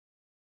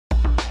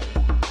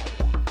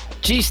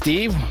Gee,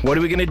 Steve, what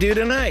are we going to do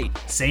tonight?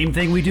 Same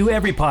thing we do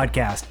every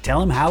podcast.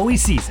 Tell him how he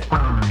sees it.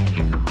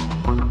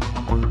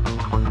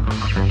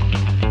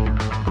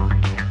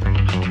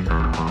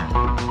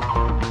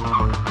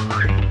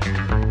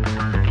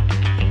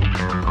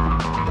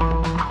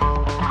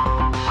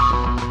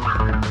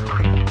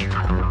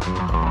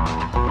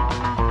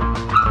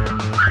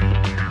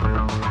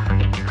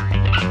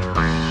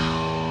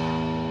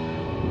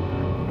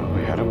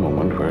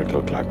 It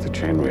looked like the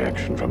chain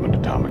reaction from an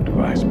atomic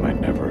device might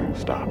never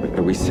stop.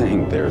 Are we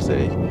saying there's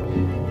a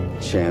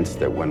chance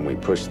that when we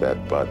push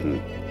that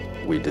button,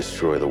 we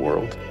destroy the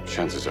world?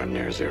 Chances are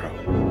near zero.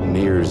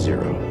 Near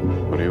zero.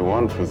 What do you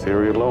want for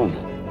theory alone?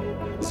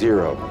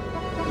 Zero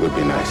would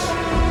be nice.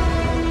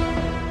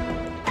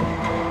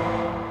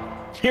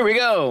 Here we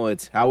go.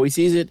 It's How We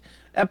Sees It,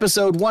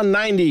 episode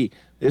 190.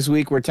 This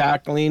week we're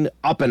tackling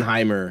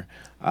Oppenheimer.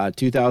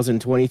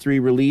 2023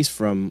 release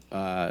from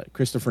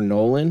Christopher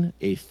Nolan,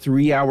 a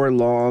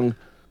 3-hour-long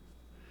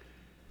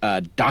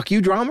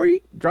docudrama.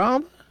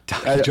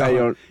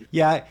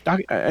 Yeah.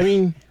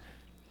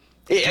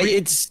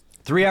 It's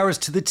 3 hours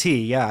to the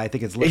T. Yeah, I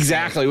think it's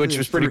exactly, which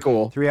was pretty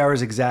cool. 3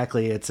 hours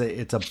exactly. It's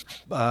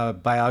a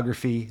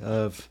biography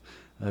of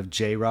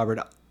J. Robert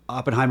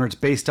Oppenheimer. It's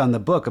based on the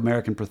book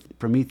American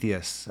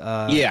Prometheus.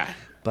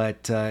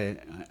 But I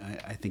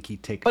think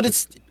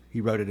he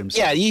wrote it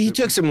himself. Yeah, he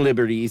took some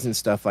liberties and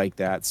stuff like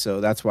that.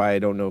 So that's why I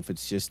don't know if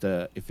it's just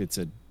a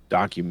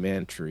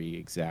documentary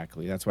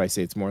exactly. That's why I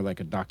say it's more like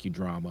a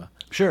docudrama.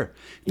 Sure.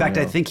 In fact,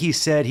 I think he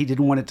said he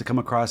didn't want it to come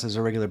across as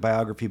a regular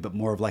biography, but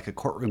more of like a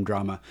courtroom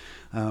drama.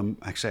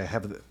 Actually, I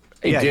have the.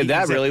 He did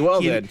that really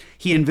well.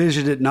 He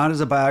envisioned it not as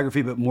a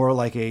biography, but more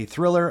like a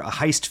thriller, a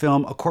heist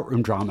film, a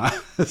courtroom drama.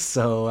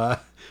 So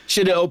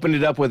should have opened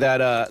it up with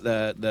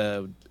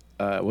that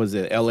was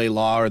it L.A.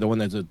 Law or the one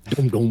that's a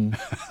dum dum?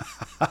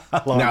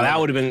 Now that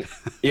would have been,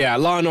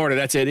 Law and Order.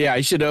 That's it. Yeah,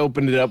 I should have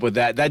opened it up with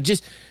that.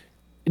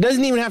 It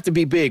doesn't even have to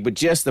be big, but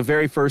just the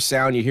very first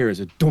sound you hear is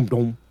a dum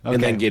dum,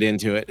 and then get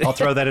into it. I'll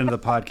throw that into the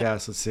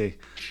podcast. Let's see.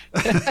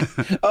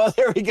 Oh,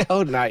 there we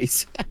go.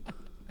 Nice.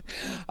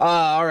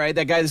 All right,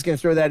 that guy that's going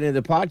to throw that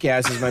into the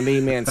podcast is my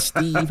main man,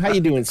 Steve. How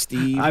you doing,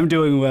 Steve? I'm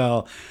doing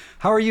well.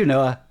 How are you,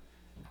 Noah?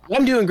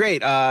 I'm doing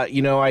great. I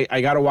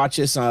got to watch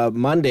this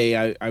Monday.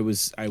 I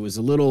was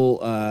a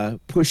little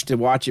pushed to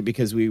watch it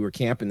because we were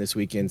camping this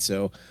weekend.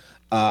 So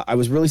I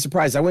was really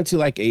surprised. I went to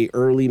like a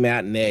early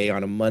matinee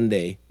on a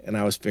Monday, and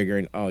I was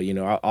figuring,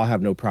 I'll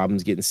have no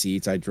problems getting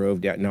seats. I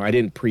drove down. No, I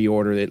didn't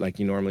pre-order it like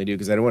you normally do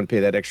because I don't want to pay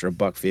that extra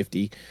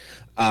 $1.50.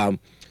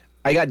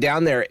 I got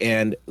down there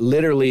and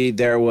literally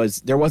there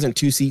wasn't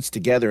two seats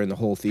together in the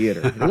whole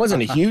theater. It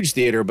wasn't a huge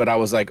theater, but I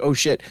was like, oh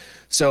shit.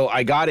 So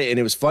I got it, and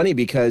it was funny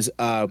because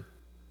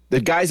the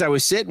guys I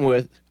was sitting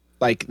with,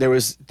 like there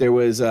was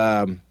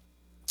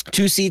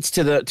two seats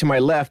to my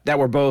left that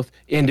were both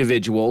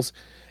individuals,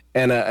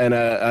 and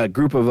a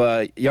group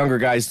of younger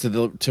guys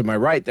to my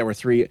right that were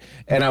three.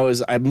 And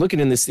I'm looking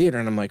in this theater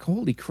and I'm like,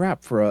 holy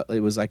crap!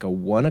 It was like a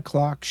 1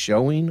 o'clock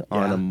showing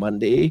on a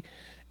Monday,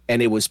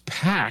 and it was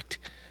packed,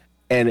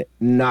 and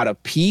not a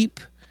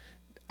peep.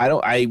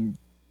 I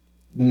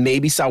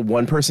maybe saw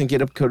one person go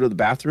to the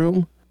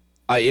bathroom.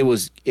 It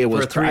was for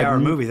a 3-hour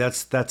movie.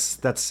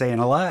 That's saying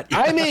a lot.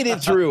 I made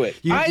it through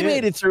it.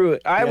 Made it through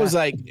it. I was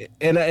like,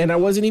 and I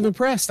wasn't even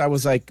pressed. I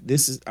was like,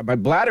 my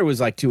bladder was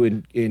like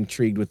too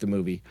intrigued with the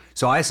movie.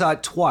 So I saw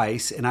it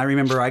twice, and I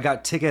remember I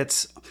got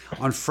tickets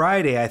on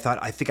Friday. I thought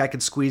I think I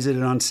could squeeze it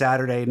in on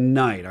Saturday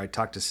night. I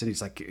talked to Cindy.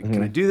 He's like,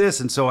 can I do this?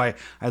 And so I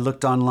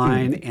looked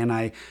online, and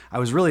I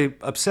was really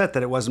upset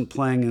that it wasn't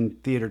playing in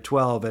Theater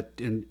 12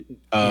 in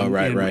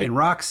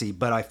Roxy.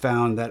 But I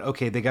found that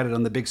they got it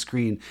on the big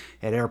screen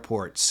at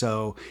airport.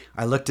 So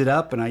I looked it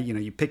up, and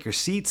you pick your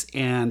seats,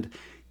 and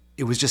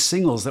it was just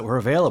singles that were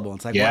available.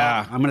 It's like,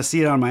 wow, I'm going to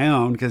see it on my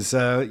own because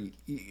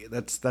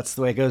that's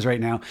the way it goes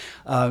right now.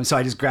 So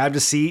I just grabbed a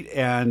seat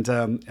and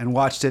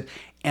watched it,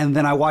 and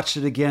then I watched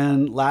it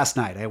again last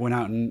night. I went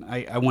out and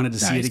I wanted to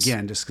see it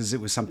again just because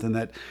it was something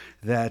that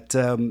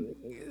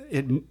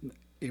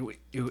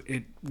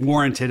it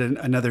warranted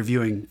another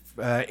viewing,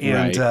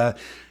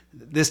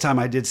 this time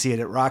I did see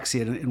it at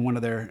Roxy in one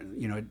of their,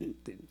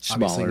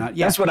 smaller. Not,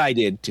 That's what I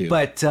did too.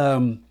 But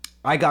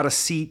I got a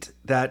seat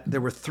that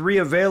there were 3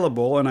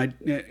 available, and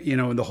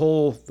the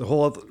whole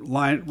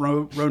line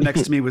row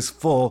next to me was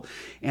full,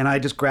 and I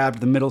just grabbed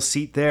the middle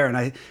seat there, and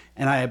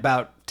I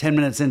about 10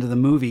 minutes into the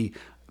movie,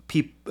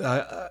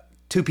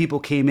 2 people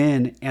came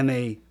in and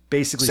they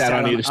basically sat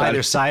on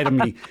either side of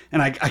me,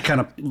 and I kind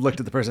of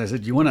looked at the person. I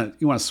said, "You want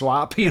to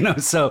swap?"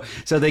 So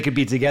they could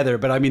be together.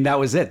 But I mean, that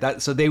was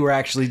it. So they were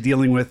actually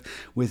dealing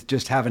with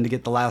just having to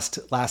get the last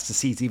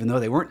seats, even though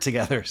they weren't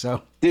together.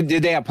 So did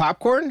they have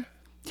popcorn?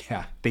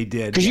 Yeah, they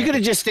did. Because you could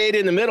have just stayed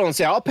in the middle and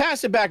say, "I'll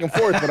pass it back and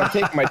forth, but I'm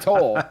taking my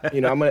toll.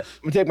 I'm gonna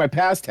take my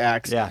pass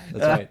tax." Yeah,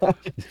 that's right.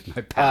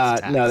 My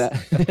pass tax.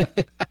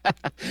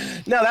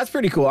 No, that's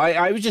pretty cool.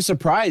 I was just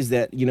surprised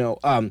that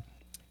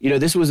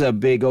this was a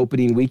big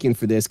opening weekend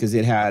for this because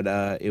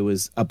it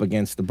was up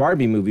against the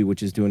Barbie movie,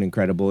 which is doing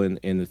incredible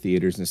in the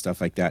theaters and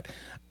stuff like that.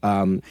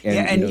 And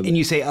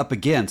you say up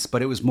against,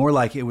 but it was more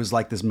like it was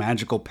like this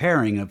magical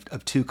pairing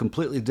of two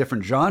completely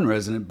different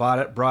genres, and it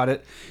brought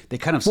it. They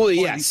kind of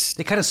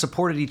they kind of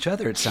supported each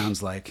other. It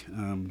sounds like.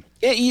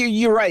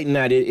 You're right in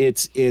that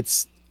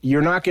it's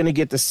you're not going to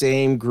get the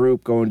same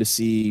group going to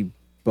see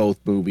both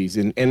movies,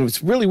 and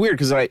it's really weird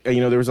because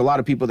there was a lot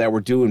of people that were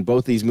doing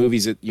both these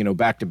movies at,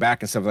 back to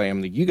back and stuff like that. I'm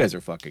like, you guys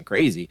are fucking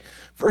crazy.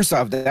 First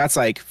off, that's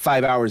like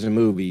 5 hours of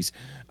movies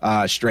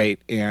straight,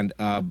 and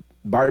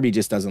Barbie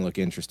just doesn't look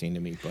interesting to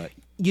me. But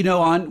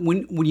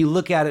when you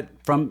look at it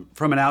from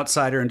an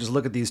outsider and just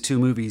look at these two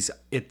movies,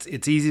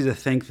 it's easy to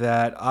think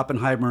that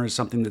Oppenheimer is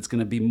something that's going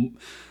to be,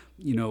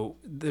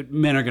 the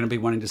men are going to be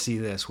wanting to see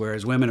this,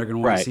 whereas women are going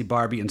to want to see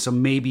Barbie, and so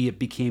maybe it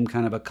became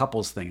kind of a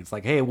couples thing. It's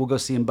like, hey, we'll go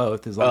see them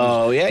both. As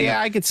long as,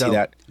 I could see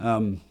that.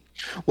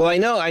 Well,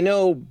 I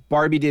know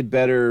Barbie did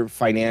better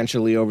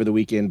financially over the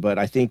weekend, but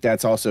I think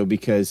that's also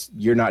because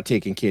you're not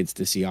taking kids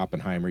to see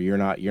Oppenheimer. You're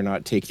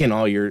not taking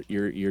all your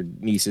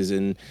nieces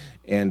and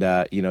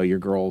your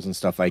girls and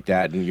stuff like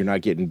that, and you're not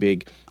getting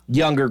big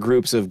younger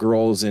groups of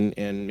girls and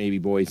maybe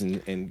boys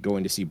and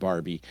going to see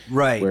Barbie.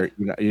 Right. Where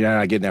you're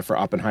not getting that for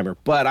Oppenheimer.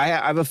 But I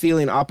have a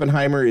feeling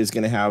Oppenheimer is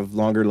going to have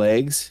longer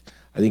legs.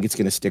 I think it's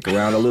going to stick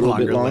around a little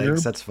bit longer.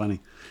 Legs, that's funny.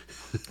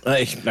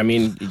 It's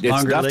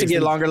tough to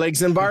get longer legs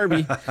than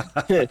Barbie.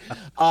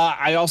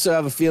 I also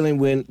have a feeling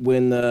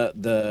when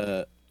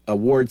the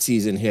award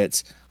season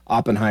hits,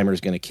 Oppenheimer is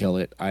going to kill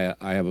it. I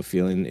have a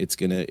feeling it's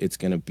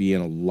gonna be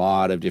in a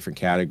lot of different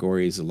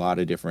categories, a lot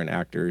of different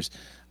actors,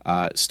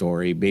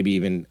 story, maybe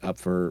even up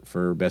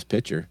for Best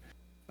Picture,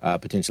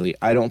 potentially.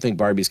 I don't think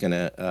Barbie's going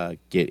to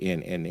get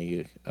in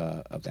any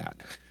of that.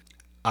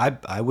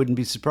 I wouldn't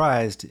be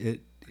surprised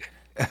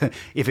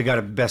if it got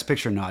a Best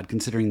Picture nod,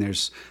 considering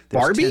there's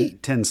Barbie?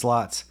 10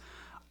 slots.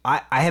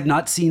 I have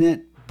not seen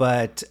it,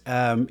 but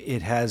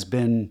it has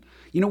been.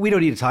 We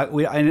don't need to talk.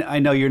 I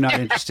know you're not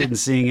interested in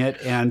seeing it,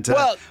 and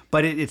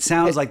but it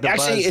sounds like the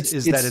buzz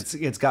is that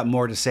it's got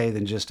more to say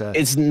than just a.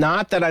 It's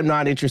not that I'm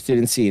not interested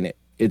in seeing it.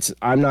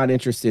 I'm not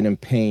interested in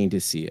paying to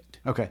see it.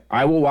 Okay.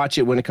 I will watch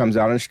it when it comes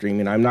out on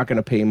streaming. I'm not going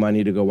to pay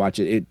money to go watch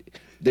it.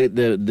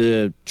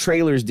 The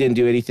trailers didn't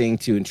do anything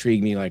to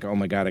intrigue me. Like, oh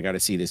my God, I got to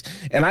see this.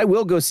 And I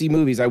will go see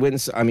movies. I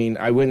went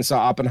and saw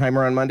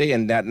Oppenheimer on Monday,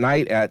 and that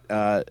night at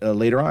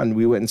later on,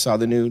 we went and saw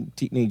the new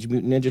Teenage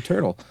Mutant Ninja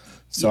Turtle.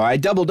 So I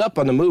doubled up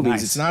on the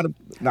movies. Nice.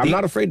 I'm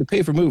not afraid to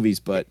pay for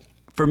movies, but.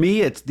 For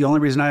me, it's the only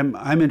reason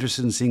I'm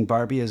interested in seeing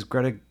Barbie is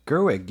Greta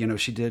Gerwig.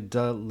 She did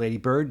Lady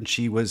Bird, and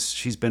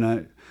she's been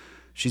a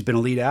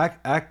lead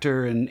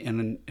actor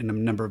in a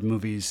number of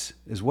movies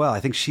as well. I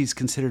think she's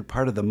considered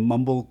part of the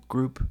Mumble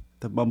group,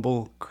 the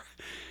Mumble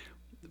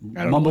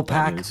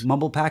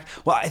Pack.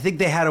 Well, I think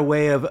they had a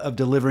way of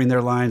delivering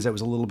their lines that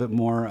was a little bit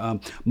more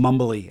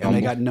mumbly, and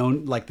they got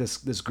known, like this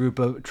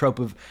trope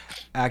of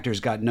actors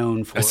got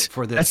known for this.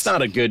 That's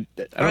not a good.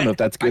 I don't know if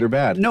that's good or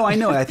bad. No, I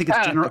know. I think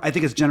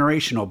it's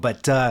generational,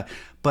 but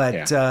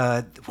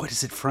what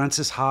is it?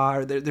 Frances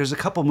Ha. There's a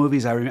couple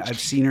movies I've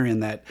seen her in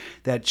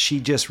that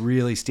she just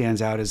really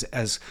stands out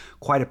as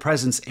quite a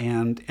presence,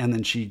 and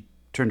then she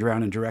turned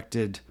around and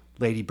directed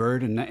Lady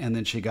Bird, and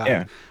then she got.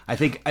 Yeah. I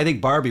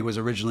think Barbie was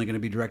originally going to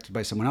be directed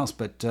by someone else,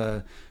 but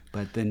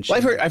then she.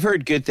 Well, I've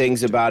heard good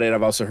things about it.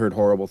 I've also heard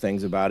horrible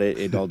things about it.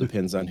 It all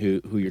depends on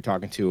who you're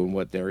talking to and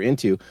what they're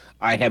into.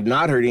 I have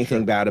not heard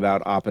anything bad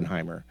about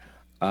Oppenheimer.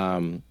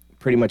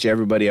 Pretty much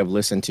everybody I've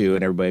listened to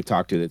and everybody I've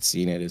talked to that's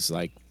seen it is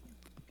like,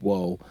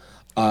 whoa.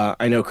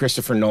 I know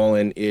Christopher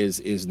Nolan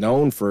is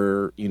known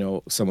for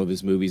some of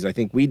his movies. I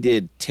think we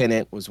did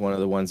Tenet was one of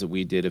the ones that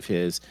we did of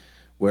his,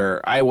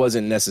 where I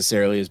wasn't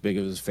necessarily as big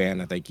of a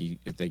fan. I think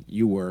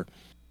you were,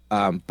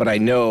 but I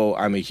know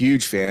I'm a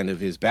huge fan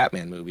of his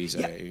Batman movies.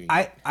 Yeah,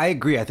 I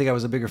agree. I think I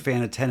was a bigger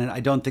fan of Tenet. I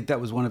don't think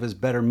that was one of his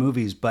better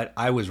movies, but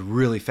I was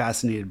really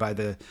fascinated by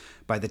the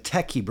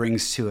tech he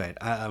brings to it.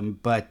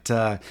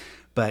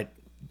 But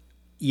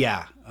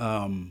yeah,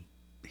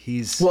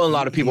 he's. Well, a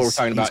lot of people were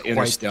talking about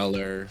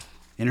Interstellar,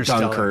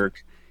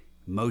 Dunkirk,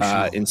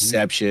 emotional,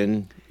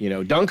 Inception.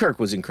 Dunkirk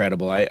was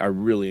incredible. I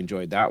really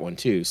enjoyed that one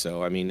too.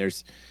 So I mean,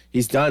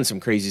 he's done some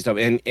crazy stuff,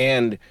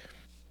 and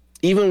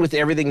even with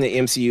everything the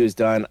MCU has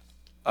done,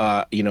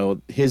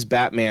 his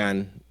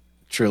Batman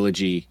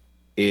trilogy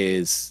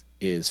is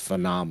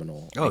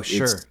phenomenal. Oh,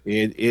 sure.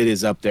 It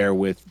is up there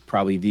with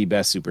probably the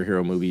best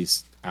superhero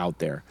movies out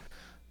there.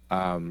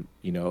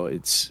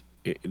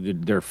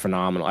 They're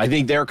phenomenal. I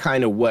think they're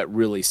kind of what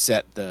really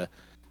set the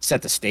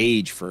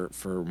stage for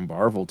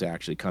Marvel to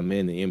actually come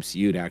in, the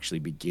MCU to actually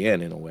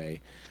begin in a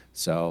way.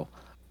 So,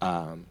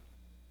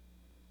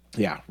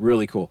 yeah,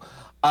 really cool.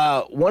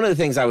 One of the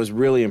things I was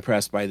really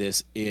impressed by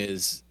this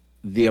is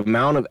the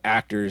amount of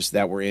actors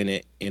that were in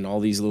it in all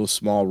these little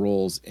small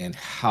roles and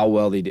how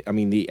well they did. I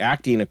mean, the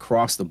acting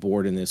across the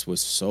board in this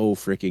was so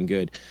freaking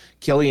good.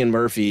 Cillian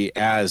Murphy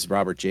as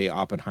Robert J.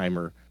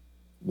 Oppenheimer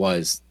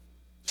was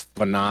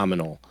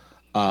phenomenal.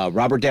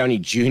 Robert Downey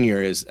Jr.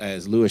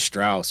 as Louis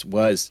Strauss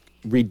was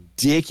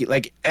ridiculous.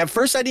 Like at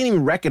first, I didn't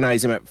even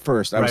recognize him. At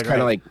first, I was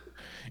kind of like,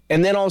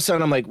 and then all of a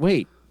sudden, I'm like,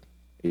 wait,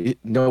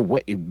 no,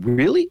 wait,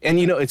 really? And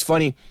it's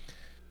funny.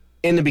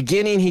 In the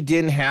beginning, he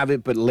didn't have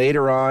it, but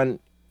later on,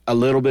 a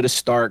little bit of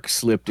Stark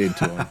slipped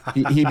into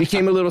him. He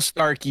became a little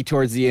Starky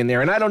towards the end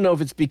there, and I don't know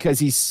if it's because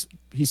he's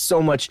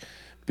so much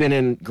been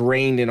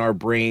ingrained in our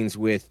brains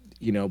with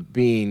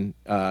being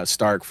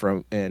Stark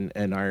from and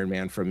Iron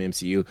Man from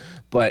MCU,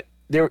 but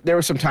there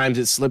were some times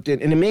it slipped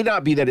in, and it may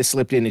not be that it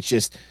slipped in. It's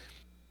just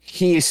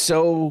he is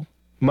so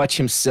much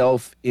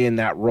himself in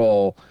that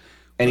role,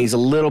 and he's a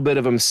little bit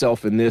of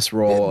himself in this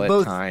role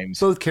at times.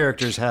 Both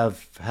characters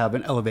have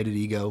an elevated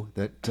ego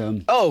that.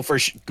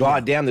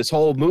 God damn, this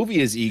whole movie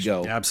is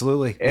ego.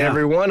 Absolutely,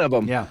 every one of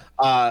them.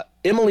 Yeah.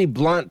 Emily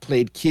Blunt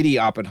played Kitty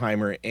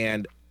Oppenheimer,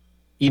 and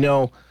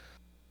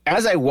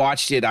as I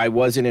watched it, I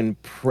wasn't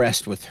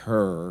impressed with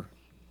her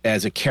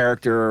as a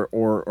character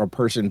or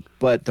person,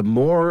 but the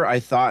more I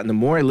thought and the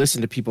more I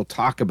listened to people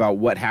talk about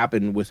what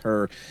happened with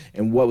her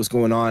and what was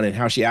going on and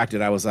how she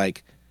acted, I was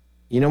like,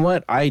 you know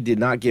what? I did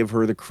not give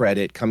her the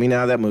credit coming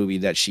out of that movie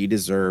that she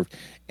deserved.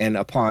 And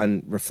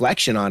upon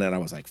reflection on it, I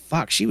was like,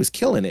 fuck, she was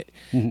killing it.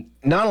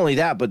 Mm-hmm. Not only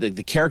that, but the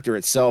character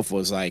itself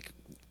was like,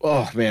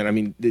 oh man, I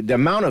mean, the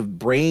amount of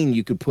brain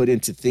you could put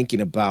into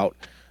thinking about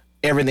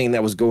everything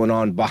that was going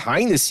on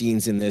behind the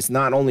scenes in this,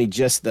 not only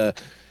just the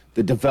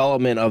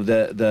development of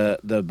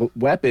the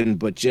weapon,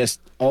 but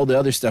just all the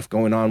other stuff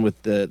going on with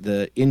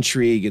the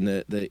intrigue and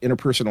the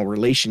interpersonal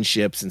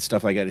relationships and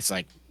stuff like that. It's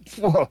like,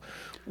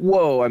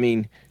 whoa. I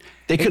mean,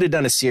 they could have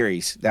done a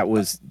series that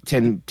was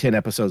 10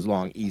 episodes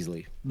long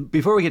easily.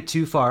 Before we get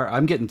too far,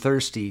 I'm getting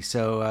thirsty,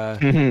 so...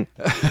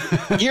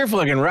 You're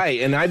fucking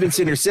right, and I've been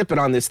sitting here sipping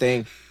on this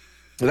thing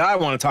that I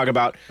want to talk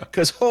about,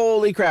 because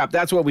holy crap,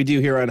 that's what we do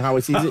here on How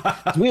It Sees It.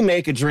 We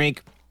make a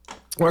drink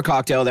or a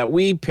cocktail that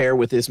we pair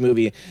with this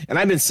movie, and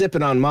I've been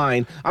sipping on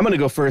mine. I'm going to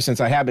go first since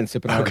I have been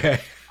sipping on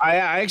it. I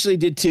actually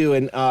did too,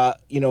 and I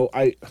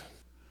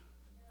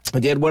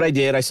did what I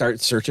did. I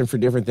started searching for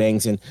different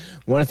things, and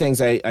one of the things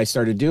I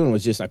started doing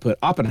was I put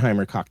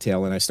Oppenheimer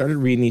cocktail, and I started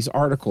reading these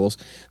articles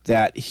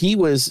that he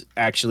was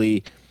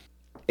actually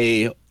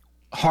a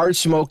hard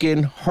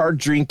smoking, hard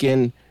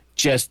drinking,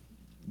 just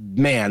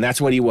man,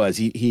 that's what he was.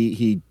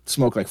 He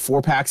smoked like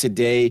 4 packs a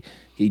day.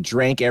 He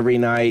drank every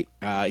night.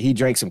 He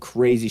drank some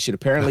crazy shit.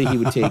 Apparently, he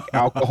would take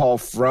alcohol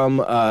from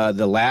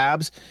the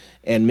labs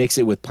and mix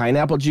it with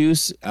pineapple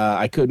juice.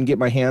 I couldn't get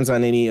my hands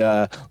on any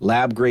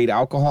lab-grade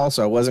alcohol,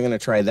 so I wasn't going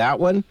to try that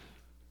one.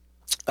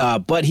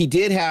 But he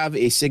did have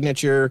a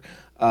signature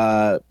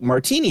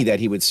martini that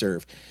he would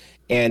serve.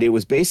 And it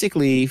was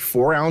basically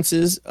 4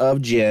 ounces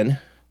of gin,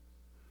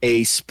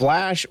 a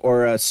splash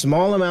or a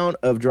small amount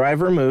of dry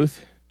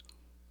vermouth,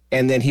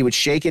 and then he would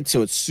shake it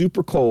so it's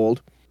super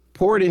cold,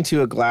 pour it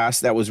into a glass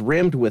that was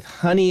rimmed with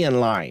honey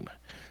and lime.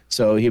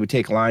 So he would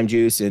take lime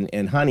juice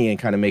and honey and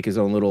kind of make his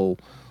own little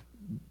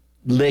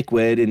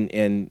liquid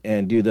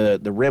and do the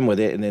rim with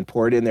it, and then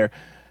pour it in there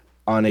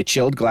on a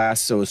chilled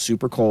glass so it was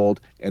super cold,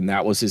 and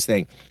that was his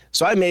thing.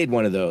 So I made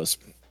one of those.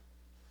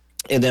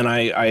 And then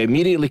I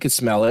immediately could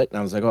smell it, and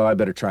I was like, oh, I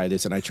better try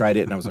this. And I tried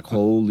it, and I was like,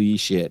 holy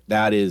shit,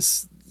 that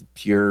is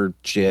pure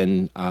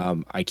gin.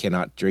 I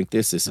cannot drink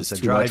this. This is a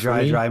too much for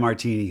me. dry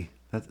martini.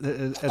 That's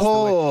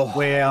the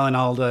way Alan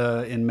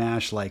Alda in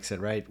MASH likes it,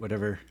 right?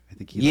 Whatever. I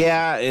think he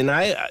likes it.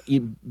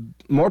 And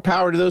more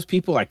power to those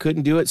people. I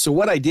couldn't do it. So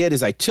what I did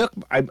is I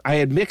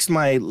had mixed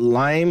my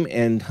lime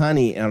and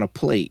honey on a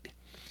plate.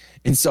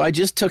 And so I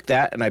just took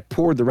that and I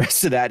poured the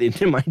rest of that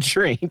into my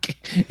drink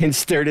and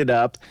stirred it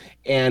up.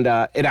 And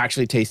it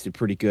actually tasted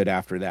pretty good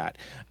after that.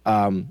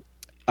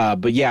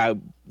 But yeah,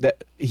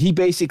 he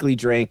basically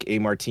drank a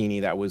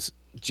martini that was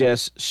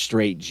just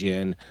straight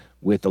gin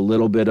with a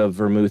little bit of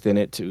vermouth in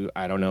it to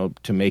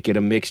make it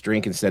a mixed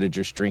drink instead of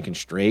just drinking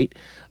straight.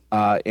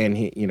 And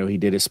he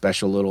did a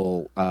special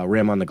little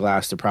rim on the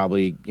glass to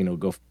probably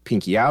go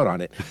pinky out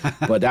on it.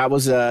 But that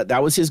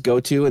was his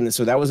go-to, and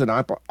so that was an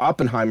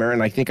Oppenheimer,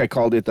 and I think I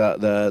called it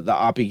the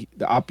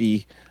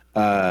Oppie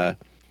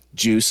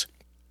juice.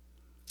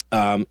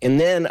 And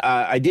then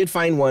I did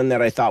find one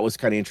that I thought was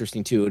kind of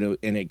interesting too,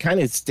 and it kind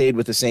of stayed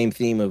with the same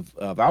theme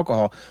of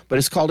alcohol, but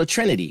it's called a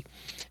Trinity,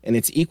 and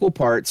it's equal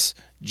parts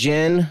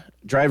gin,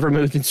 dry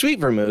vermouth, and sweet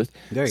vermouth.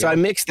 So I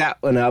mixed that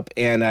one up,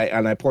 and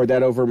I poured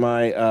that over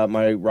my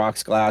my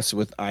rocks glass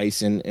with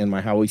ice and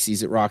my How We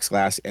Sees It rocks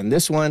glass, and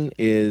this one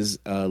is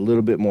a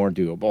little bit more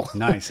doable.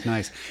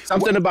 Nice.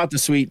 Something about the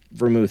sweet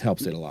vermouth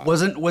helps it a lot.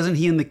 Wasn't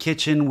he in the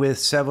kitchen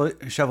with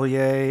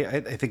Chevalier?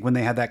 I think when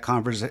they had that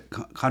controversial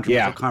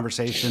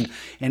conversation,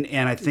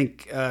 and I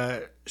think.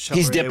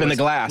 He's dipping the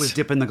glass. Was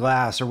dipping the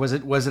glass, or was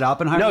it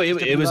Oppenheimer? No,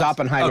 it was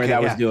Oppenheimer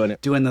that was doing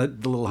it. Doing the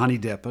little honey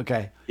dip.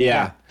 Okay.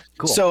 Yeah.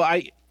 Cool. So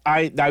I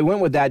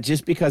went with that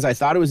just because I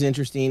thought it was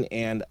interesting,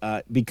 and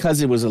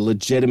because it was a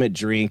legitimate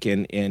drink,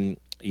 and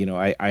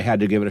I had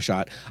to give it a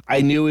shot.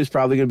 I knew it was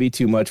probably going to be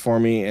too much for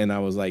me, and I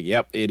was like,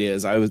 "Yep, it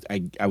is." I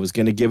was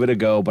going to give it a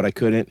go, but I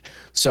couldn't.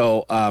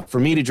 So for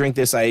me to drink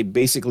this, I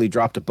basically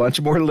dropped a bunch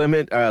more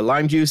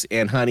lime juice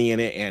and honey in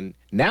it, and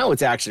now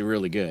it's actually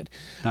really good.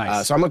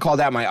 Nice. So I'm gonna call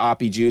that my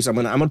Oppie juice. I'm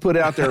gonna put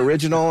it out there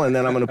original, and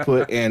then I'm gonna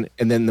put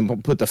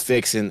put the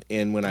fix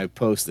in when I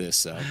post this.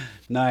 So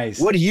Nice.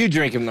 what are you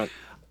drinking?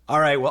 All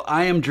right. Well,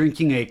 I am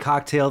drinking a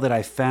cocktail that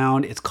I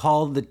found. It's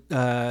called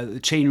the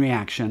Chain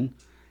Reaction,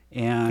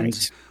 and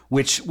Nice.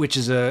 which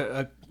is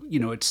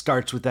it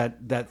starts with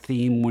that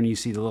theme when you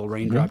see the little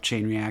raindrop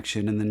chain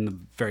reaction, and then the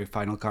very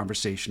final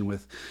conversation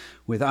with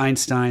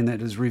Einstein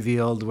that is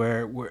revealed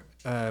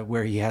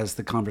where he has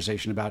the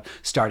conversation about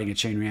starting a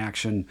chain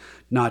reaction,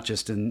 not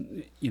just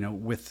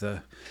with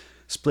the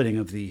splitting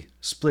of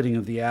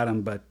the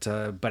atom, but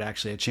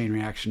actually a chain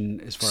reaction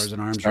as far as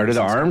an arms Started race.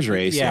 the arms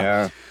race.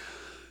 Yeah.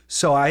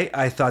 So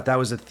I thought that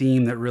was a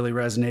theme that really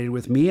resonated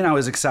with me, and I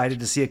was excited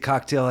to see a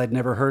cocktail I'd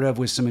never heard of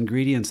with some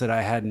ingredients that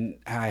I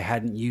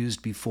hadn't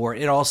used before.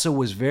 It also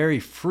was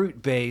very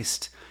fruit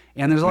based,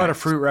 and there's a lot of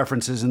fruit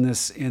references in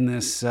this.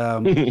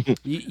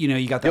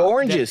 You got the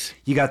oranges.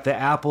 You got the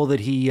apple that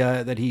he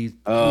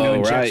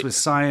injects right. with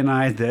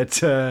cyanide.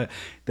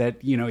 That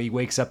he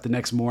wakes up the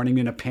next morning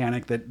in a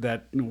panic.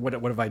 That what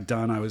have I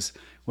done?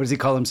 What does he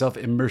call himself?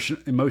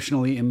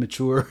 Emotionally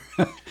immature.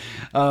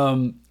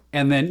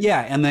 And then,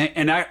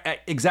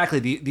 exactly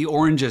the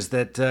oranges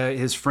that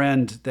his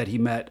friend that he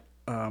met,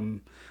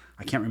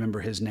 I can't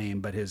remember his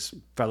name, but his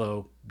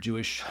fellow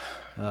Jewish.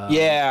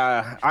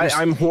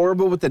 I'm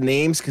horrible with the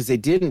names because they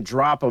didn't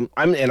drop them.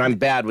 I'm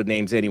bad with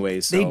names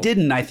anyways. So. They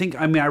didn't.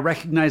 I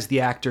recognized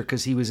the actor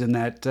because he was in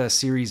that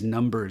series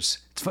Numbers.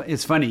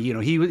 It's funny,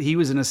 he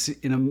was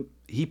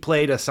he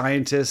played a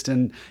scientist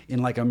in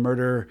like a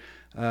murder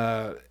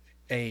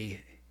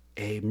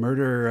a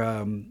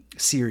murder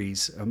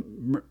series,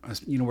 where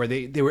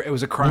it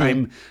was a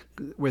crime,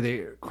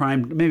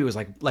 maybe it was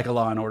like a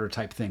Law and Order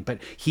type thing, but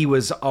he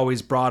was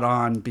always brought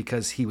on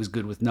because he was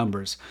good with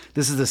numbers.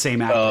 This is the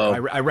same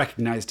actor. I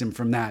recognized him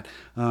from that.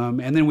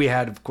 And then we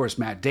had, of course,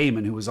 Matt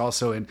Damon, who was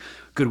also in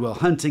Good Will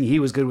Hunting. He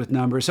was good with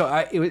numbers. So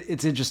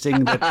it's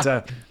interesting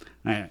that,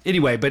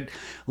 anyway, but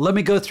let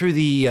me go through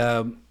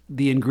the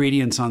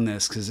ingredients on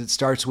this, because it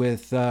starts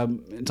with,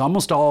 it's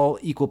almost all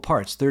equal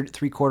parts,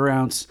 3/4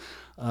 ounce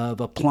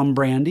of a plum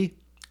brandy,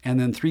 and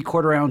then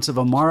 3/4 ounce of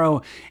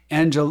Amaro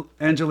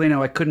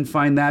Angelino. I couldn't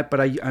find that, but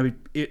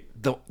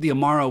the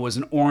Amaro was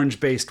an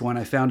orange-based one.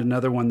 I found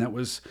another one that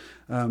was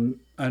an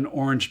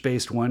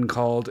orange-based one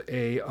called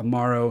a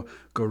Amaro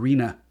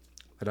Gorina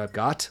that I've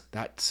got.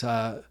 That's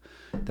that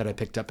I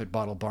picked up at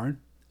Bottle Barn.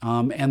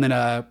 And then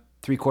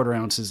 3/4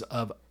 ounces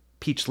of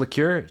peach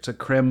liqueur. It's a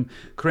creme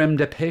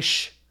de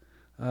pêche.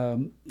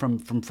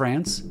 From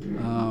France,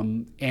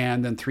 and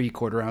then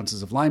 3/4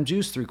 ounces of lime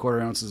juice,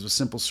 3/4 ounces of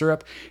simple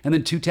syrup, and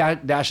then 2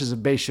 dashes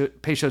of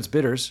Peychaud's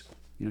bitters.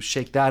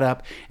 Shake that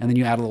up, and then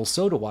you add a little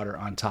soda water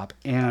on top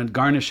and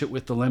garnish it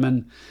with the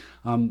lemon.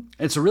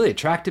 It's a really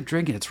attractive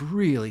drink, and it's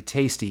really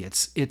tasty.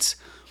 It's.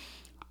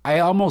 I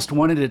almost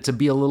wanted it to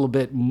be a little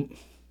bit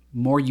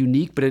more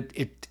unique, but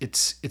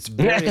it's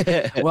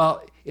very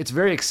well. It's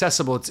very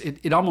accessible.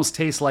 It almost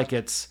tastes like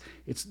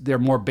they're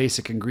more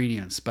basic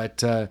ingredients,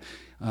 but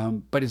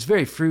it's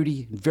very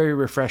fruity, very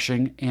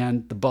refreshing,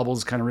 and the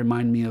bubbles kind of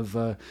remind me of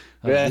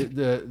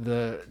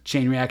the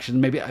chain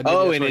reaction. Maybe that's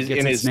where it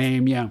gets its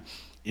name. Yeah,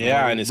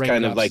 and it's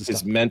kind of like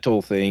this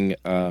mental thing.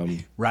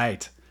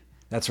 Right,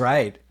 that's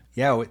right.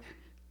 Yeah,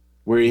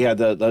 where you had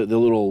the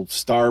little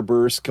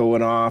starburst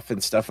going off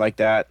and stuff like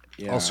that.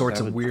 Yeah, all sorts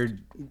of weird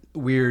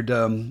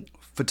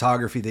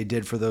photography they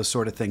did for those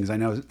sort of things. I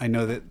know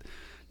that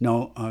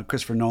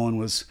Christopher Nolan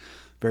was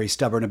very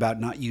stubborn about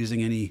not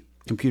using any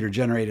computer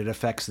generated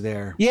effects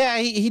there. Yeah,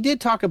 he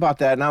did talk about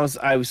that, and I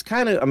was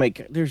kind of, I'm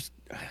like, there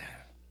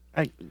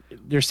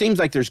seems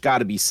like there's got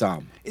to be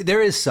some.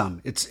 There is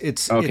some.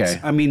 It's okay.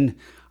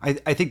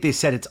 I think they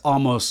said it's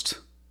almost.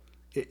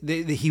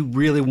 He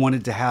really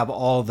wanted to have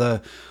all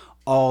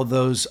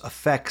those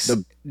effects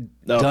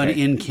done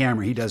in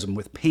camera. He does them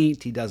with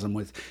paint. He does them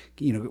with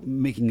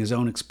making his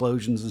own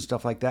explosions and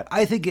stuff like that.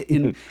 I think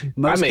in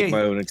most I make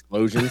my own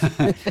explosions.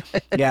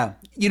 Yeah,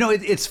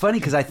 it's funny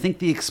because I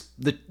think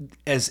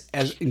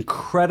as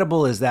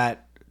incredible as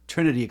that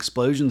Trinity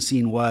explosion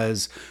scene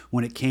was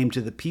when it came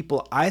to the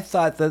people, I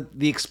thought that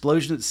the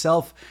explosion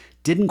itself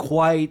didn't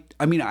quite.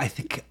 I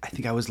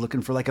think I was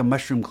looking for like a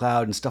mushroom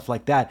cloud and stuff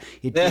like that.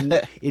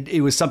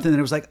 It was something that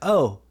it was like,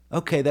 oh,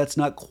 okay, that's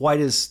not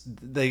quite as,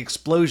 the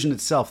explosion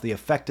itself, the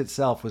effect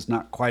itself was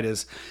not quite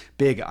as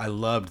big. I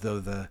loved though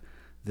the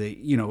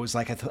it was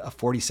like a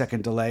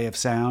 40-second delay of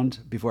sound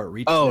before it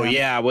reached. Oh them.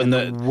 yeah, when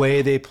the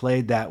way they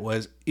played that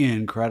was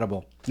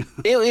incredible.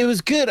 it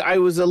was good. I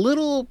was a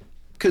little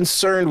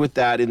concerned with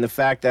that in the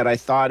fact that I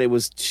thought it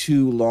was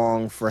too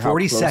long for how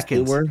 40 close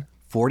seconds. they were.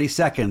 40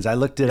 seconds. I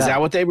looked it up. Is that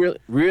what they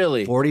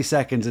really? 40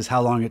 seconds is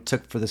how long it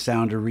took for the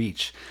sound to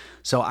reach.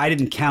 So I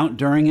didn't count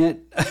during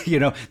it.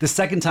 The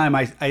second time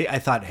I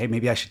thought, hey,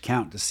 maybe I should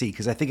count to see,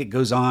 because I think it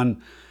goes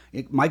on.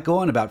 It might go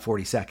on about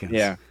 40 seconds.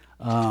 Yeah.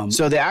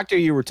 So the actor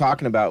you were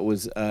talking about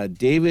was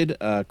David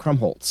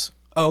Krumholtz.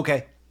 Oh,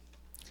 okay.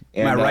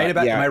 And, Am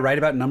yeah. I right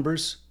about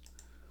numbers?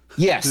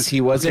 Yes,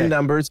 he was Okay. in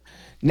Numbers.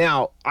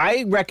 Now,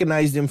 I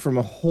recognized him from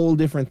a whole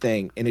different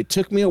thing, and it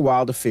took me a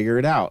while to figure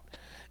it out.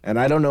 And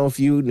I don't know if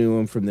you knew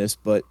him from this,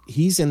 but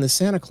he's in the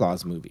Santa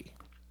Claus movie.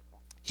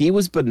 He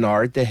was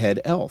Bernard the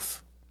head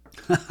elf.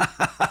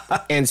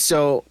 And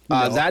so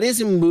that is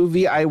a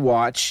movie I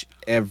watch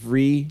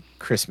every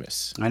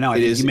Christmas. I know. I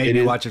think you made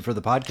me watch it for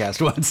the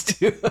podcast once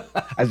too.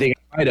 I think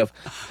I might have.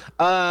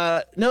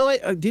 No,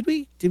 did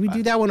we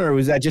do that one, or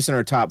was that just in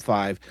our top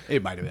 5?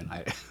 It might have been.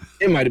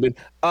 It might have been.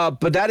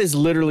 But that is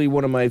literally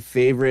one of my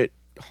favorite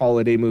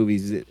holiday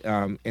movies.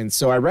 And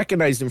so I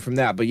recognized him from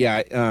that. But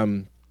yeah,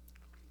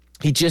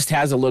 he just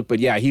has a look. But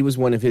yeah, he was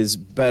one of his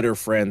better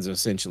friends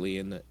essentially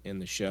in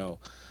the show.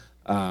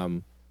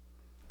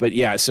 But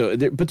yeah,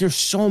 but there's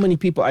so many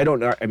people. I don't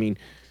know. I mean,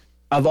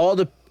 of all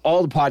the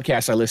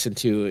podcasts I listened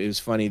to, it was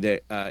funny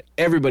that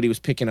everybody was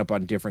picking up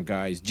on different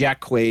guys.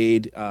 Jack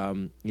Quaid,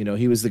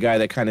 he was the guy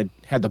that kind of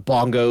had the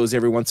bongos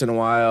every once in a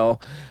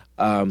while.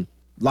 A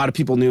lot of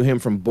people knew him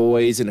from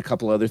Boys and a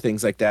couple other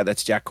things like that.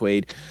 That's Jack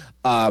Quaid.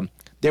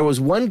 There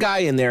was one guy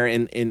in there,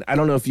 and I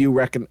don't know if you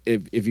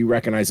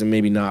recognize him,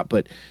 maybe not,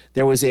 but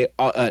there was a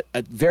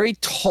very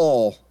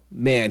tall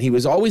man. He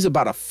was always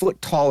about a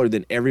foot taller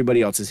than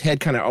everybody else. His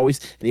head kind of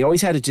he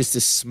always had just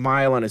this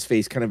smile on his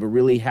face, kind of a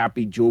really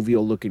happy,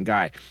 jovial looking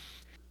guy.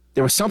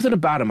 There was something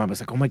about him. I was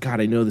like, oh my God,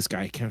 I know this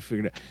guy. I can't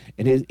figure it out.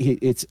 And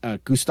it's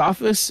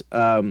Gustavus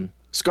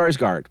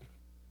Skarsgård.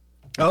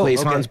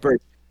 Plays Hans Berg.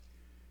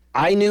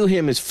 I knew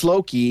him as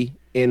Floki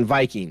in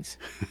Vikings.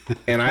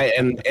 And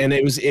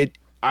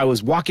I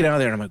was walking out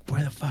there and I'm like,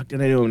 where the fuck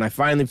did I know him? And I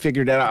finally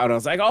figured it out. I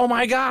was like, oh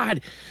my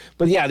God.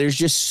 But yeah, there's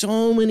just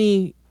so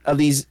many of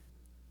these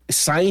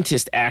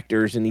scientist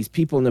actors and these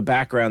people in the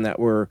background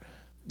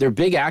they're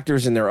big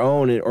actors in their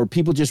own, or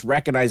people just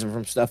recognize them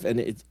from stuff.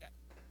 And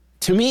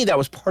to me, that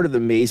was part of the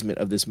amazement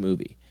of this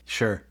movie.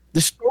 Sure.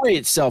 The story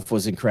itself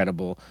was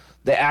incredible.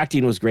 The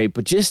acting was great,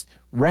 but just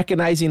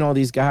recognizing all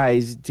these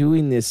guys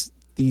doing these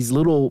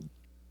little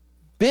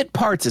bit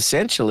parts,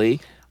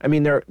 essentially. I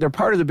mean, they're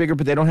part of the bigger,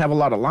 but they don't have a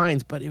lot of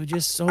lines, but it was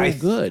just so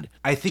good.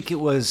 I think it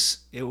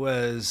was,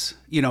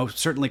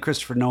 certainly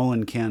Christopher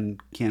Nolan can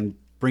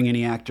bring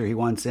any actor he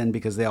wants in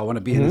because they all want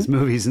to be in his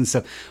movies and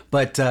stuff.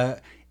 But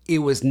it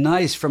was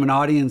nice from an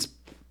audience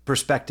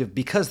perspective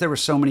because there were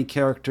so many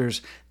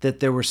characters, that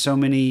there were so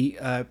many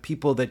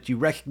people that you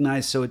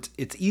recognize. So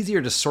it's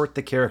easier to sort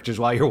the characters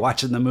while you're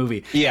watching the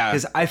movie. Yeah.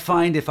 Because I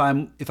find if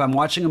I'm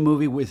watching a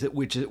movie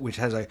which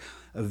has a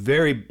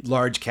very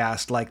large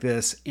cast like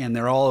this, and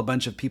they're all a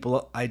bunch of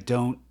people I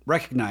don't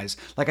recognize.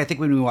 Like I think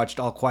when we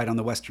watched All Quiet on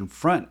the Western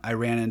Front, I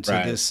ran into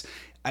this.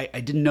 I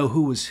didn't know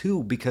who was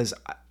who because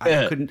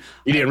I couldn't.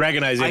 You didn't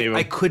recognize anyone.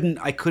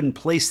 I couldn't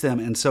place them,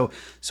 and so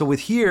with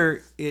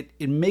here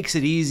it makes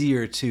it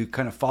easier to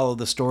kind of follow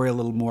the story a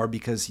little more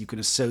because you can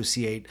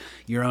associate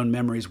your own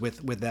memories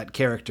with that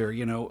character.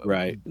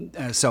 Right.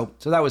 So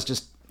that was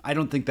just. I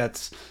don't think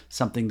that's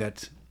something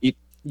that you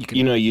can.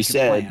 You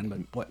said plan, but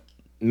what.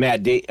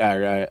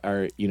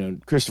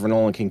 Christopher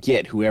Nolan can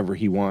get whoever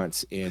he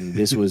wants, and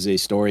this was a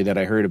story that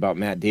I heard about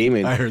Matt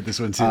Damon. I heard this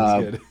one too.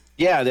 It's good.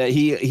 Yeah, that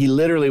he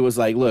literally was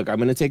like, look, I'm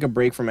going to take a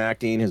break from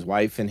acting. His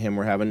wife and him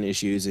were having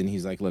issues, and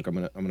he's like, look, I'm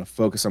going to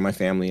focus on my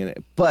family.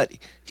 But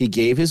he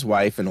gave his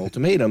wife an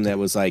ultimatum that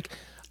was like,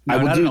 I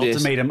will do this.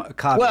 Ultimatum, a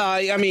copy.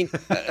 Well, I mean,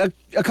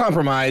 a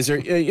compromise, or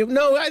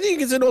no, I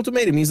think it's an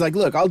ultimatum. He's like,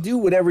 look, I'll do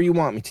whatever you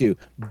want me to,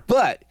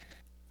 but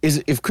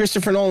if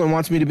Christopher Nolan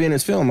wants me to be in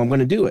his film, I'm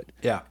going to do it.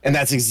 Yeah, and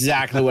that's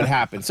exactly what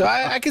happened. So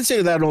I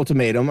consider that an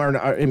ultimatum, or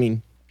I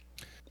mean.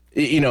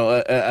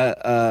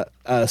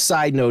 A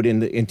side note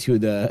into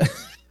the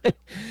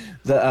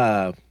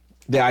the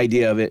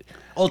idea of it.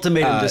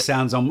 Ultimatum just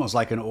sounds almost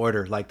like an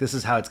order. Like this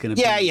is how it's going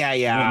to be.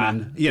 Yeah.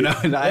 Women, and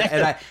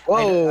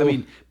I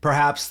mean,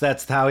 perhaps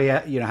that's how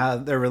how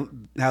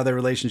their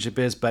relationship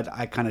is, but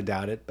I kind of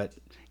doubt it. But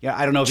yeah,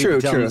 I don't know if you can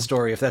tell the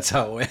story if that's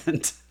how it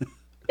went.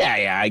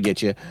 Yeah, I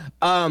get you.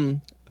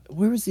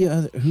 Where was the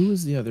other? Who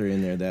was the other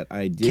in there that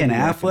I did? Ken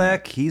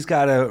Affleck. He's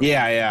got a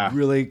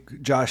really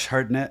Josh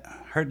Hartnett.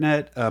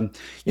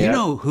 You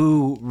know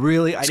who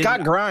really?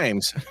 Scott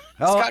Grimes.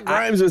 Scott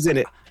Grimes was in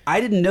it. I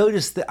didn't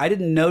notice that. I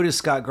didn't notice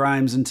Scott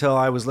Grimes until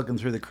I was looking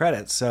through the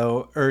credits.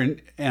 So,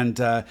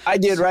 I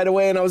did right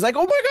away, and I was like,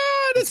 "Oh my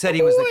god!" He said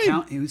he was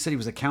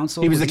a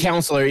counselor. He was the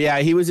counselor. Yeah,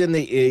 he was in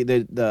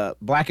the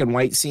black and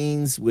white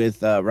scenes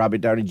with Robert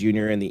Downey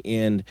Jr. in the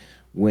end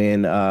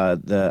when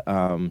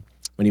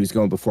when he was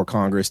going before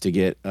Congress to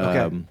get.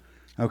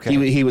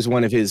 Okay. He was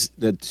one of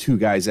the two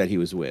guys that he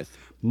was with.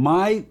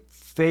 My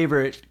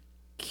favorite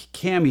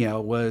cameo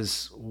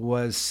was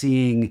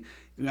seeing.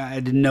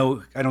 I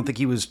don't think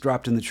he was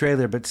dropped in the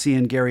trailer, but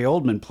seeing Gary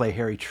Oldman play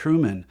Harry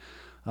Truman.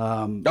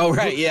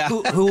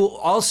 Who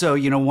also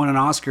won an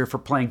Oscar for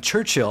playing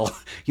Churchill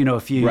a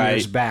few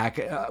years back.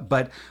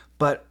 But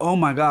oh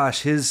my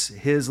gosh,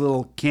 his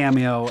little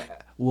cameo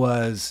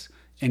was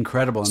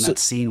incredible, and that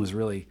scene was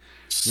really.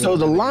 So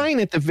the line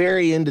at the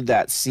very end of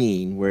that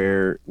scene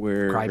where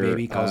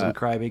Crybaby calls him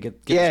Crybaby.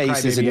 Get he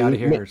this says, crybaby out of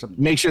here or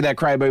something. make sure that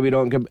crybaby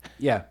don't come.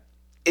 Yeah,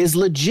 Is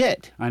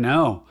legit. I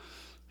know.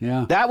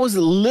 Yeah, That was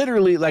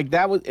literally like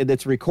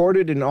that's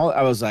recorded and all.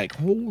 I was like,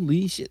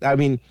 holy shit. I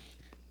mean,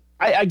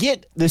 I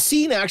get the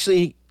scene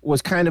actually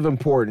was kind of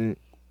important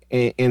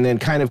and then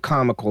kind of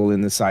comical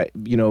in the side.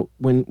 You know,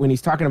 when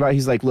he's talking about,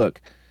 he's like,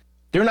 look,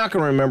 they're not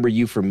going to remember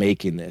you for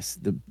making this.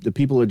 The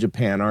people of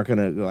Japan aren't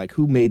going to like,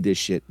 who made this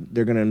shit?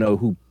 They're going to know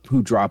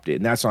who dropped it,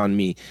 and that's on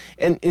me.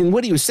 And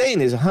what he was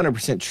saying is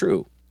 100%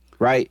 true,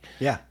 right?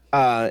 yeah.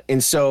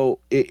 And so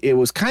it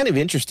was kind of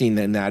interesting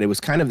then that it was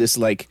kind of this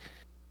like,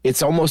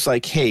 it's almost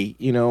like, hey,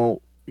 you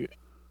know,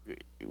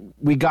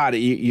 we got it.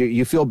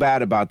 You feel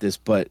bad about this,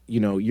 but you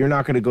know, you're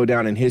not going to go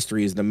down in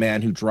history as the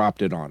man who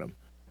dropped it on him.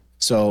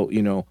 So,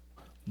 you know,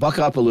 buck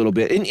up a little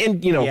bit.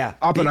 And you know, Yeah.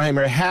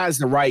 Oppenheimer has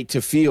the right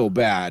to feel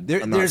bad.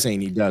 I'm not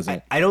saying he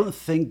doesn't. I don't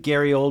think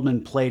Gary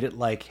Oldman played it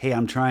like, "Hey,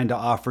 I'm trying to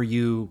offer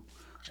you."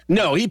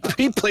 No, he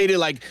played it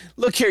like,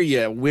 look here, you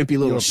wimpy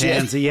little shit.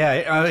 Pansy.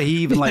 Yeah, he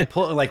even like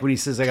like when he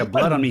says, "I got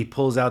blood on me," he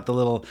pulls out the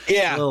little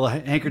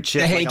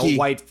handkerchief, like a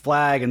white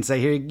flag, and say,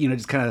 "Here," you know,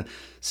 just kind of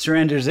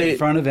surrenders it in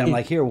front of him,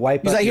 like, "Here,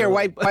 wipe." He's up like, "Here,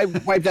 your-"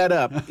 wipe that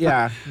up."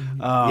 Yeah,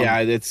 yeah,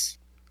 it's.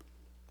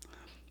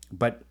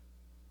 But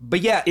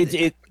yeah,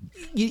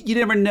 you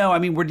never know. I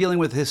mean, we're dealing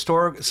with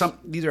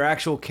these are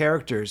actual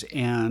characters,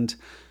 and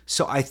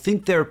so I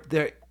think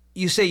they're.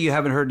 You say you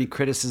haven't heard any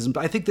criticism,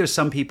 but I think there's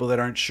some people that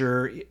aren't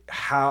sure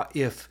how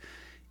if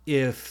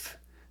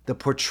the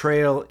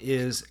portrayal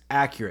is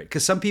accurate,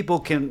 because some people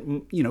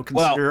can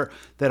consider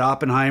that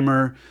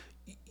Oppenheimer,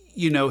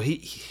 you know,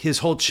 his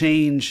whole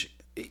change.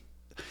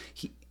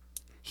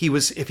 He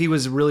was, if he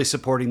was really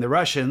supporting the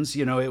Russians,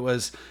 you know, it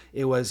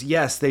was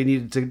yes, they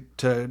needed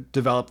to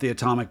develop the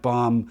atomic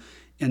bomb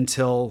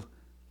until,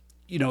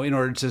 you know, in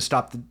order to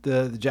stop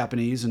the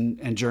Japanese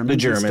and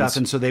Germans and stuff,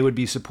 and so they would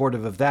be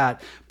supportive of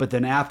that. But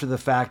then after the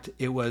fact,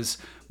 it was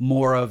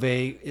more of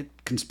a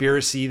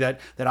conspiracy that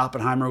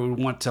Oppenheimer would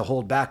want to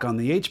hold back on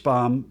the H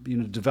bomb, you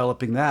know,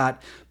 developing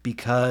that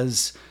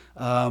because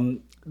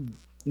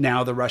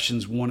now the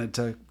Russians wanted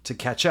to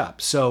catch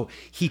up. So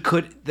he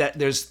could,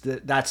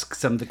 that's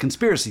some of the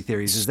conspiracy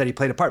theories, is that he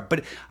played a part.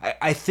 But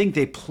I think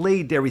they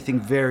played everything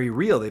very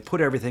real. They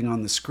put everything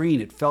on the screen.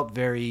 It felt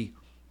very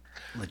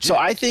legit. So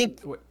I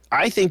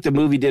think the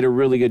movie did a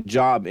really good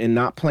job in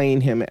not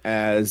playing him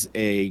as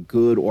a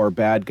good or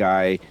bad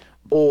guy,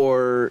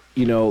 or,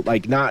 you know,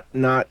 like not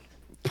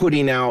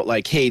putting out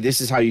like, hey, this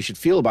is how you should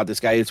feel about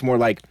this guy. It's more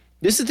like,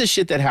 this is the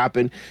shit that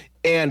happened.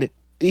 And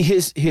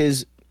his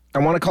I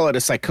want to call it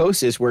a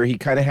psychosis, where he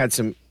kind of had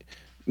some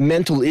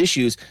mental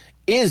issues,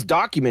 is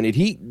documented.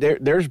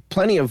 There's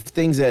plenty of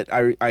things that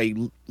I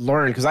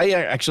learned, because I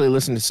actually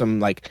listened to some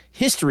like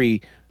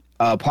history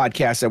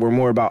podcasts that were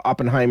more about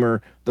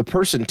Oppenheimer, the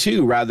person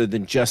too, rather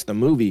than just the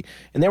movie.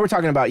 And they were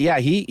talking about,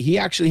 he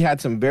actually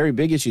had some very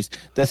big issues.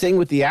 The thing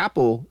with the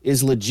apple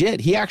is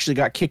legit. He actually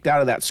got kicked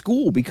out of that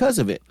school because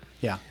of it.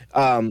 Yeah.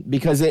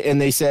 Because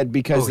they said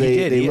they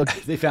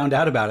found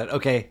out about it.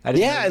 Okay. I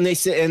didn't know. And they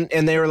said,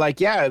 and they were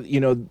like, yeah, you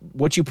know,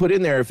 what you put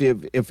in there,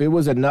 if it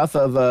was enough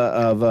of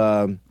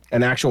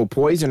an actual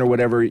poison or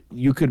whatever,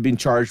 you could have been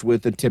charged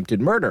with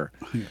attempted murder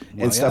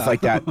and stuff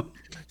like that.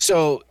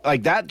 So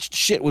like that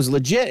shit was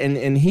legit,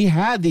 and he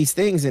had these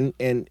things, and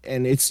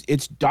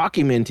it's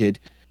documented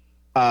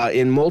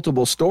in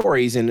multiple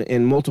stories and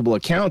in multiple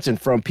accounts, and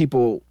from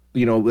people,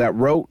 you know, that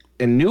wrote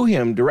and knew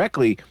him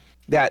directly,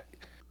 that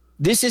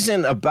this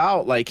isn't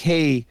about like,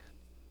 hey,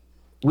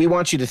 we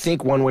want you to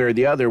think one way or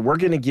the other. We're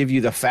going to give you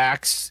the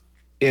facts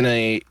in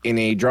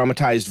a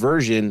dramatized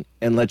version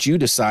and let you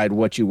decide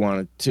what you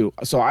want to.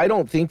 So I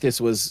don't think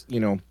this was, you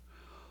know,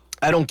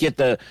 I don't get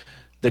the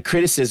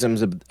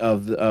criticisms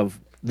of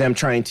them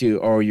trying to,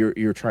 or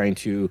you're trying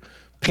to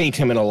paint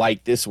him in a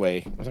light this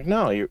way. I was like,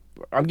 no,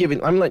 I'm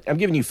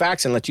giving you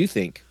facts and let you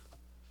think.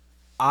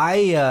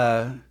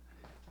 I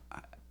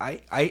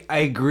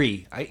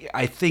agree.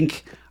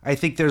 I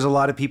think there's a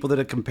lot of people that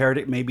have compared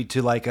it maybe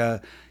to like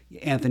a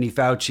Anthony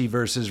Fauci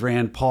versus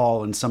Rand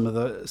Paul and some of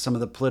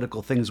the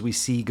political things we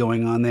see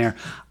going on there.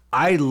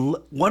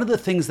 One of the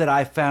things that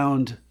I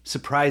found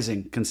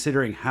surprising,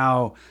 considering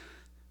how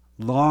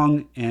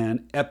long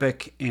and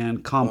epic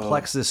and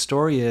complex this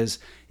story is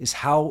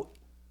how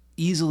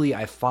easily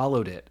I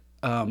followed it.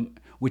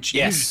 Which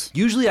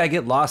usually I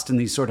get lost in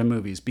these sort of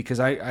movies because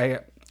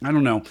I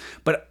don't know,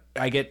 but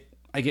I get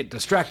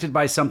distracted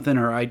by something,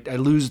 or I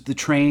lose the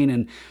train.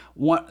 And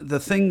the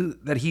thing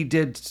that he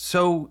did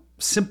so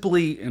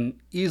simply and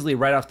easily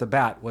right off the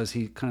bat was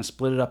he kind of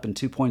split it up in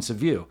 2 points of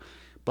view,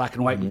 black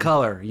and white and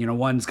color. You know,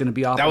 one's going to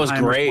be Oppenheimer's that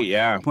was great,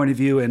 yeah, point of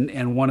view,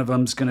 and one of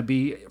them's going to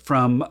be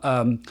from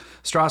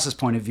Strauss's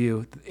point of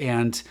view.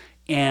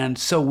 And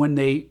so when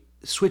they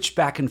switched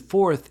back and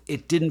forth,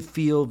 it didn't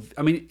feel.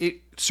 I mean,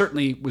 it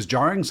certainly was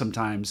jarring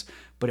sometimes,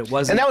 but it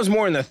wasn't. And that was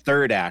more in the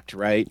third act,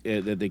 right?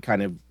 That they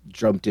kind of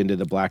jumped into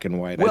the black and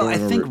white. Well, I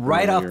think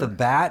right off the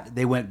bat,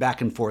 they went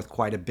back and forth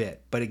quite a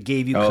bit, but it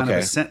gave you kind of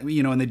a sense,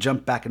 and they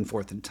jumped back and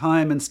forth in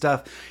time and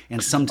stuff.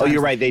 And sometimes,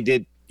 you're right, they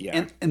did.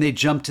 Yeah, and they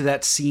jumped to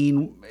that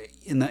scene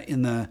in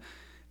the.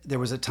 There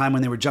was a time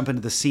when they were jumping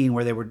to the scene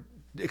where they were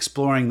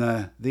exploring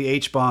the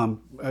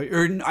H-bomb,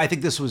 or I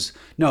think it was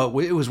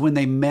when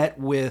they met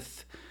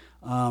with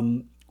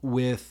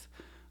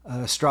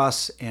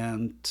Strauss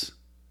and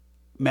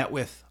met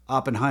with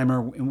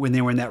Oppenheimer when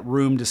they were in that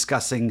room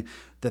discussing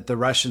that the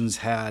Russians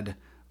had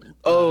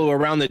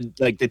around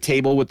the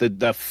table with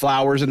the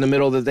flowers in the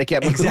middle that they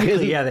kept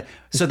exactly yeah.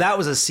 So that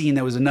was a scene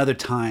that was another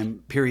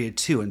time period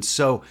too, and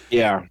so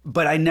yeah.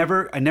 But I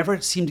never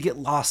seemed to get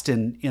lost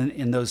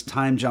in those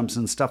time jumps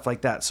and stuff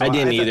like that. So I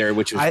didn't either,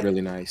 which was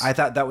really nice. I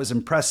thought that was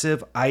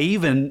impressive. I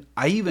even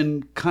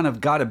kind of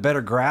got a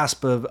better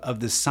grasp of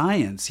the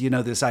science.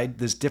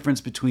 This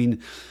difference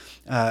between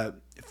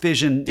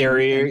fission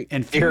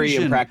and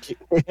fusion,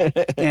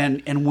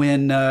 and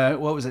when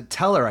what was it?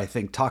 Teller, I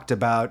think, talked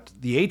about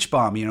the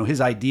H-bomb.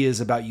 His ideas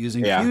about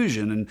using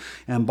fusion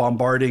and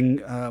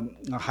bombarding a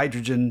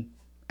hydrogen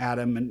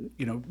atom, and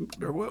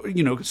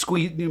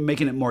squeeze,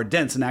 making it more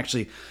dense, and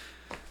actually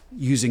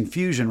using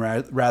fusion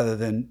rather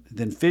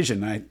than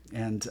fission.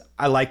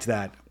 I liked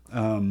that.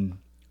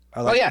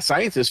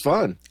 Science is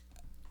fun.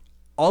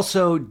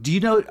 Also, do you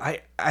know,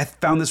 I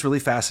found this really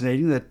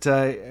fascinating that,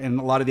 and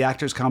a lot of the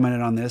actors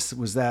commented on this,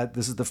 was that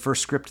this is the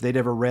first script they'd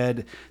ever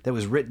read that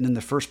was written in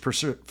the first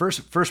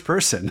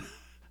person.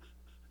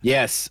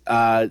 Yes.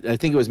 I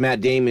think it was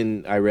Matt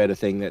Damon. I read a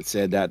thing that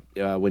said that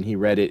when he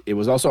read it, it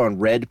was also on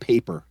red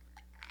paper,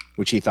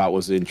 which he thought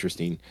was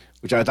interesting,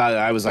 which I thought,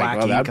 I was Black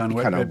like, ink on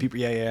red paper.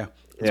 Yeah.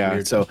 Yeah.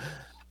 Weird. So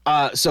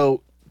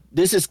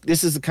this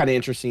is a kind of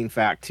interesting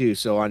fact too.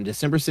 So on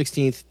December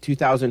 16th,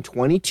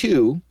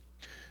 2022,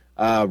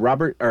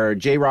 Robert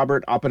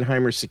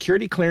Oppenheimer's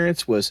security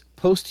clearance was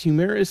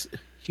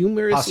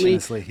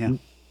posthumously, yeah.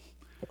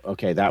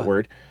 Okay, that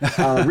word,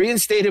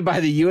 reinstated by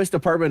the U.S.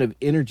 Department of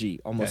Energy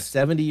almost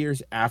 70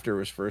 years after it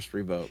was first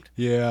revoked.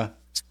 Yeah.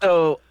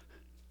 So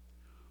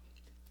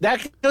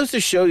that goes to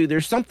show you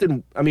there's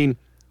something. I mean,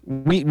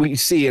 we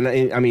see, and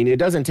I mean, it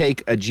doesn't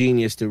take a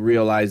genius to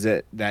realize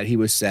that he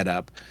was set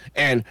up.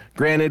 And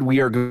granted, we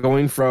are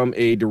going from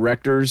a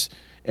director's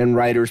and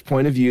writer's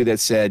point of view that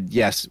said,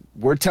 yes,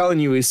 we're telling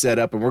you he's set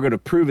up, and we're going to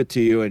prove it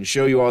to you and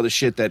show you all the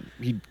shit that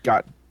he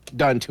got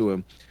done to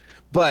him.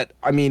 But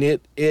I mean,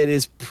 it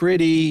is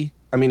pretty.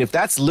 I mean, if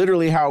that's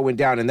literally how it went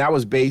down, and that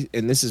was based,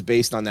 and this is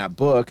based on that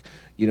book,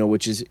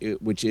 which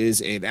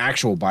is an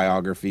actual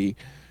biography.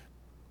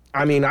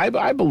 I mean,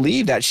 I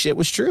believe that shit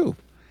was true.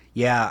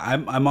 Yeah,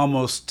 I'm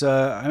almost.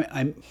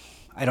 I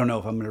don't know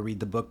if I'm going to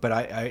read the book, but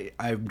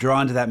I'm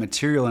drawn to that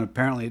material, and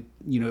apparently,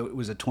 it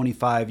was a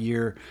 25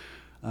 years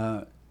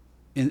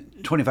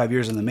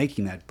in the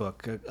making, that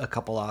book. A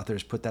couple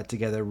authors put that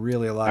together,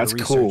 really a lot of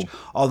research. Cool.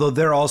 Although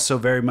they're also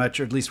very much,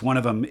 or at least one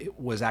of them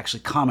was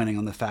actually commenting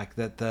on the fact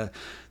that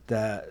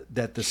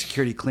the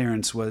security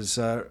clearance was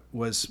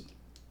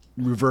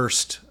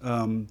reversed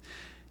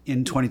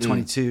in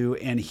 2022,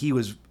 and he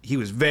was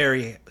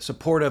very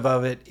supportive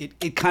of it.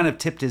 It kind of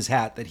tipped his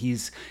hat that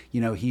he's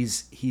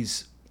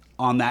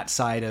on that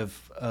side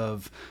of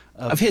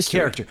his history.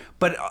 Character,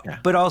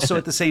 but also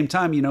at the same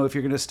time, if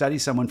you're going to study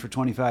someone for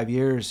 25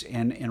 years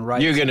and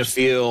write, you're going to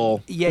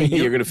feel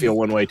you're going to feel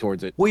one way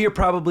towards it. Well, you're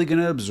probably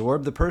going to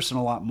absorb the person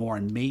a lot more,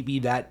 and maybe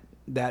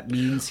that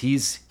means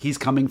he's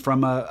coming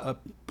from a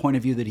point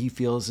of view that he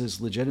feels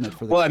is legitimate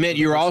for the. Well, I mean,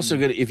 you're also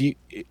going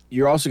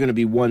to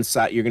be one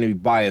side. You're going to be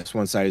biased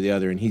one side or the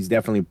other, and he's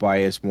definitely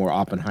biased more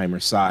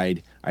Oppenheimer's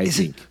side. I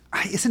think.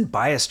 Isn't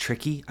bias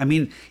tricky? I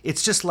mean,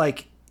 it's just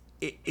like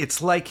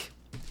it's like.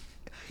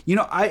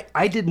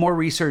 I did more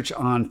research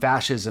on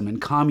fascism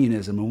and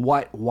communism and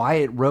why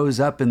it rose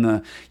up in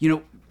the,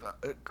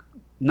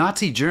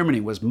 Nazi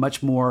Germany was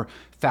much more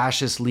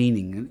fascist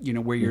leaning,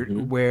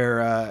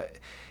 where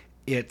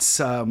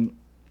it's,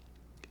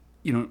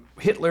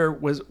 Hitler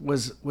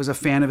was a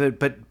fan of it,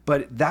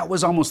 but that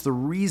was almost the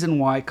reason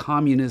why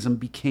communism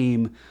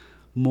became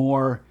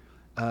more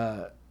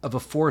of a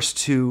force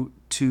to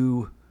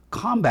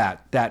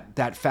combat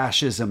that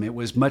fascism. It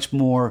was much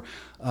more,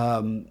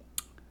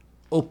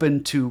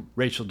 open to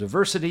racial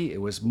diversity.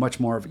 It was much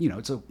more of,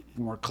 it's a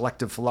more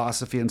collective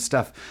philosophy and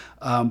stuff.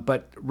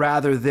 But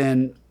rather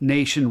than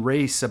nation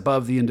race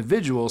above the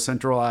individual,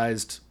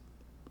 centralized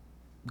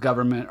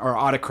government or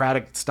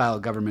autocratic style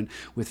government,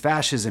 with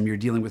fascism, you're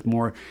dealing with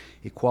more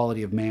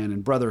equality of man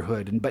and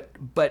brotherhood. And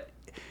but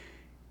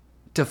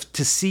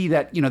to see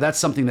that, that's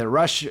something that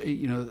Russia,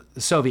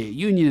 the Soviet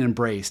Union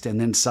embraced, and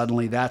then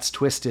suddenly that's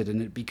twisted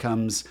and it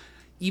becomes,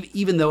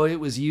 even though it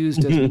was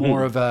used as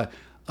more of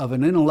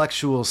an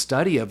intellectual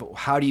study of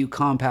how do you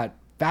combat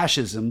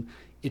fascism,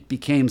 it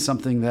became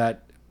something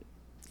that,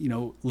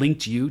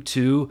 linked you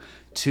to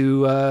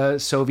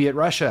Soviet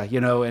Russia,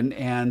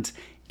 and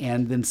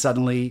then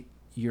suddenly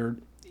you're,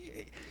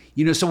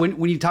 so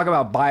when you talk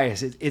about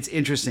bias, it's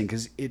interesting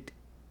because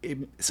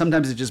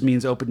sometimes it just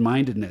means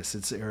open-mindedness.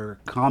 It's or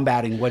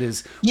combating what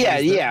is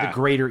the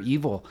greater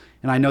evil.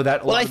 And I know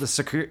that a lot of the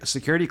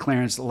security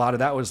clearance, a lot of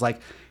that was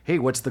like, hey,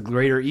 what's the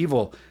greater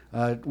evil?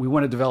 We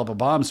want to develop a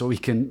bomb so we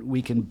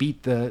can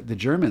beat the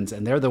Germans,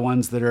 and they're the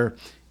ones that are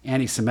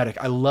anti-Semitic.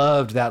 I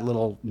loved that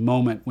little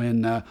moment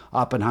when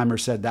Oppenheimer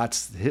said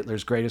that's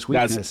Hitler's greatest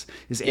weakness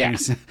is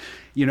his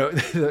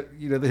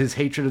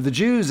hatred of the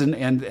Jews,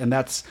 and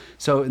that's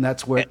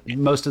where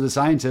most of the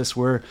scientists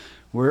were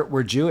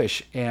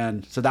Jewish,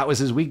 and so that was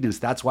his weakness.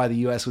 That's why the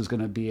U.S. was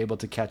going to be able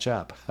to catch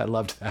up. I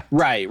loved that.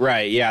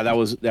 Right. Yeah, that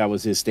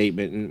was his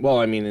statement.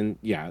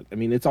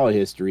 And it's all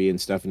history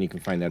and stuff, and you can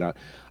find that out.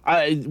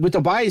 With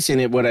the bias in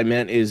it, what I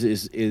meant is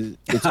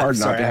it's hard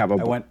not to have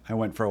a. I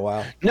went for a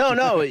while.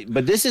 No,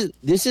 but this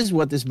is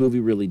what this movie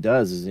really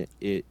does. Is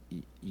it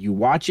you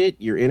watch it,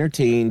 you're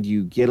entertained,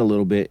 you get a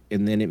little bit,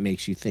 and then it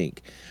makes you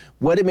think.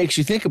 What it makes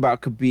you think about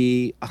could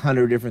be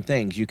 100 different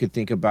things. You could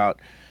think about,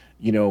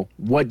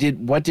 what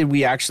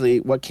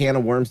can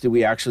of worms did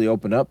we actually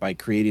open up by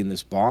creating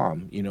this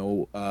bomb?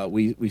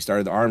 We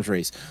started the arms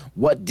race.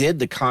 What did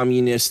the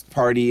Communist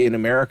Party in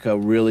America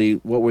really,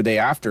 what were they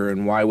after,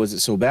 and why was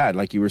it so bad?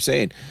 Like you were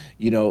saying,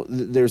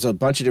 there's a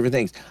bunch of different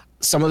things.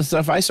 Some of the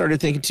stuff I started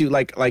thinking too,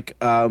 like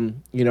I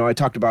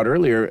talked about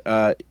earlier,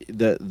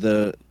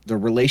 the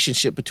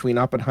relationship between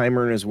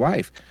Oppenheimer and his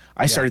wife.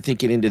 I started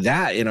thinking into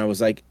that, and I was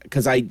like,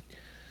 because I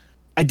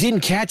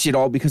didn't catch it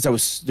all because there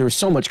was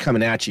so much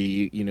coming at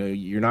you.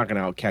 You're not going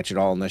to catch it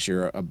all unless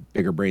you're a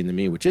bigger brain than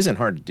me, which isn't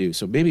hard to do.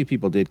 So maybe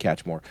people did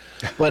catch more.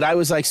 But I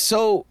was like,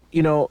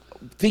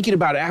 thinking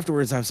about it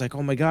afterwards, I was like,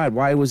 oh my God,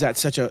 why was that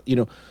such a,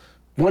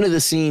 one of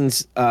the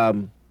scenes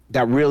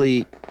that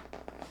really,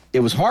 it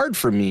was hard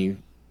for me,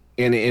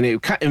 and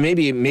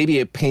maybe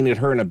it painted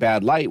her in a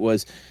bad light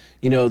was,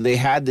 they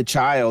had the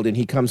child and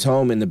he comes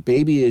home and the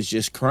baby is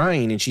just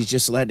crying and she's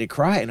just letting it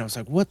cry. And I was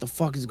like, what the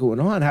fuck is going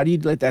on? How do you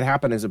let that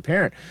happen as a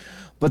parent?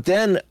 But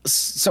then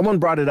someone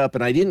brought it up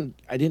and I didn't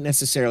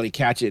necessarily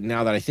catch it.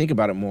 Now that I think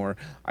about it more,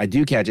 I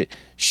do catch it.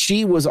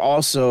 She was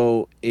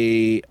also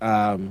a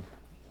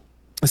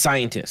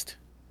scientist.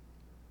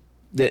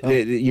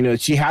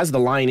 She has the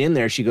line in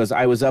there. She goes,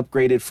 I was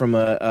upgraded from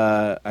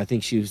I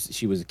think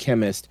she was a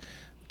chemist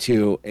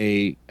to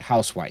a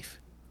housewife.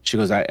 She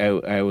goes,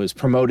 I was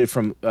promoted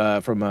from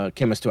a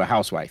chemist to a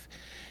housewife.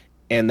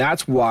 And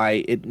that's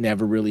why it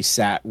never really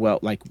sat well.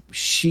 Like,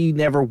 she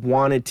never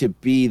wanted to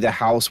be the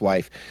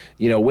housewife,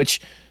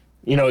 which,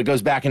 it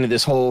goes back into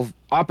this whole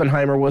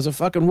Oppenheimer was a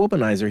fucking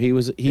womanizer. He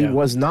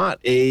was not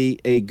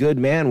a good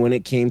man when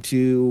it came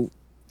to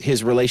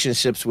his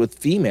relationships with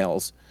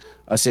females,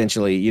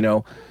 essentially.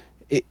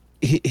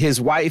 His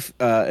wife,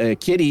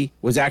 Kitty,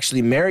 was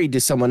actually married to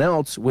someone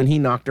else when he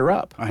knocked her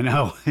up. I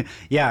know.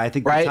 Yeah, I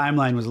think the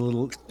timeline was a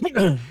little.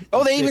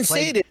 They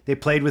said it. They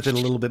played with it a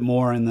little bit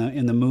more in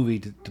the movie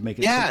to make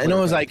it. Yeah, and I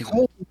was like,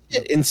 holy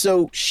shit! And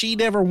so she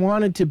never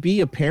wanted to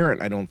be a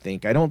parent. I don't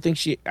think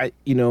she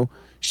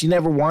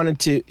never wanted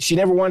to. She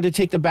never wanted to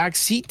take the back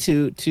seat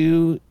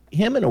to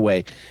him in a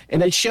way,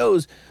 and it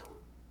shows.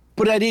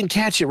 But I didn't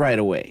catch it right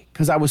away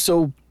because I was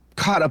so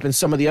caught up in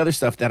some of the other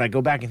stuff that I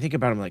go back and think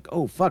about. I'm like,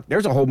 oh fuck,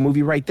 there's a whole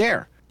movie right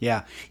there.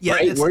 Yeah.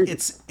 Right?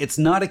 It's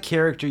not a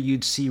character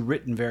you'd see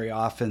written very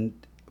often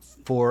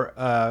for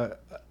a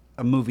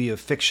movie of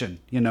fiction,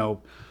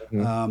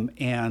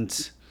 and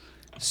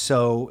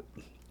so.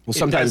 Well,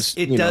 sometimes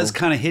it does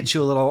kind of hit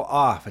you a little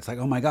off. It's like,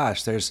 oh my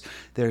gosh, there's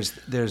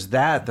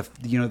that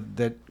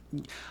that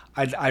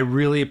I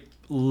really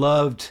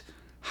loved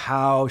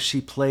how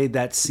she played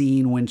that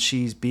scene when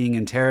she's being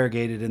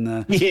interrogated in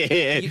the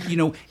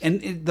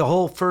and the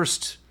whole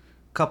first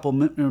couple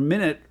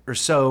minute or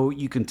so,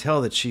 you can tell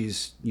that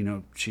she's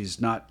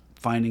not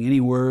finding any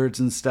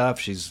words and stuff.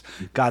 She's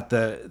got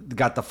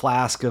the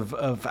flask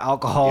of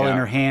alcohol in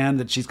her hand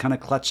that she's kind of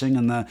clutching,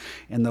 and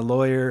the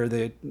lawyer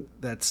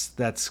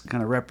that's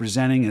kind of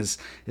representing is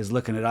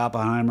looking at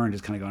Oppenheimer and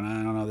just kind of going,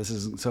 I don't know, this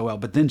isn't so well.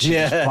 But then she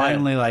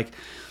finally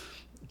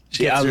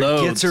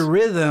gets her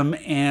rhythm,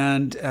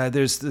 and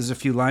there's a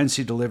few lines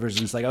she delivers,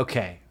 and it's like,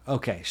 okay,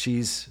 she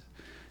is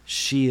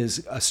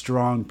a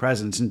strong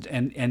presence,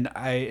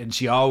 and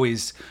she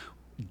always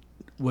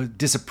was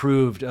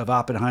disapproved of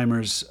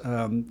Oppenheimer's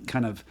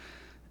kind of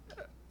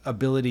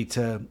ability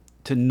to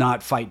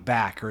not fight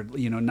back, or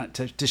not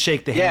to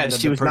shake the hand. Yeah,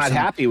 she was not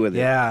happy with it.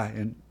 Yeah,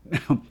 and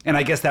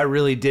I guess that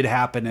really did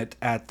happen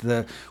at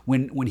the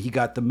when he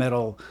got the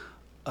medal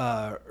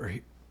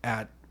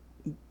at.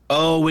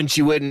 Oh, when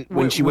she wouldn't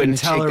shake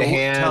the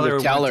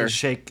hand, tell her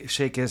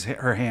shake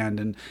her hand,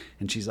 and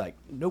she's like,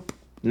 nope,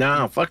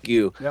 no, fuck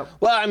you. Yep.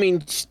 Well, I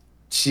mean,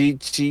 she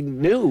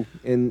knew,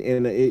 and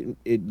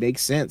it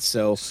makes sense.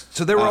 So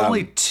there were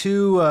only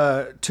two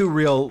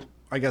real,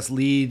 I guess,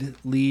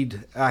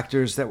 lead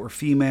actors that were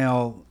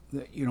female.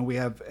 We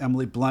have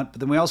Emily Blunt, but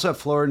then we also have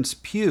Florence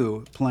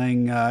Pugh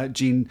playing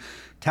Jean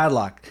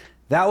Tadlock.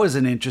 That was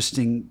an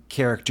interesting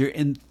character,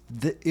 and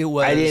it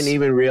was. I didn't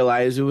even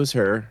realize it was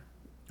her.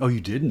 Oh, you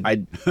didn't?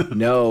 I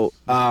no.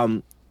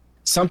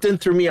 Something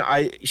through me.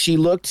 She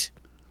looked.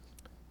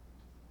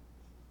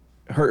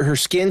 her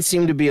skin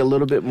seemed to be a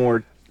little bit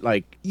more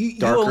like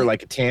darker, only,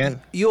 like a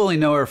tan. You only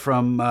know her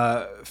from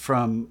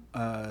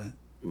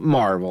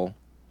Marvel,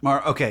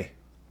 Okay.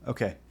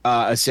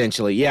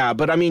 essentially, yeah.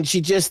 But I mean,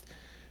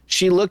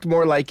 she looked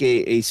more like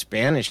a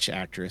Spanish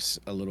actress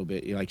a little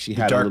bit. Like she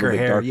had Darker a little bit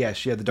hair. Yeah,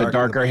 she had the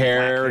darker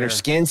hair, and hair. her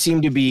skin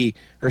seemed to be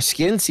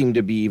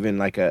even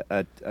like a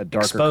darker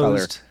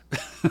Exposed.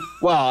 color.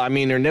 Well, I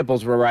mean, her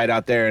nipples were right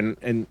out there,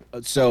 and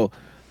so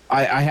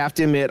I have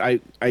to admit, I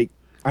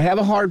have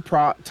a hard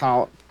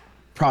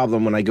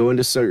problem when I go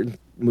into certain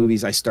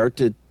movies. I start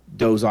to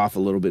doze off a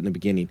little bit in the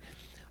beginning.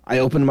 I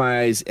opened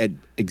my eyes at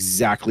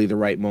exactly the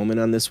right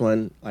moment on this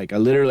one. Like I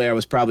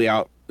was probably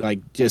out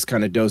like just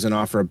kind of dozing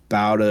off for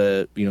about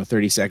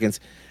 30 seconds,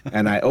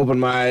 and I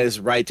opened my eyes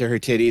right to her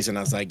titties, and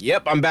I was like,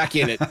 "Yep, I'm back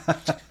in it."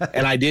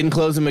 And I didn't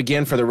close them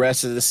again for the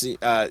rest of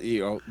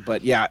the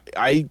But yeah,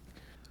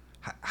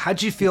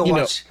 How'd you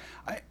feel?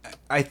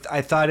 I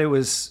thought it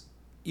was,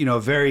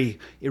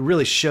 it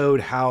really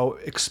showed how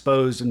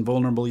exposed and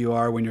vulnerable you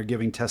are when you're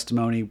giving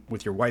testimony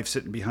with your wife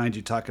sitting behind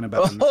you talking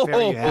about the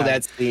affair you had.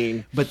 That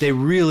scene. But they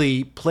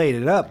really played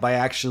it up by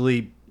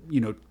actually,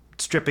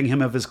 stripping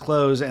him of his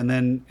clothes and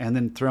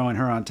then throwing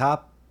her on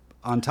top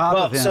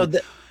of him. So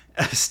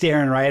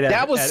staring right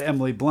at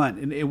Emily Blunt,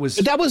 and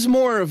that was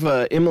more of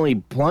a Emily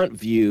Blunt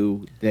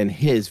view than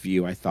his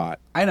view, I thought.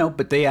 I know,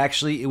 but they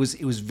actually it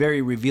was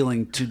very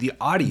revealing to the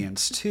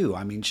audience too.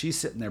 I mean, she's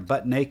sitting there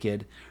butt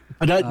naked.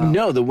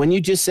 But when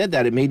you just said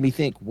that, it made me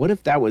think, what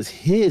if that was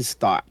his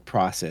thought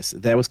process?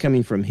 That was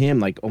coming from him,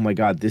 like, oh my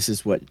God, this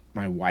is what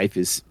my wife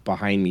is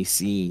behind me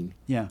seeing.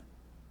 Yeah.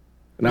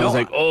 And I was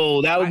like,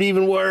 oh, that would be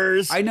even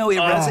worse. I know it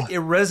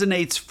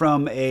resonates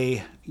from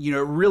it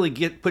really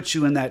puts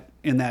you in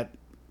that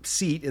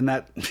seat, in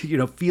that,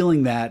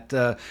 feeling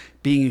that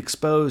being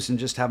exposed and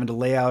just having to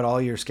lay out all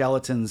your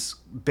skeletons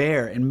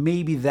bare. And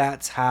maybe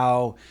that's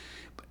how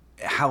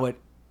it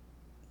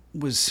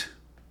was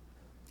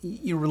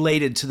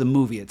related to the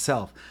movie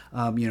itself.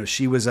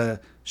 She was a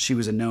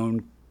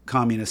known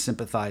communist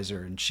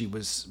sympathizer, and she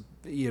was,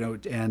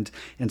 and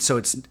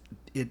so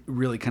it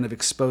really kind of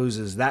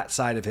exposes that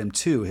side of him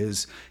too,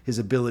 his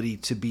ability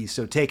to be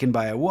so taken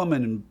by a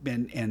woman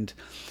and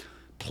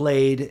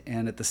played,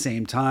 and at the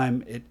same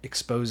time it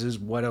exposes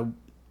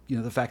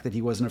the fact that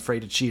he wasn't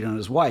afraid to cheat on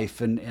his wife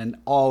and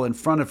all in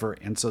front of her,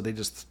 and so they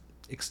just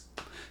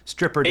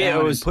strip her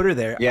down and put her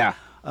there. Yeah.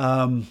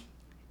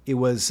 It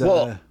was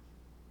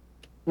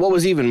what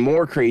was even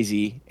more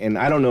crazy, and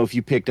I don't know if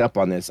you picked up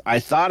on this, I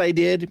thought I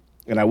did,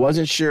 and I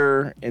wasn't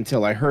sure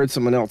until I heard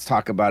someone else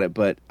talk about it,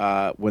 but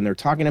when they're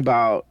talking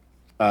about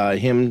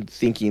him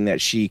thinking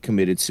that she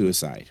committed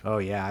suicide. Oh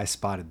yeah, I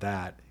spotted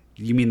that.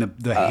 You mean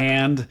the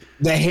hand?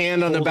 The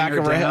hand on the back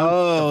of her head.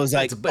 Oh, it was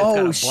like, it's got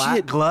a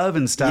black glove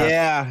and stuff.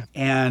 Yeah.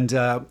 And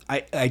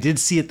I did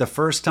see it the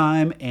first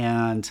time,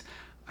 and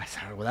I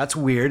thought, well, that's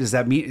weird. Does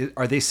that mean,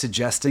 are they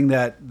suggesting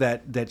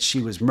that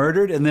she was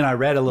murdered? And then I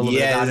read a little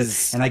bit about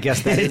it, and I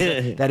guess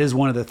that is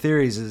one of the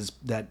theories, is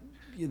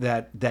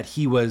that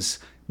he was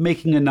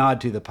making a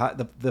nod to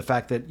the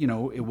fact that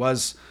it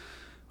was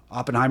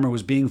Oppenheimer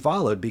was being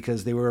followed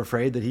because they were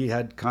afraid that he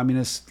had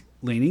communist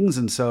leanings,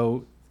 and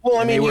so. Well,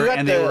 I mean,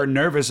 they were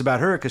nervous about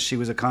her because she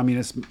was a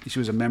communist. She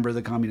was a member of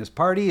the Communist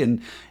Party,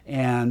 and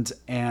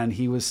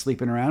he was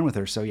sleeping around with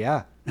her. So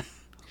yeah.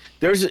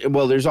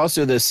 There's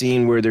also the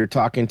scene where they're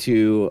talking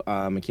to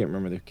I can't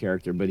remember the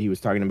character, but he was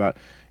talking about,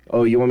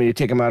 oh, you want me to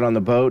take him out on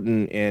the boat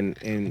and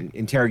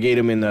interrogate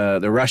him in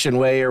the Russian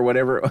way or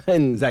whatever.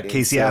 And is that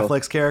Casey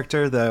Affleck's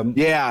character?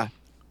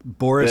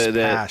 Boris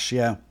Pash.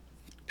 Yeah.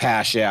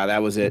 Pash. Yeah,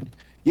 that was it.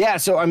 Yeah.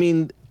 So I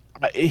mean,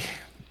 I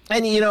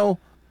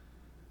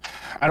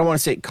don't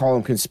want to call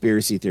them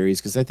conspiracy theories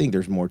because I think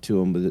there's more to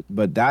them,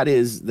 but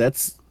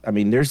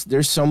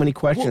there's so many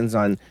questions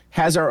on,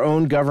 has our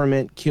own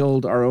government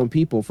killed our own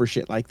people for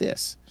shit like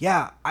this?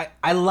 Yeah,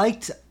 I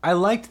liked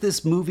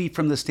this movie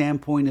from the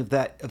standpoint of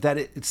that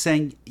it's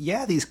saying,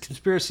 yeah, these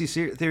conspiracy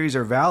theories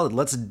are valid.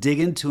 Let's dig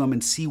into them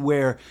and see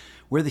where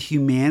the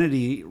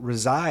humanity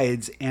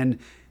resides and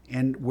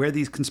where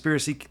these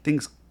conspiracy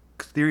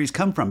theories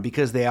come from,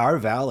 because they are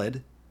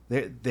valid.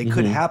 They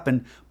could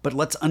happen, but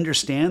let's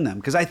understand them.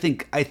 Because I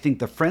think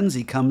the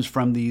frenzy comes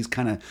from these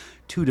kind of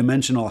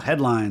two-dimensional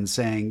headlines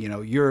saying,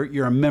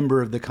 you're a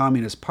member of the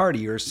Communist Party,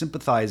 you're a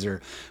sympathizer,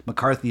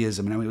 McCarthyism.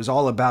 And I mean, it was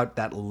all about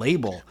that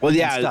label. Well,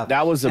 yeah,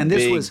 that was a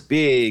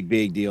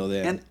big deal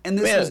then. And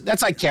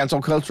that's like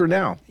cancel culture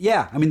now.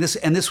 Yeah, I mean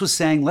this was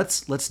saying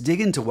let's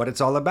dig into what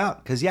it's all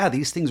about, because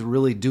these things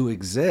really do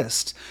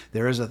exist. They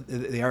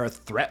are a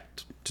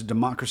threat to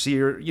democracy,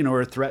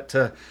 or a threat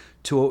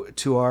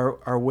to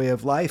our way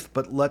of life,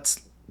 but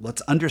let's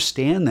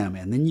understand them,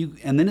 and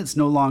then it's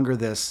no longer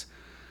this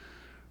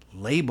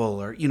label,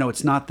 or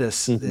it's not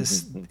this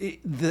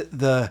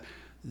the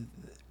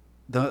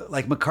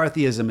like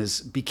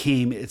McCarthyism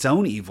became its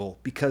own evil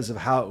because of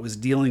how it was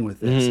dealing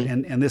with this,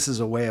 and this is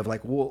a way of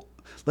like, well,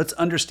 let's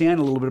understand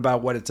a little bit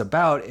about what it's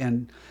about.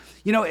 And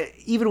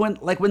even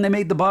when they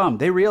made the bomb,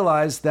 they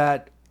realized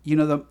that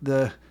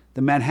the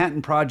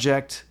Manhattan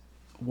Project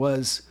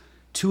was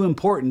too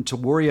important to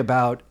worry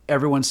about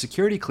everyone's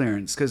security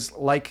clearance. Because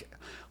like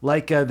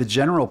the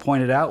general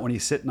pointed out when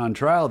he's sitting on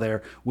trial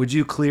there, would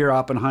you clear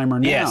Oppenheimer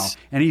now? Yes.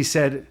 And he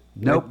said,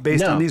 nope,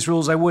 based on these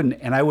rules, I wouldn't.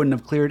 And I wouldn't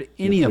have cleared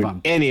any of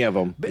them. Any of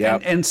them. Yeah.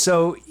 And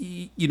so,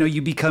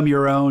 you become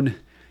your own,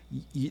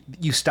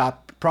 you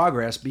stop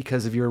progress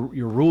because of your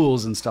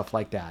rules and stuff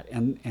like that.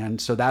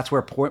 And so that's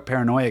where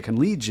paranoia can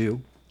lead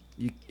you.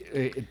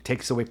 It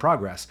takes away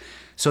progress.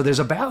 So there's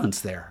a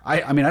balance there.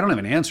 I mean, I don't have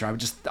an answer.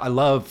 I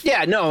love.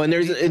 Yeah, no, and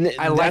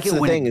I like it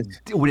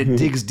when it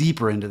digs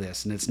deeper into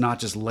this, and it's not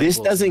just labels.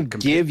 This doesn't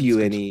give you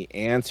any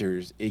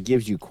answers. It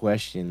gives you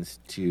questions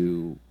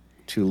to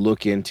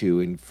look into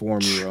and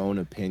form your own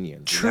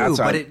opinions. True,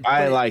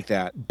 I like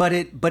that. But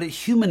it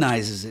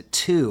humanizes it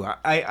too.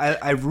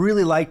 I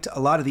really liked a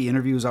lot of the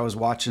interviews I was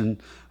watching.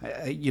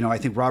 I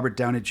think Robert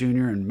Downey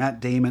Jr. and Matt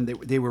Damon,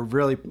 they were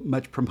really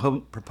much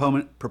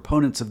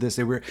proponents of this.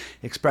 They were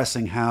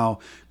expressing how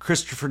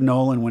Christopher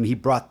Nolan, when he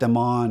brought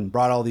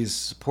all these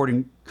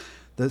supporting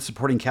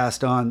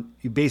cast on,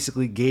 he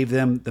basically gave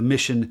them the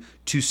mission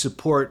to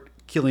support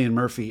Cillian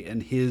Murphy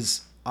and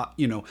his.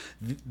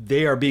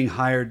 They are being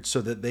hired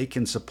so that they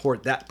can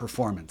support that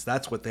performance.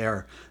 That's what they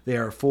are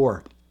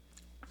for.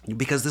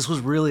 Because this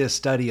was really a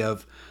study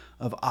of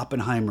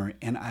Oppenheimer,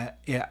 and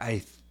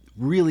I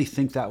really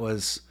think that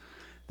was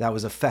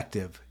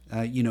effective.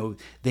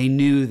 They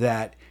knew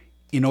that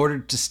in order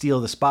to steal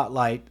the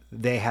spotlight,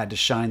 they had to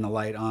shine the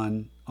light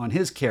on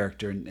his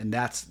character, and they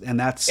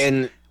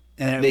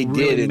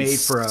really did made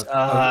for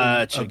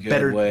a good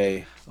better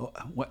way.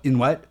 In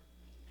what?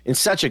 In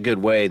such a good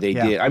way they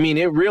did. I mean,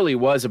 it really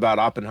was about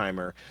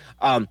Oppenheimer.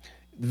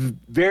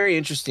 Very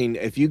interesting.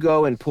 If you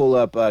go and pull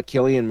up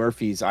Cillian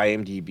Murphy's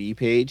IMDb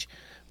page,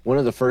 one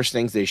of the first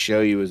things they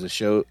show you is it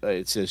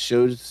says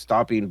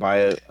show-stopping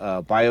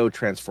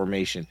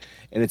biotransformation.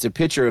 And it's a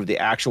picture of the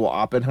actual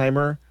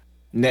Oppenheimer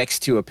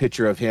next to a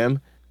picture of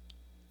him.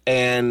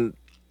 And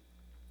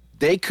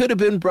they could have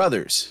been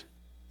brothers.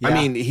 Yeah.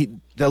 I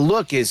mean, the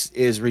look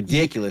is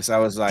ridiculous. I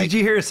was like, did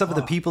you hear some of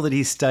the people that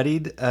he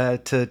studied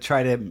to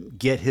try to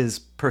get his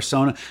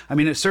persona? I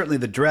mean, it's certainly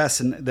the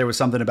dress, and there was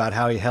something about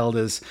how he held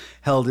his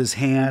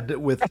hand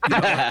with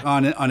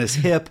on his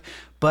hip.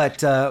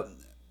 But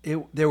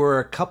there were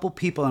a couple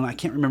people, and I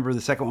can't remember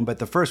the second one, but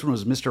the first one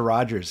was Mr.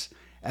 Rogers,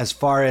 as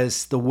far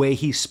as the way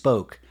he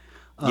spoke.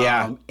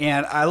 Yeah,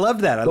 and I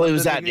loved that. It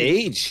was that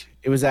age.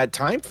 It was that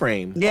time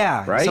frame.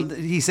 Yeah, right.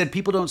 He said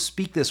people don't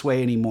speak this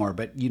way anymore,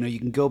 but you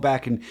can go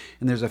back and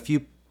there's a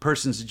few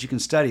persons that you can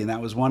study, and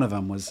that was one of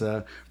them. Was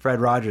Fred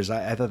Rogers.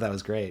 I thought that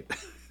was great.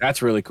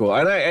 That's really cool,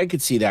 and I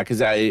could see that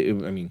because I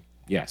mean,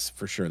 yes,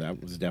 for sure,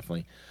 that was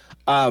definitely.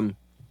 Back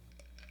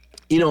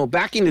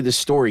into the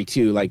story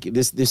too. Like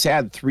this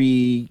had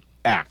 3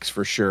 acts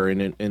for sure,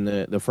 and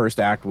the first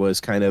act was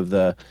kind of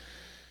the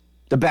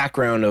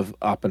background of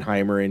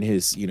Oppenheimer and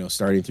his,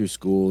 starting through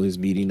school, his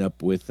meeting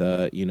up with,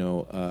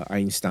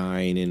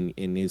 Einstein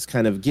and his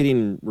kind of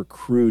getting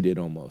recruited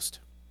almost.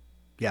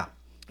 Yeah.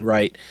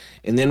 Right.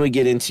 And then we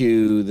get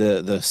into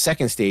the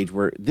second stage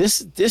where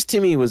this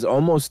to me was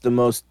almost the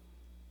most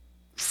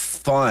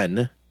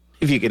fun.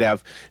 It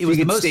was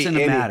the most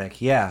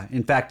cinematic. Yeah.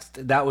 In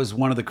fact, that was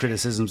one of the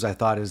criticisms I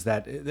thought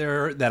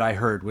that I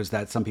heard was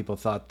that some people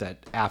thought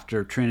that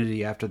after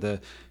the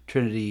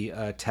Trinity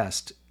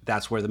test,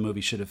 that's where the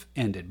movie should have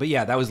ended. But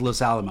yeah, that was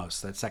Los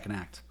Alamos, that second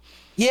act.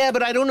 Yeah,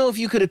 but I don't know if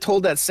you could have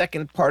told that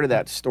second part of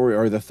that story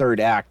or the third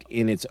act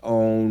in its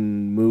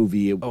own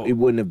movie. It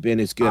wouldn't have been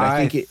as good.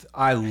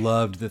 I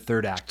loved the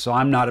third act, so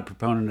I'm not a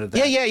proponent of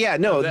that. Yeah.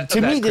 No,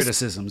 to me,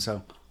 criticism.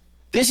 So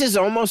this is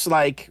almost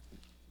like,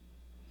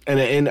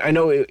 and I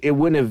know it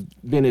wouldn't have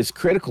been as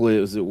critical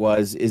as it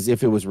was as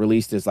if it was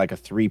released as like a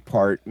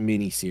 3-part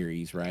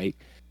miniseries, right?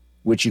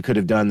 Which you could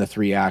have done the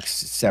 3 acts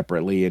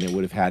separately, and it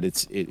would have had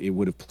it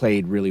would have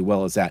played really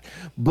well as that.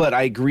 But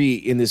I agree,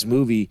 in this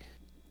movie,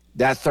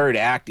 that third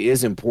act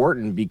is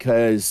important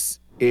because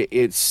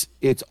it's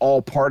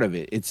all part of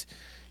it. It's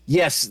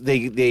yes,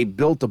 they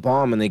built the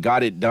bomb and they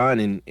got it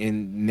done,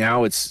 and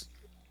now it's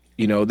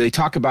they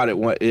talk about it.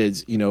 What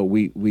is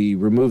we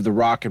removed the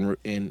rock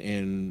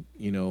and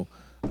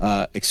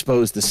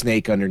exposed the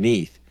snake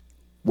underneath.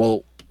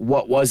 Well,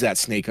 what was that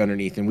snake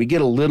underneath? And we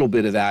get a little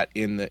bit of that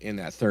in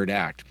that third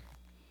act.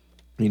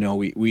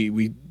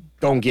 We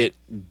don't get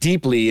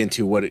deeply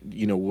into what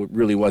what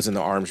really was in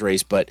the arms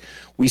race, but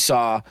we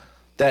saw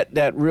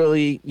that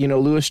really,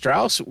 Lewis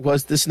Strauss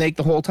was the snake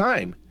the whole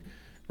time,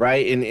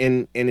 right?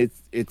 And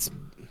it's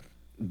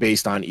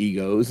based on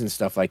egos and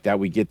stuff like that.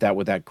 We get that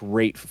with that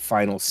great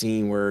final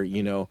scene where he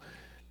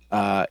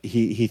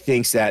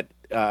thinks that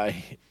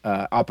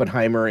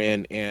Oppenheimer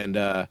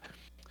and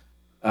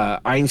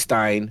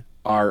Einstein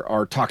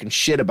are talking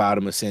shit about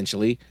him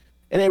essentially.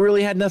 And it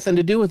really had nothing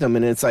to do with him.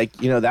 And it's like,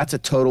 that's a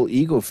total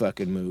ego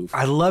fucking move.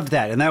 I loved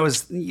that. And that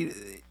was,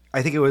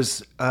 I think it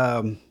was,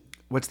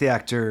 what's the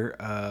actor?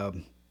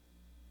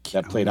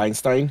 That played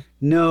Einstein?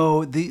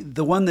 No,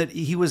 the one that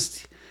he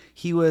was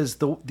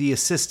the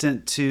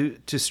assistant to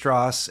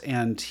Strauss,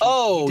 and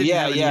Oh, he didn't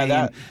yeah, have a yeah, name,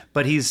 that-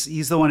 but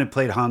he's the one who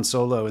played Han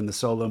Solo in the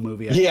Solo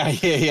movie. Yeah.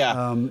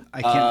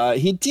 I can't.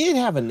 He did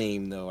have a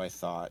name though, I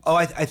thought. Oh,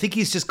 I think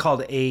he's just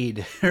called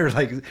Aide, or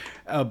like,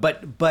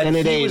 but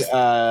Senate he aide.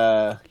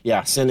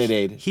 was Senate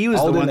aide. he was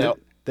Alden the one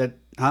that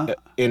huh?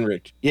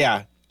 Enrich.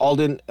 Yeah,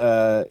 Alden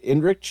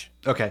Enrich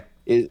Okay.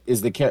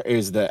 is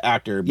the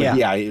actor, but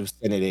Yeah. it was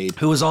Senate aide.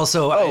 Who was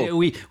also Oh.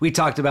 we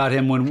talked about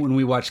him when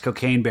we watched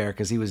Cocaine Bear,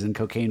 because he was in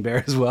Cocaine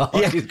Bear as well.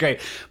 Yeah. He's great.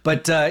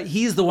 But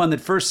he's the one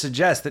that first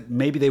suggests that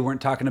maybe they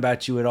weren't talking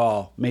about you at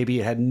all. Maybe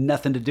it had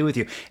nothing to do with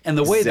you. And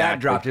the way that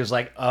Exactly. dropped, it was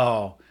like,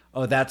 oh,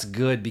 that's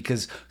good,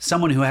 because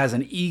someone who has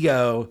an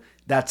ego,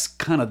 that's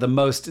kind of the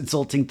most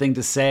insulting thing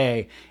to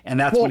say. And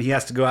that's when he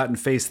has to go out and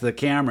face the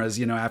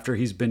cameras, after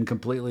he's been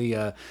completely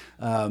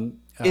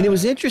And it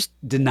was interesting.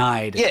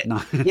 denied.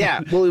 Yeah,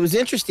 yeah. Well, it was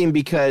interesting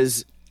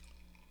because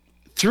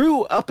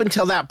up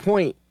until that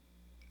point,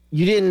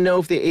 you didn't know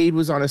if the aide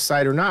was on his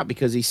side or not,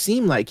 because he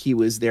seemed like he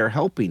was there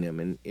helping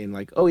him and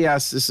like, oh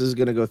yes, this is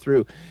going to go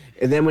through.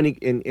 And then when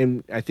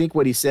and I think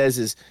what he says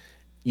is,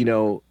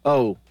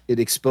 oh, it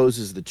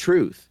exposes the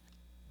truth.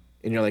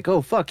 And you're like,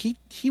 oh fuck,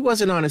 he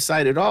wasn't on his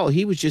side at all.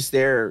 He was just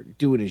there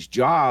doing his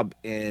job,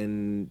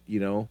 and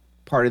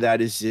part of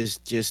that is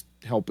just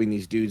helping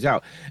these dudes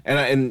out. And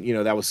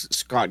that was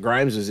Scott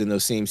Grimes was in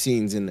those same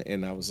scenes,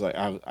 and I was like,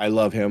 I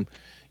love him.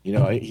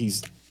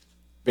 He's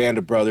Band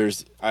of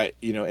Brothers.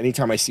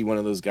 Anytime I see one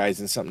of those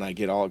guys in something, I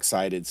get all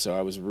excited. So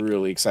I was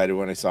really excited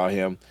when I saw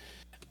him.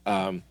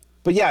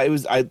 But yeah,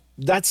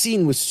 that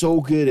scene was so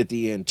good at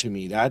the end to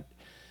me. That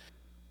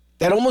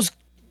almost,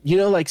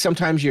 like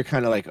sometimes you're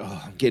kind of like,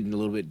 oh, I'm getting a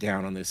little bit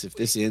down on this. If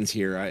this ends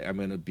here, I'm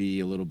going to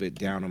be a little bit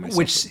down on myself.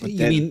 Which But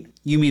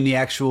you mean the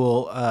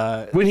actual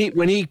when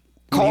he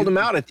called him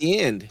out at the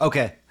end.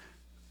 Okay.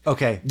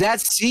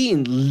 That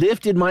scene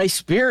lifted my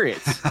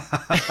spirits.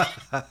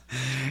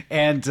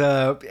 and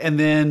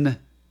then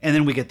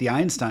we get the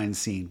Einstein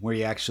scene where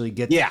you actually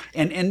get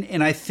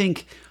and I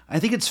think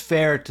it's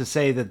fair to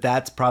say that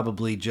that's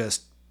probably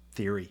just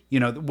theory.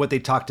 What they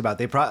talked about.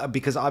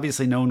 Because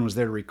obviously no one was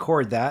there to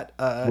record that.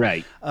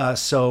 Right.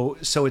 So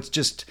it's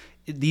just,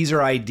 these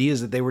are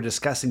ideas that they were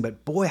discussing,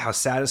 but boy, how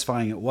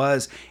satisfying it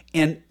was.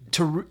 And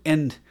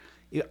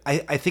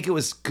I think it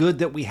was good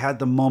that we had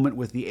the moment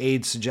with the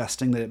aide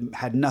suggesting that it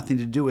had nothing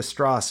to do with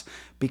Strauss,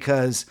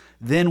 because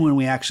then when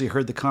we actually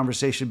heard the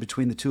conversation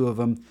between the two of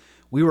them,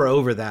 we were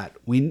over that.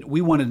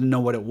 We wanted to know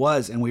what it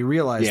was, and we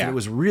realized that it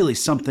was really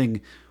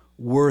something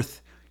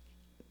worth.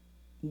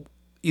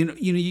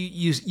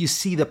 You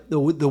see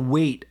the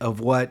weight of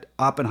what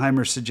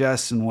Oppenheimer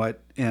suggests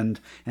and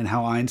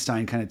how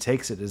Einstein kind of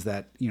takes it, is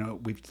that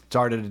we've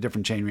started a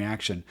different chain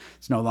reaction.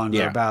 It's no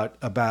longer about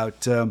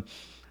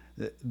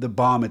the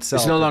bomb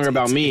itself. It's no longer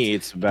about me.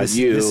 It's about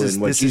you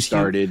and what you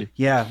started.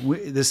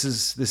 This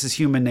is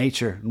human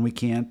nature, and we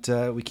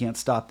can't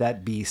stop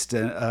that beast.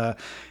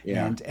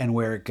 And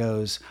where it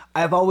goes.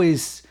 I've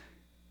always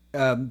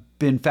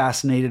been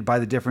fascinated by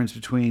the difference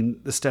between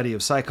the study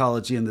of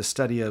psychology and the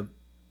study of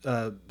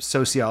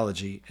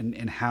sociology,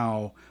 and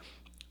how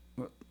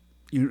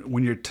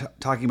when you're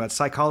talking about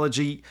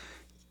psychology,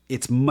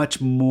 it's much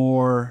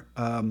more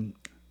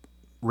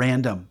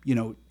random.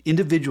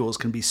 Individuals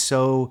can be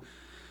so,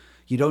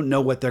 you don't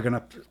know what they're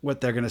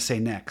gonna say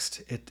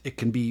next. It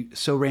can be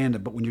so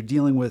random. But when you're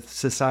dealing with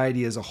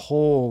society as a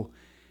whole,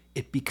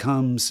 it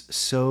becomes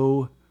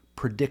so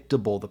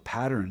predictable. The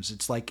patterns.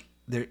 It's like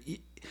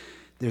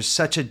there's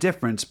such a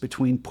difference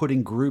between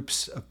putting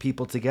groups of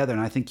people together,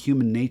 and I think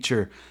human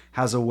nature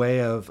has a way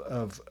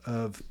of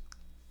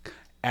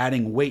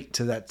adding weight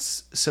to that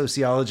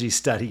sociology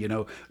study.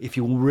 If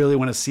you really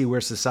want to see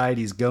where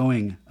society is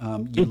going,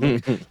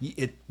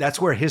 that's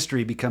where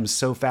history becomes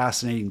so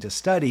fascinating to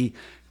study,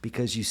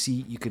 because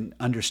you can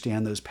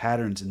understand those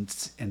patterns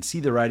and see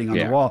the writing on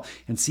the wall,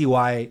 and see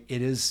why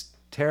it is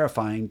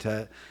terrifying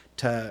to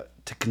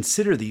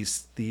consider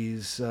these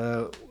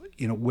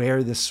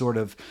where this sort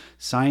of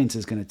science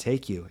is going to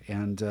take you.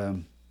 And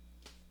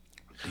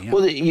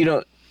well,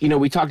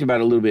 we talked about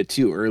a little bit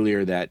too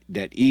earlier that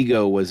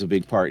ego was a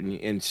big part,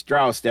 and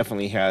Strauss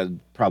definitely had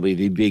probably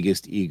the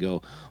biggest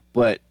ego,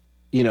 but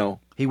he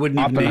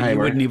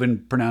wouldn't even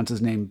pronounce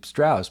his name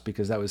Strauss,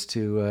 because that was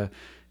too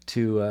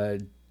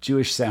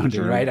Jewish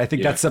sounding, right? I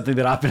think that's something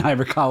that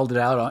Oppenheimer called it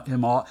out on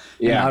him out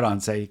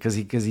on, say, because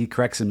he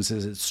corrects him and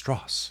says it's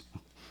Strauss.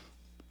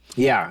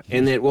 Yeah,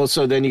 and then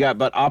so then you got,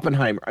 but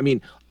Oppenheimer. I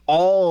mean,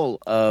 all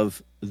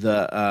of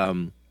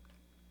the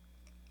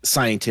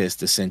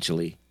scientists,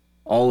 essentially,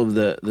 all of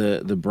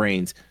the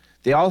brains,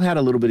 they all had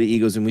a little bit of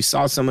egos, and we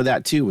saw some of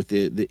that too with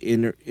the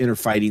inner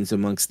fightings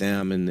amongst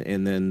them,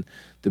 and then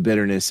the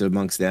bitterness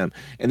amongst them,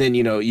 and then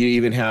you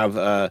even have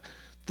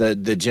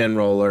the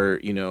general, or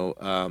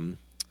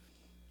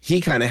he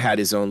kind of had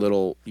his own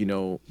little,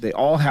 they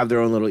all have their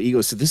own little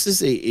egos. So this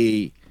is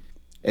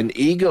an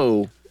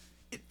ego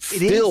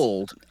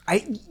filled.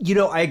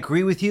 I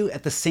agree with you.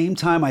 At the same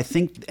time, I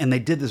think, and they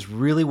did this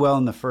really well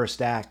in the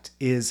first act,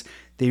 is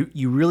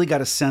you really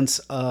got a sense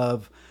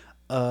of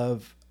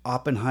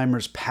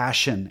Oppenheimer's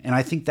passion, and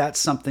I think that's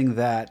something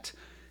that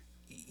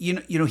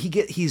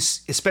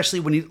he's especially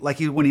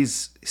when he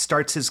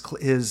starts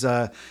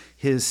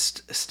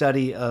his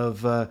study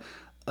of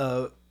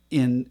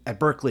in at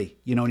Berkeley,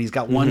 and he's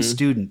got one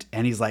student,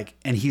 and he's like,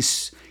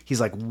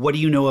 what do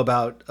you know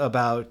about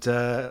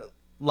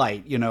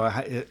light? He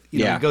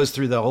goes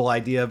through the whole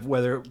idea of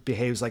whether it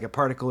behaves like a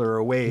particle or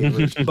a wave,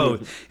 or it's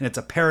both, and it's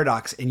a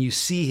paradox. And you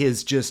see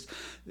his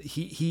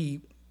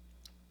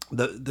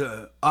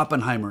the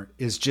Oppenheimer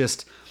is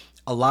just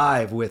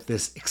alive with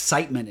this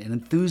excitement and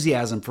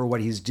enthusiasm for what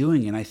he's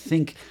doing, and I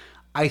think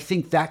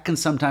that can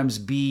sometimes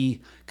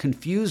be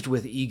confused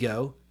with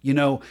ego.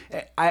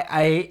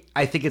 I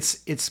think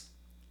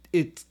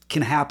it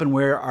can happen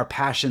where our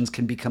passions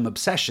can become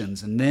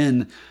obsessions, and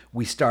then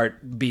we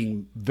start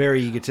being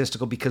very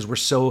egotistical because we're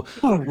so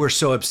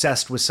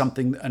obsessed with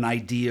something, an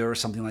idea or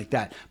something like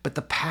that. But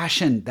the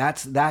passion,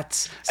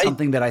 that's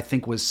something that I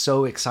think was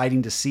so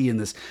exciting to see in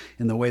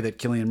the way that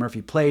Cillian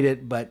Murphy played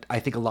it. But I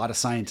think a lot of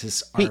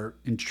scientists are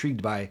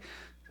intrigued by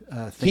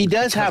things. He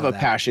does have a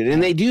passion,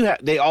 and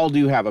they all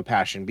do have a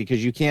passion,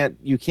 because you can't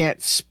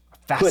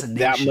put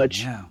that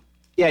much.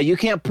 Yeah, you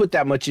can't put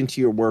that much into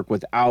your work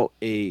without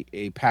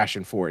a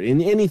passion for it.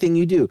 In anything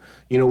you do,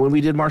 when we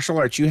did martial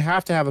arts, you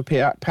have to have a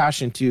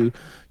passion to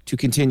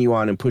continue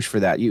on and push for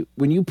that.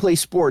 When you play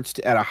sports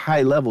at a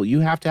high level,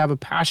 you have to have a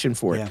passion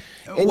for it.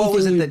 Yeah. What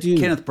was it that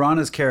Kenneth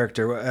Branagh's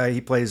character,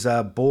 he plays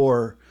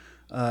Bohr,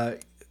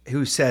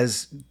 who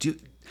says,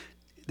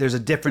 there's a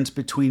difference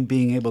between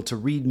being able to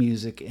read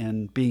music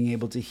and being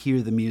able to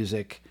hear the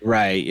music.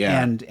 Right,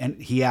 yeah. And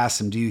he asks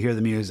him, do you hear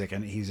the music?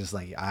 And he's just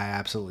like, I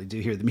absolutely do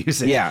hear the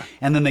music. Yeah.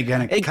 And then they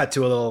kind of cut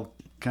to a little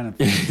kind of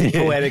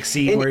poetic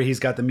scene where he's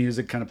got the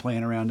music kind of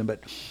playing around him.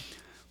 But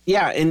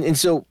yeah, and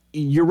so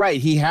you're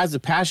right, he has a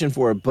passion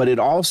for it, but it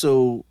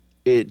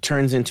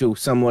turns into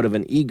somewhat of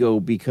an ego,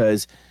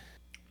 because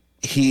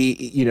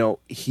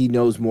he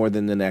knows more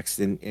than the next,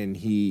 and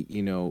he,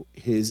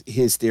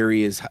 his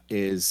theory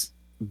is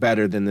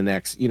better than the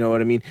next, you know what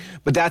I mean?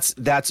 But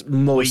that's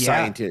most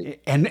scientists.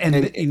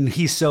 And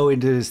he's so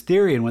into his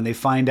theory, and when they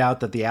find out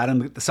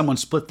that someone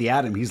split the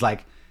atom, he's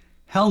like,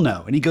 hell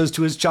no. And he goes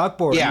to his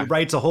chalkboard and he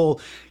writes a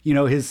whole,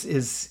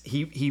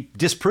 he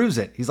disproves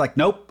it. He's like,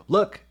 nope,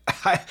 look,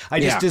 I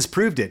just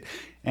disproved it.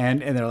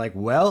 And they're like,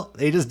 well,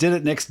 they just did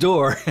it next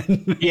door.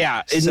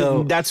 Yeah,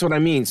 so that's what I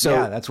mean. So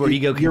yeah, that's where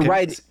ego can. You're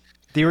right.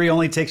 Theory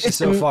only takes you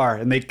so far,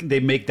 and they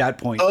make that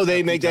point. Oh,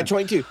 they make that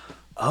point too.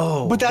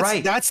 Oh, but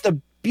that's the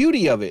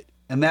beauty of it.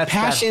 And that's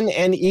passion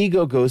and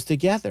ego goes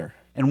together.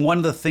 And one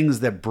of the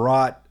things that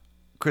brought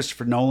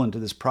Christopher Nolan to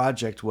this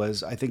project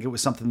was, I think it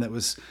was something that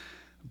was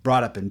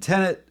brought up in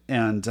Tenet,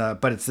 and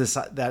but it's this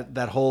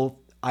that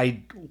whole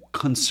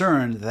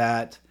concern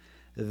that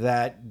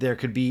there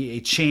could be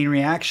a chain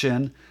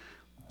reaction.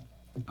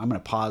 I'm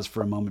going to pause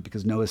for a moment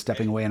because Noah's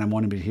stepping away, and I'm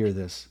wanting to hear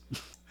this.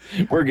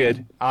 We're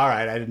good. All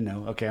right, I didn't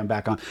know. Okay, I'm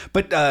back on.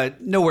 But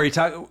no worry,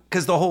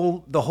 because the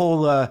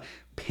whole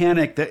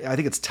panic that I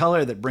think it's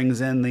Teller that brings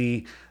in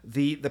the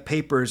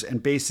papers,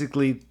 and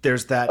basically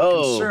there's that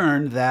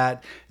concern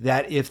that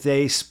if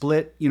they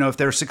split, if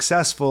they're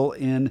successful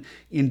in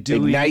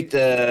doing ignite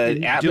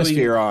the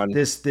atmosphere on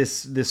this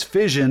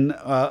fission,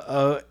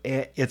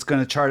 it's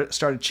going to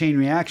start a chain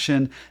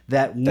reaction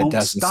that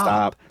won't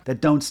stop. That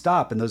don't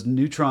stop, and those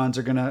neutrons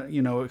are going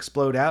to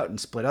explode out and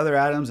split other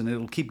atoms, and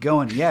it'll keep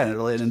going. Yeah, and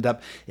it'll end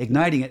up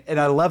igniting it. And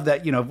I love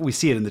that we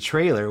see it in the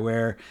trailer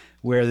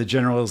where the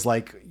general is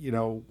like,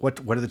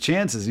 what are the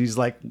chances? And he's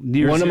like,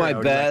 near one zero. of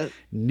my best,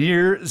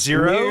 near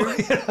zero.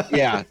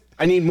 Yeah,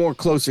 I need more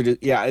closer to.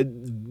 Yeah,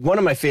 one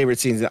of my favorite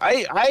scenes.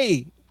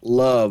 I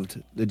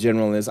loved the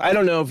general in this. I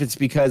don't know if it's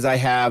because I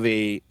have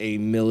a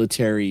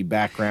military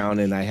background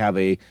and I have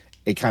a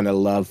kind of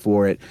love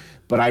for it,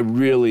 but I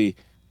really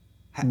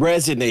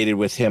resonated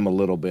with him a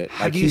little bit.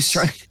 Have you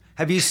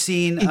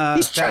seen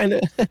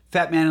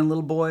Fat Man and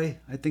Little Boy?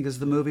 I think is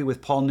the movie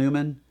with Paul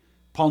Newman.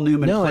 Paul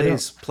Newman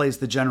plays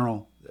the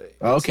general.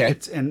 Okay,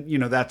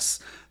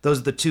 those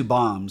are the two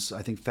bombs.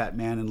 I think Fat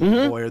Man and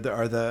Little Boy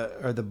are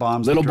the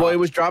bombs. Little Boy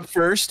was dropped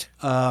first.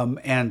 So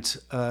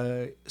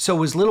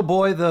was Little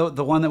Boy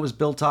the one that was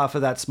built off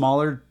of that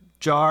smaller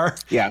jar?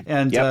 Yeah.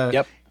 And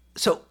yep.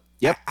 So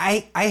yep.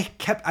 I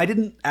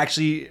didn't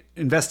actually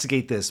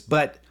investigate this,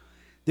 but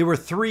there were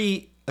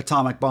 3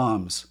 atomic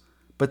bombs.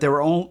 But there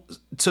were only,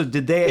 so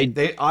did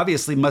they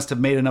obviously must have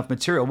made enough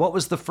material. What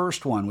was the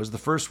first one? Was the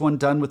first one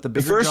done with the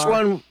bigger jar?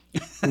 One,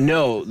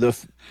 no. The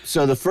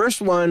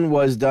first one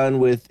was done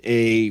with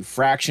a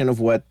fraction of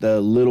what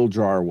the little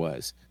jar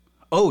was.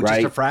 Oh,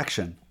 right? Just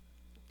a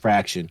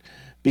fraction.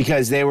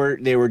 Because they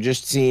were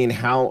just seeing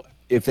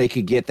if they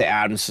could get the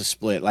atoms to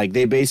split. Like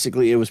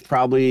it was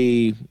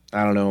probably,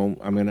 I don't know,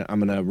 I'm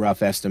gonna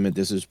rough estimate.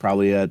 This is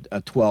probably a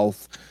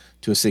 12th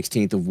to a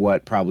 16th of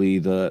what probably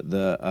the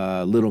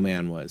little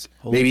man was.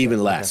 Maybe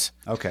even less.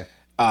 Okay.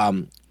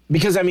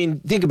 Because I mean,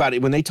 think about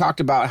it. When they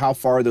talked about how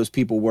far those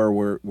people were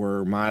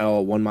 1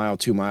 mile,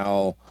 2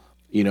 mile,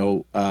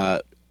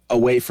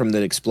 away from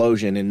the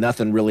explosion, and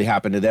nothing really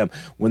happened to them.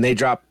 When they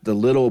dropped the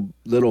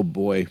little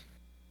boy,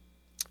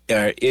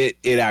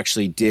 It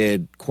actually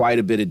did quite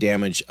a bit of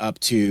damage, up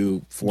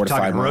to 4 to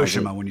Talking 5 miles.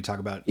 Hiroshima when you talk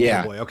about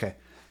Yeah. Oh boy. Okay.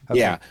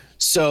 Yeah.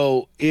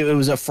 So it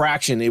was a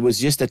fraction. It was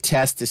just a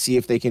test to see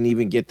if they can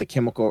even get the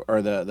chemical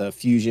or the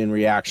fusion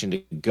reaction to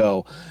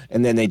go.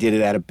 And then they did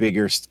it at a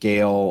bigger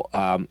scale,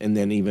 and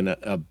then even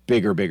a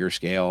bigger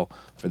scale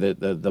for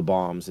the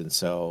bombs. And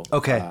so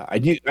Okay. I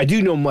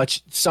do know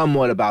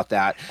somewhat about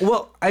that.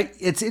 Well,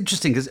 it's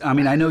interesting because I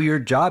mean I know your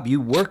job.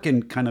 You work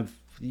in kind of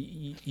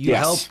you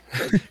help.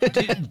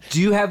 Yes.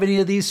 Do you have any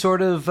of these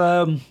sort of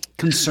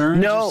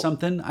concerns or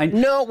something?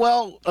 No.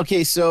 Well,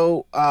 okay.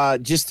 So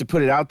just to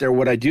put it out there,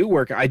 I do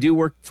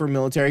work for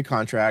military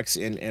contracts,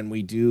 and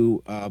we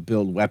do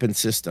build weapon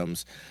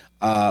systems.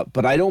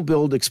 But I don't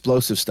build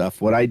explosive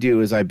stuff. What I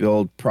do is I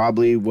build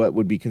probably what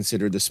would be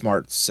considered the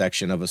smart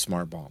section of a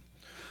smart bomb.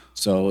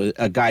 So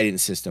a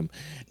guidance system.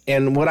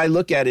 And what I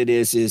look at it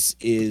is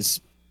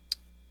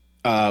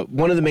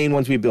one of the main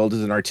ones we build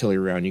is an artillery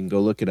round. You can go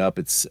look it up.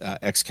 It's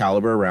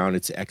Excalibur round.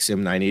 It's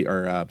XM90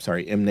 or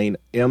sorry,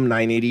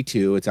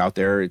 M982. It's out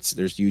there.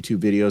 There's YouTube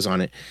videos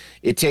on it.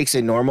 It takes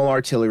a normal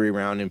artillery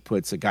round and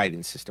puts a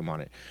guidance system on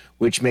it,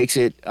 which makes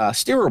it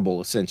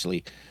steerable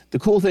essentially. The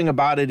cool thing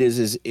about it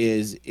is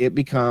it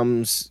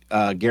becomes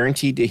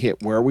guaranteed to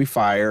hit where we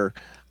fire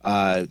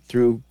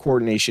through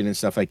coordination and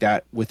stuff like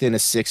that within a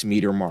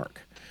 6-meter mark.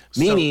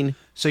 Meaning,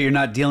 so you're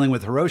not dealing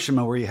with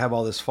Hiroshima where you have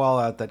all this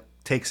fallout that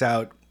takes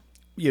out,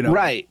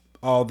 right,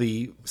 all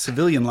the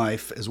civilian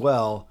life as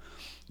well.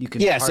 You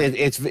can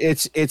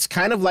it's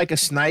kind of like a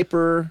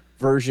sniper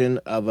version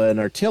of an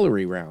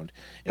artillery round,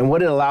 and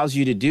what it allows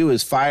you to do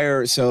is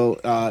fire. So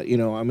I'm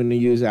going to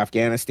use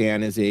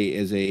Afghanistan as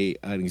an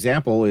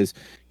example. Is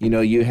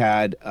you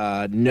had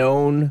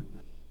known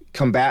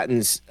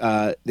combatants,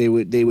 they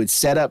would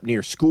set up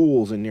near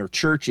schools and near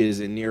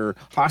churches and near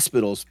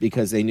hospitals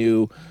because they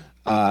knew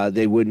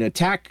they wouldn't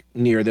attack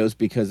near those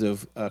because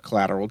of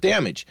collateral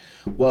damage.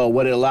 Well,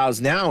 what it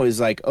allows now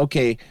is like,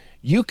 okay,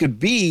 you could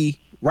be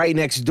right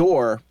next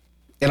door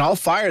and I'll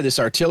fire this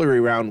artillery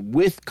round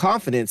with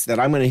confidence that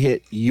I'm going to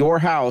hit your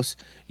house,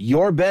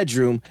 your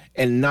bedroom,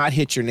 and not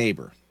hit your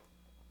neighbor.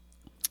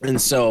 And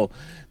so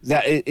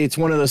that it's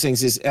one of those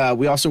things is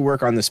we also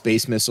work on the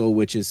space missile,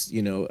 which is,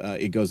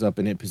 it goes up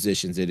and it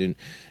positions it. And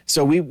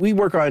so we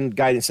work on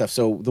guidance stuff.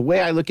 So the way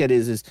I look at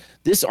it is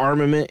this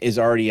armament is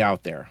already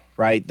out there,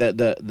 right?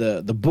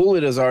 The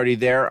bullet is already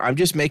there. I'm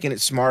just making it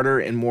smarter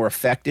and more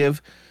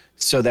effective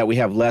so that we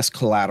have less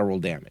collateral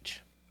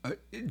damage.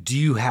 Do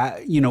you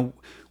have,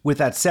 with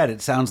that said,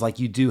 it sounds like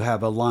you do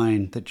have a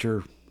line that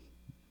you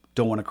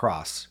don't want to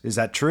cross. Is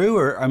that true?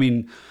 Or, I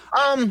mean,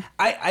 I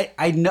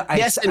know.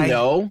 Yes and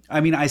no.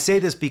 I mean, I say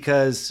this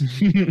because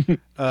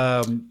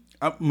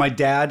my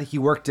dad, he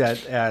worked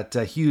at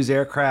Hughes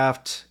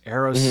Aircraft,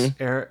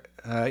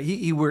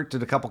 he worked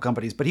at a couple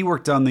companies, but he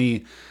worked on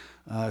the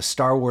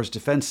Star Wars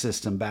defense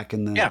system back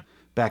in the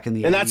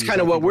and that's kind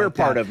of what we're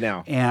part of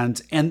now.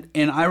 And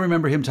I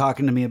remember him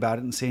talking to me about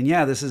it and saying,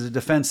 yeah, this is a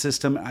defense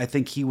system. I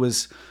think he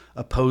was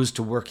opposed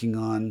to working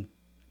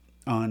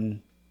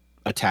on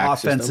attack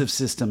offensive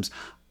systems.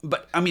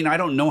 But I mean, I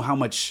don't know how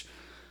much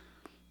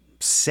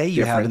say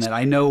you have in that.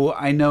 I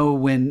know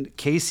when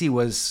Casey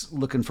was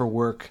looking for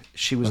work,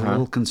 she was a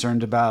little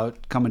concerned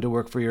about coming to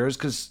work for yours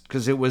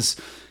because it was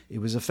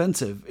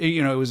offensive.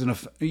 It was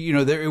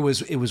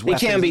it was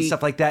weapons and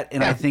stuff like that.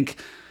 And I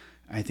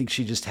think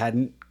she just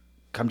hadn't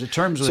come to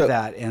terms with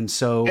that. And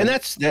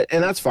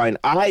that's fine.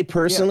 I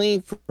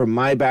personally, from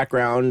my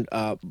background,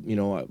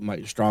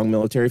 my strong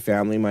military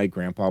family, my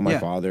grandpa, my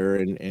father,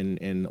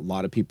 and a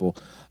lot of people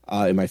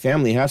in my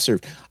family have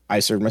served. I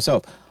served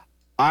myself.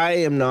 I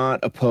am not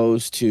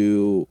opposed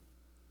to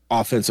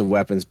offensive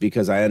weapons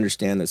because I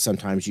understand that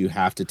sometimes you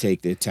have to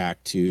take the attack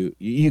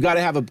you got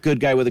to have a good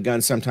guy with a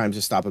gun sometimes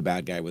to stop a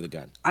bad guy with a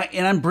gun.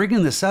 I'm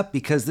bringing this up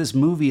because this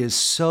movie is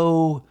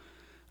so...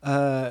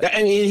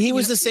 I mean, he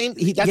was the same.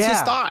 That's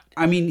his thought.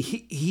 I mean,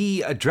 he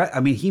had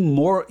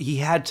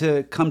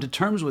to come to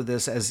terms with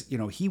this as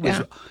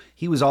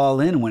he was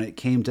all in when it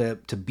came to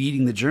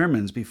beating the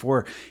Germans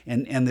before,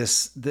 and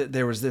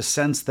there was this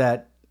sense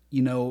that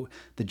the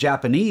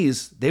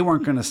Japanese, they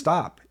weren't going to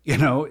stop.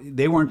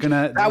 They weren't going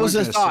to. That was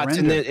his thoughts,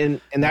 and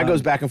that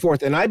goes back and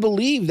forth. And I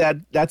believe that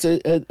that's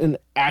an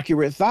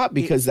accurate thought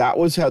because that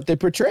was how they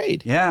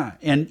portrayed. Yeah,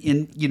 and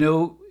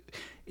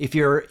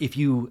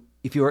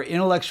if you're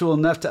intellectual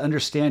enough to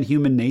understand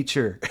human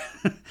nature,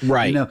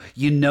 right?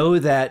 You know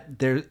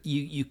that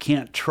you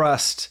can't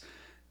trust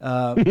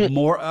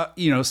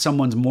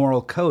someone's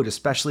moral code,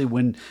 especially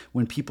when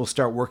people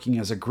start working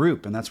as a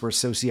group, and that's where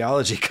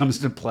sociology comes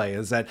to play.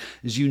 Is that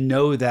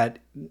that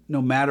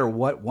no matter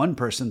what one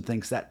person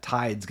thinks, that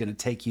tide's going to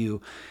take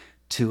you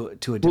to a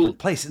different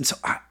place. And so,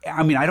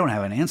 I mean, I don't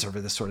have an answer for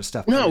this sort of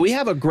stuff. No, we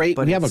have a great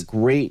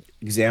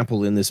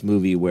example in this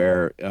movie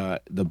where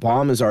the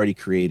bomb is already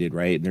created,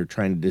 right? And they're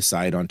trying to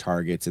decide on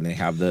targets, and they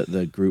have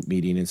the group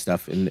meeting and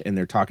stuff, and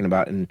they're talking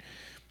about, and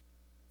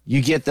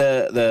you get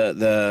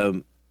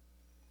the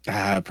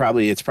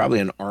probably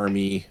an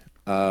army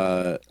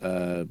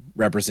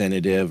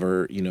representative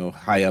or,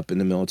 high up in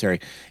the military.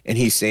 And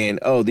he's saying,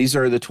 oh, these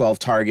are the 12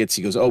 targets.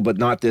 He goes, oh, but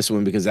not this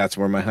one because that's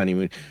where my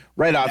honeymoon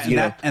right off,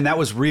 and that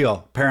was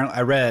real. Apparently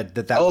I read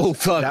that Oh,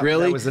 was, fuck,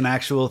 really? That was an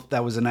actual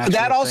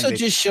that also thing.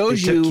 just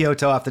shows they you took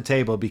Kyoto off the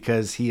table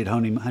because he had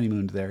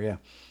honeymooned there. Yeah.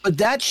 But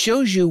that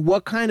shows you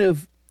what kind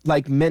of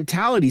like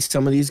mentality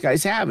some of these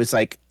guys have. It's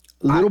like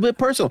a little bit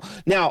personal.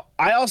 Now,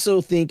 I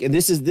also think, and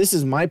this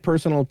is my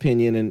personal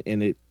opinion,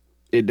 and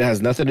it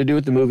has nothing to do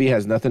with the movie,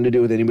 has nothing to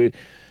do with anybody,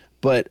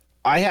 but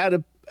I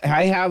have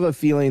a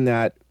feeling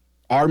that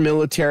our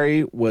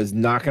military was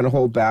not going to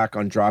hold back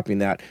on dropping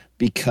that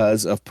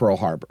because of Pearl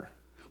Harbor.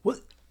 Well,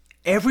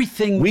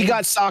 everything we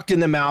got socked in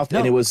the mouth,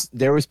 and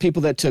there was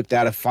people that took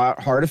that a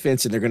hard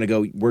offense, and they're going to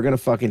go, we're going to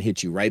fucking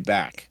hit you right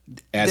back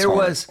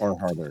or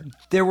harder.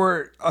 There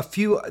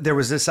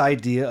was this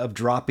idea of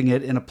dropping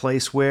it in a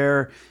place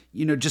where,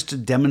 just to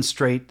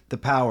demonstrate the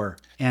power.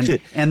 And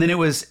then it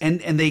was, and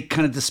they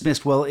kind of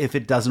dismissed, well, if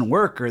it doesn't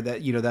work or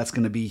that, that's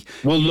going to be,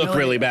 will look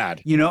really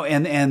bad,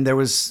 and there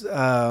was,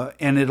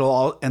 and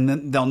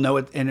then they'll know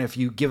it. And if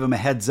you give them a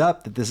heads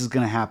up that this is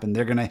going to happen,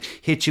 they're going to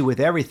hit you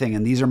with everything.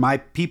 And these are my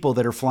people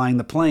that are flying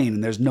the plane,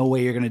 and there's no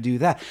way you're going to do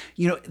that.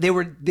 They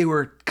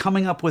were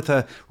coming up with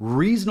a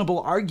reasonable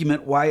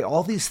argument why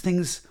all these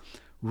things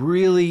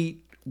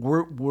really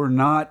were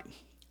not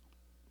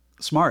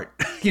smart.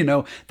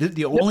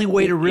 The only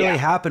way to really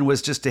happen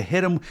was just to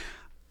hit them.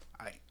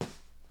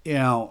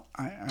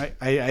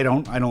 I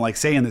don't like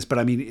saying this, but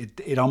I mean,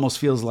 it almost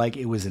feels like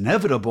it was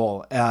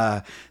inevitable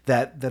that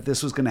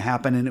this was going to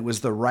happen, and it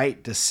was the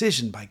right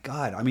decision. By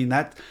God, I mean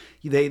that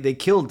they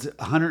killed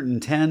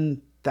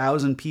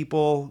 110,000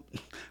 people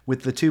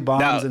with the two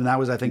bombs, and that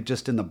was, I think,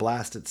 just in the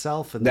blast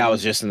itself. And that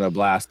was just in the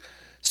blast.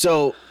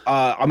 So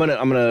I'm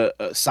gonna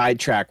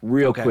sidetrack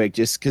real quick,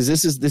 just because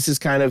this is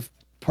kind of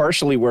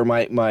partially where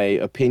my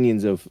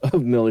opinions of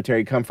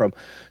military come from.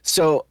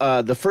 So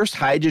the first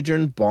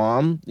hydrogen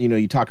bomb,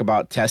 you talk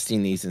about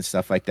testing these and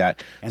stuff like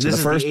that. And so this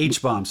is first, the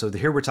H bomb. So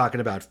here we're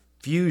talking about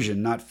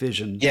fusion, not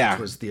fission. Yeah,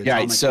 which was the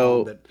atomic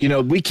so bomb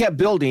that, we kept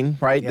building,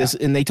 right? Yeah. This,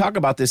 and they talk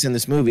about this in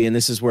this movie, and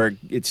this is where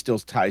it still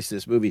ties to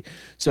this movie.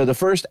 So the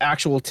first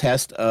actual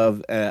test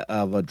of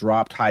a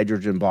dropped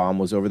hydrogen bomb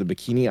was over the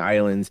Bikini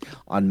Islands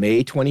on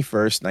May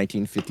 21st,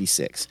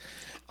 1956.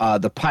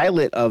 The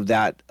pilot of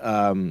that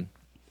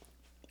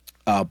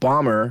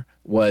bomber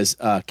was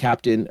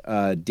Captain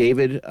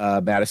David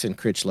Madison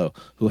Critchlow,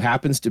 who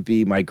happens to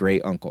be my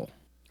great uncle.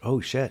 Oh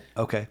shit!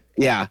 Okay.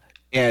 Yeah,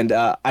 and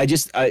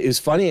it was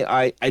funny.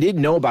 I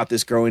didn't know about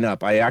this growing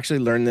up. I actually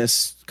learned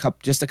this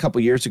just a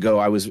couple years ago.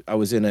 I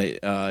was in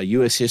a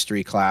U.S.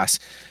 history class,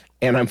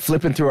 and I'm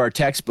flipping through our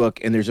textbook,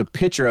 and there's a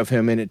picture of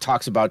him, and it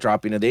talks about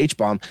dropping of the H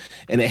bomb,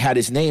 and it had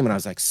his name, and I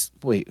was like,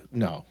 wait,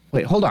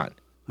 hold on,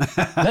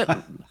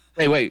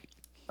 wait.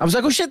 I was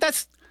like, oh shit,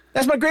 that's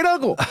my great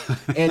uncle.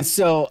 And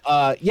so,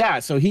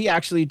 so he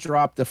actually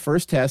dropped the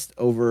first test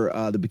over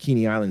the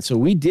Bikini Islands. So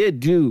we did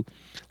do,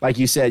 like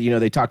you said,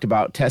 they talked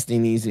about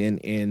testing these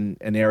in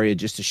an area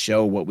just to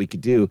show what we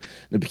could do.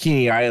 The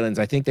Bikini Islands,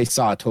 I think they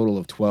saw a total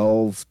of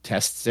 12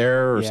 tests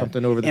there or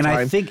something over the time.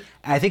 And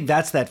I think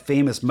that's that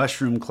famous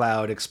mushroom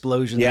cloud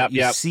explosion that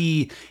you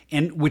see,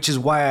 and which is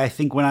why I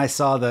think when I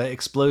saw the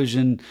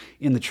explosion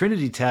in the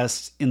Trinity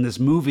tests in this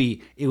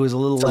movie, it was a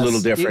little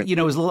different.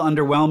 It was a little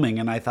underwhelming,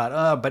 and I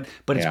thought, but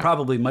it's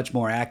probably much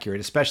more accurate,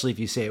 especially if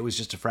you say it was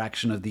just a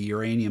fraction of the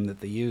uranium that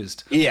they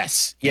used.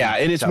 Yes,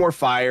 and it's more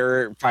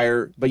fire.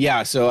 But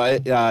yeah,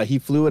 so he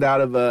flew it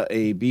out of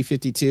a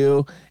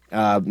B-52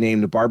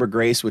 named Barbara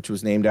Grace, which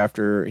was named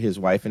after his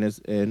wife and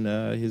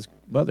his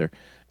mother.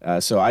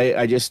 So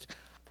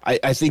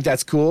I think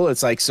that's cool.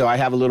 It's like, so I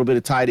have a little bit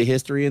of tie to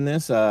history in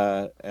this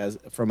as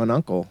from an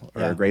uncle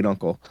or a great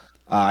uncle.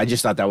 I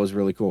just thought that was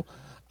really cool.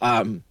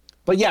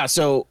 But yeah,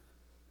 so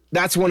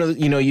that's one of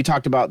the, you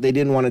talked about they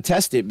didn't want to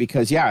test it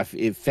because if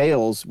it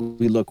fails,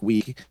 we look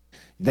weak.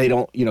 They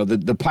don't,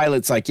 the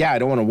pilot's like, I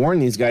don't want to warn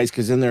these guys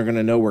because then they're going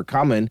to know we're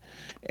coming.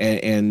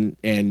 And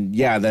then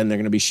they're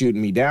going to be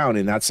shooting me down.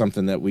 And that's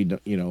something that we,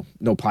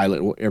 no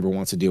pilot ever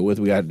wants to deal with.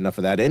 We had enough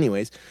of that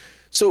anyways.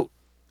 So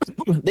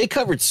they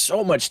covered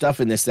so much stuff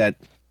in this that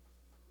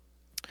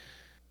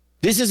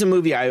this is a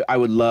movie I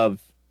would love.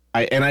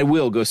 And I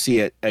will go see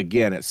it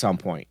again at some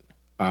point.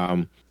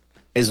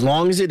 As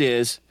long as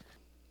it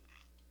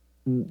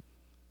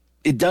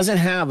doesn't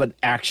have an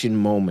action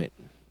moment.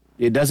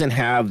 It doesn't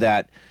have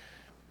that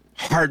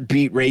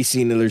heartbeat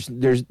racing.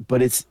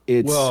 But it's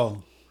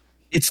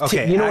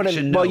okay. You know what I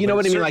action, mean? no, Well, you know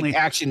what I mean? certainly-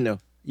 Like action, no.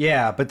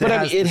 Yeah, but But I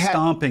has mean, the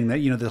stomping that,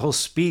 the whole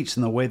speech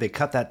and the way they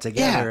cut that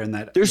together and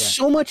that. There's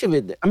so much of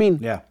it. I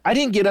mean, I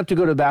didn't get up to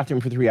go to the bathroom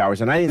for 3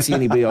 hours and I didn't see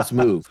anybody else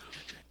move.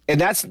 And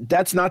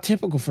that's not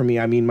typical for me.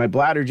 I mean, my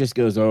bladder just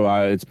goes,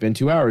 it's been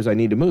 2 hours. I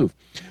need to move.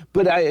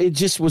 But it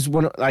just was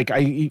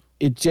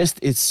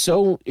it's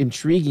so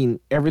intriguing,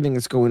 everything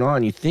that's going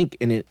on. You think,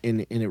 and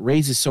it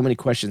raises so many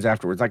questions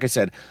afterwards. Like I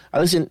said, I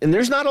listen, and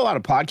there's not a lot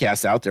of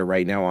podcasts out there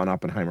right now on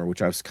Oppenheimer,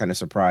 which I was kind of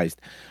surprised.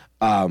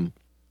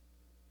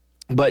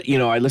 But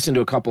I listened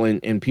to a couple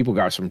and people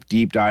got some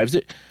deep dives.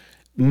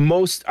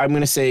 I'm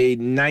going to say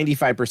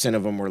 95%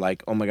 of them were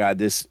like, oh my God,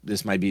 this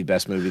might be the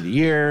best movie of the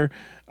year.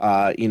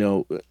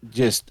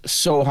 Just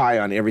so high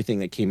on everything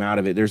that came out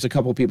of it. There's a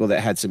couple people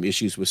that had some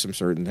issues with some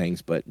certain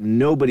things, but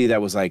nobody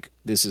that was like,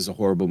 this is a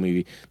horrible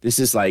movie. This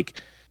is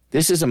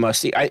a must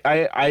see.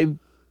 I'm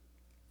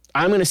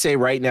going to say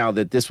right now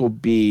that this will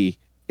be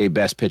a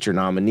Best Picture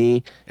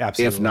nominee.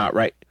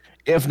 Absolutely.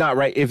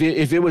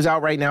 If it was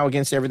out right now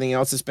against everything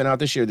else that's been out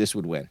this year, this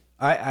would win.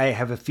 I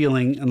have a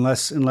feeling,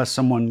 unless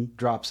someone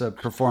drops a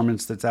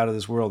performance that's out of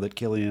this world, that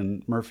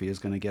Cillian Murphy is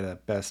going to get a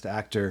Best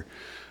Actor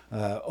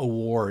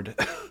award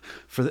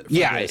for this.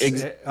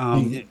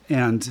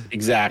 And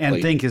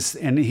exactly,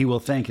 and he will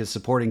thank his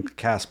supporting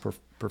cast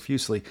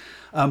profusely.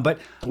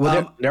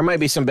 There might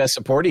be some Best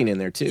Supporting in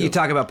there too. You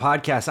talk about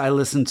podcasts. I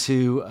listened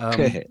to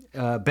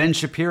Ben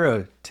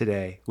Shapiro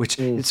today, which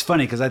it's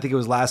funny because I think it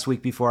was last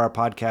week before our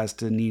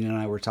podcast, and Nina and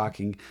I were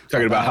talking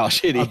about how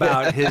shitty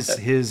about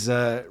his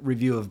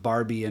review of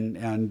Barbie,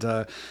 and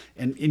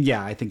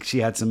yeah, I think she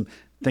had some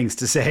things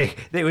to say.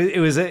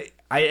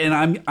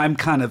 I'm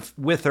kind of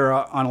with her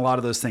on a lot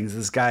of those things.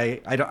 This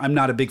guy, I'm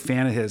not a big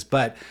fan of his,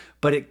 but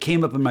it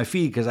came up in my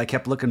feed because I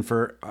kept looking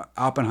for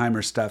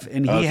Oppenheimer stuff,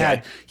 and he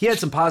had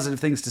some positive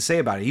things to say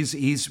about it.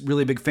 He's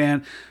really a big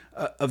fan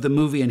of the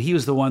movie, and he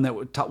was the one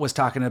that was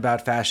talking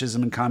about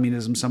fascism and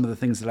communism, some of the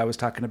things that I was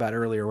talking about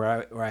earlier,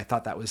 where I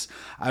thought that was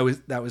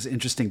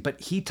interesting. But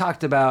he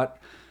talked about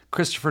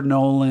Christopher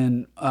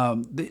Nolan,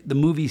 the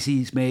movies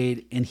he's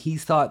made, and he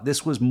thought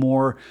this was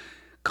more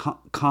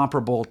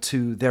comparable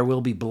to There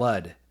Will Be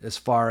Blood as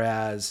far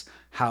as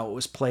how it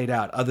was played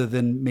out, other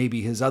than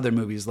maybe his other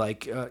movies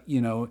like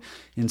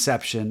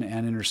Inception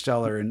and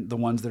Interstellar, and the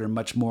ones that are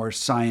much more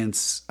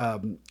science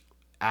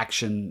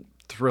action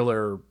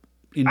thriller.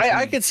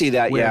 I could see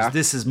that. Whereas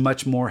this is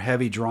much more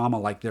heavy drama,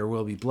 like There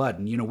Will Be Blood,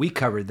 and we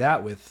covered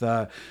that with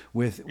the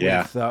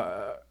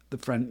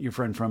your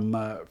friend from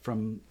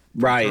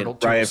Ryan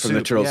from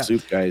the Turtle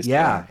Soup guys.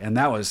 Yeah, and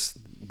that was,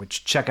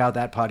 check out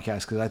that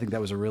podcast because I think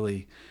that was a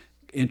really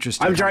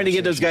interesting. I'm trying to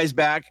get those guys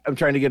back. I'm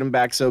trying to get them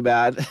back so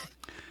bad.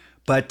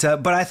 But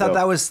I thought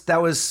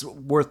that was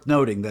worth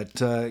noting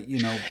that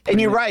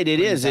And you're right, it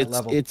is.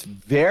 It's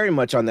very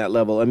much on that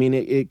level. I mean,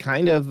 it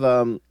kind of.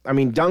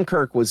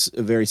 Dunkirk was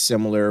very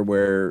similar,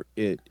 where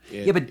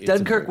but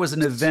Dunkirk was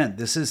an event.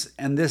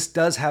 This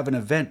does have an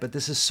event, but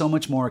this is so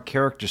much more a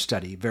character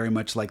study, very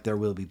much like There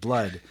Will Be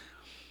Blood.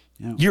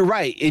 You're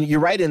right, and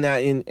you're right in that.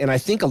 And I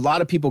think a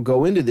lot of people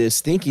go into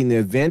this thinking the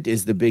event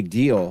is the big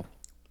deal,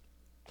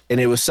 and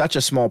it was such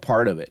a small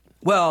part of it.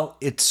 Well,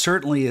 it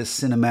certainly is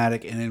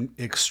cinematic and an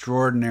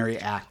extraordinary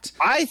act.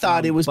 I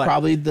thought it was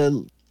probably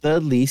the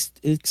least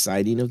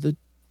exciting of the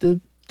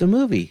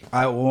movie.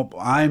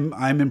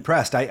 I'm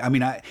impressed.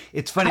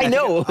 It's funny. I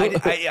know.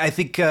 I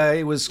think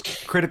it was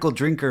Critical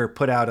Drinker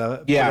put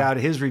out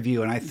his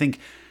review, and I think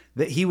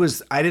that he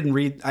was. I didn't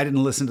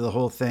listen to the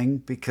whole thing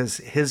because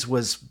his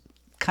was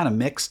kind of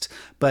mixed,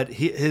 but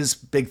his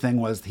big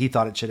thing was he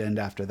thought it should end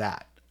after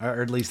that.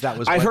 Or at least that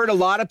was. I've heard a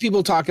lot of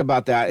people talk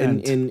about that,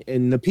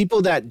 and the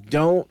people that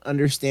don't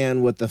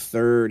understand what the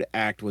third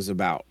act was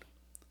about.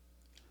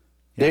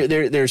 Yeah.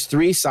 There's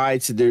three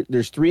sides.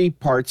 There's three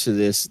parts to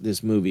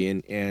this movie,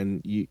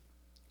 and you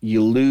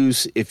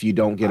lose if you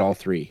don't get all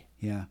three.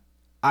 Yeah,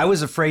 I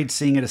was afraid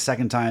seeing it a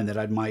second time that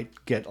I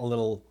might get a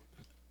little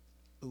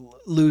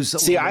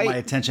lose my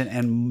attention,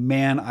 and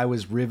man, I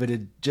was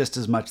riveted just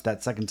as much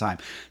that second time.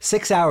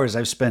 6 hours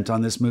I've spent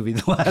on this movie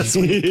the last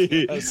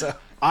week. So.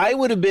 I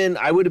would have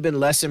been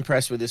less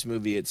impressed with this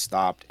movie. It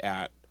stopped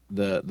at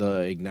the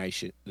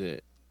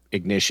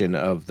ignition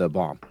of the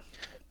bomb,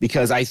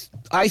 because I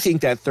think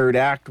that third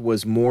act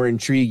was more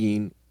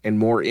intriguing and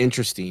more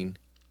interesting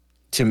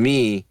to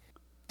me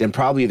than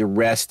probably the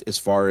rest, as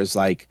far as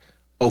like,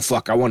 oh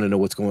fuck, I want to know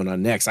what's going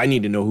on next. I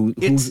need to know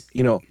who's.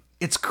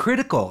 It's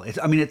critical.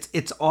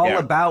 It's all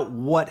about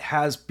what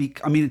has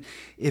become.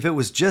 If it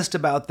was just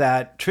about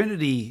that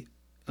Trinity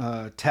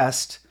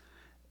test,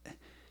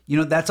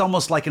 that's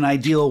almost like an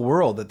ideal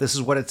world, that this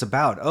is what it's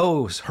about.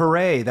 Oh,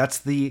 hooray! That's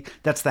the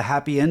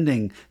happy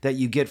ending that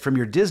you get from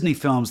your Disney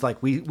films.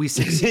 Like we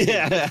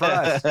succeeded for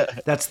us.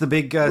 That's the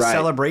big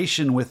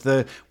celebration with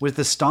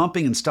the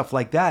stomping and stuff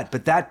like that.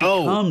 But that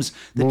becomes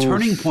the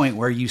turning point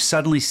where you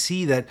suddenly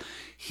see that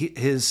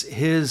his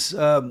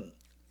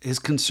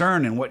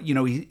concern and what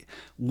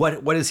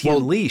is he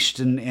unleashed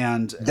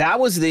and that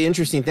was the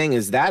interesting thing,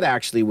 is that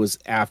actually was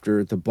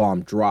after the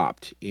bomb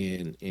dropped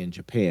in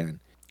Japan.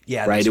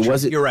 Yeah, right. It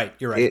wasn't. You're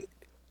right.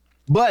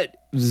 But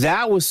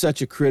that was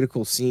such a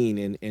critical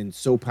scene and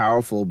so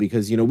powerful,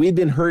 because we'd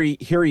been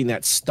hearing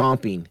that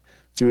stomping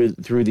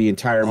through the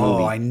entire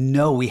movie. Oh, I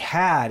know we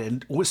had,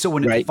 and so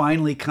when it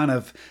finally kind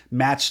of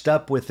matched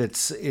up with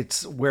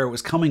its where it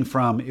was coming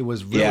from, it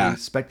was really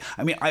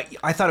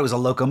I thought it was a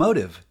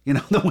locomotive,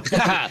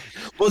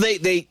 Well,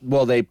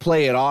 they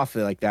play it off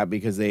like that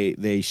because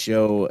they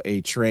show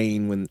a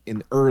train when in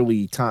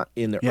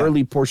the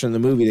early portion of the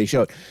movie they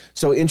show it.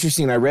 So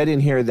interesting. I read in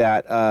here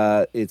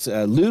that it's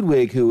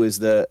Ludwig who is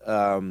the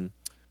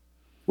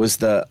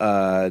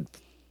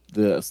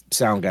the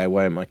sound guy.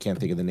 I can't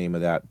think of the name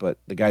of that, but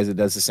the guys that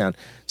does the sound.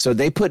 So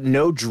they put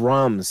no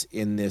drums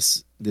in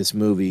this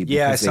movie.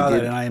 Yeah, I because saw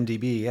that in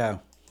IMDb. Yeah.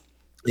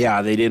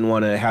 Yeah, they didn't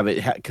want to have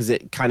it because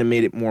it kind of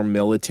made it more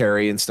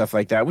military and stuff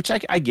like that, which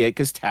I get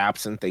because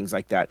taps and things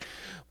like that.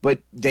 But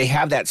they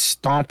have that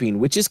stomping,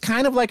 which is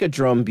kind of like a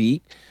drum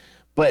beat.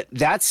 But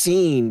that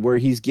scene where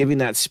he's giving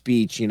that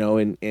speech,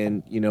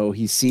 and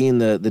he's seeing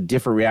the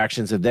different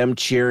reactions of them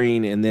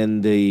cheering, and then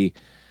the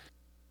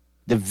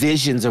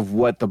visions of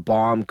what the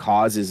bomb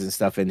causes and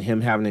stuff, and him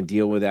having to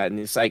deal with that, and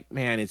it's like,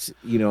 man, it's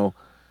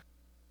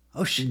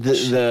Oh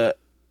shit.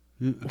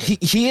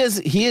 he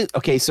is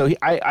okay. So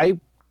I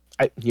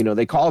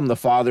they call him the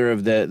father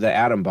of the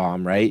atom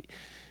bomb, right?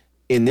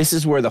 And this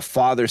is where the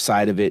father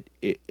side of it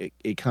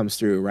comes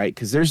through, right?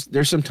 Because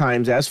there's some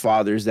times as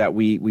fathers that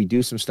we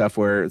do some stuff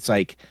where it's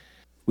like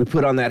we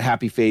put on that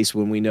happy face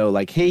when we know,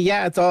 like, hey,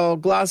 yeah, it's all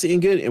glossy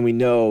and good, and we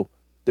know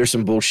there's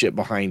some bullshit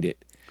behind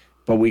it,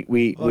 but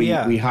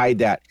we hide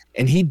that.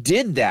 And he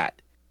did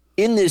that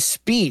in this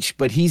speech,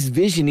 but he's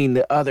visioning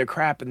the other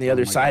crap and the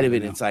other side of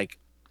it. And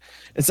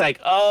it's like,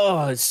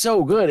 oh, it's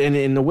so good. And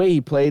in the way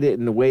he played it,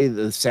 and the way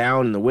the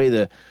sound, and the way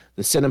the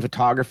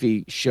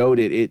cinematography showed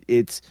it,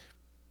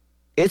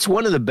 it's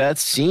one of the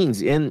best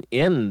scenes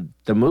in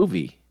the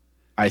movie,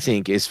 I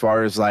think, as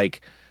far as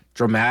like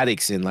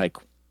dramatics and like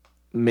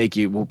make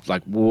you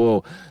like,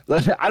 whoa.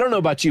 I don't know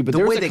about you, but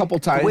there was a couple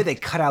times the way they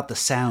cut out the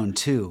sound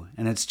too,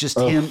 and it's just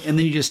him, and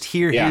then you just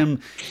hear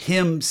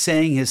him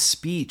saying his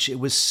speech. It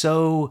was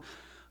so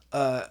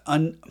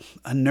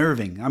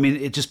unnerving. I mean,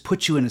 it just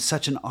put you in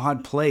such an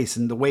odd place,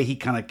 and the way he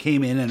kind of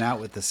came in and out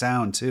with the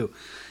sound too.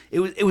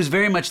 It was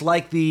very much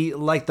like the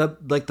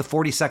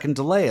 40-second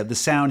delay of the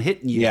sound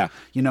hitting you. Yeah.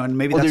 And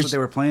maybe that's what they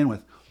were playing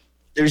with.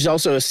 There's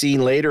also a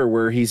scene later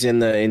where he's in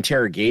the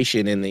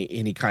interrogation and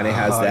he kind of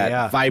has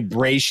that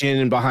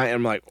vibration behind.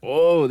 I'm like,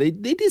 oh, they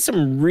did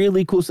some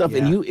really cool stuff.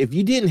 Yeah. And if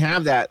you didn't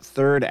have that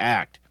third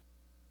act,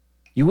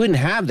 you wouldn't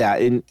have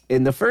that. In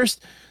the first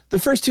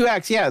two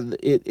acts,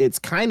 it's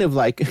kind of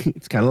like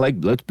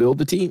let's build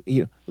the team.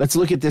 Let's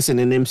look at this in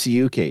an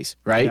MCU case,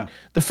 right? Yeah.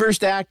 The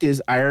first act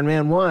is Iron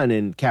Man 1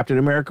 and Captain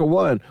America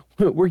 1.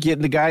 We're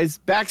getting the guy's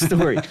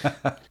backstory.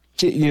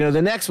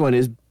 The next one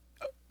is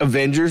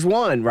Avengers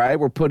 1, right?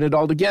 We're putting it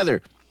all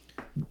together.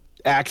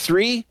 Act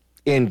 3,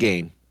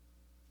 Endgame.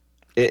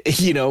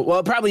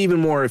 Probably even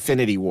more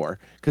Infinity War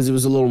because it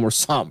was a little more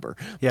somber.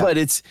 Yeah. But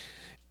it's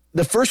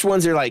the first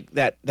ones are like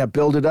that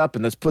build it up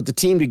and let's put the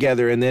team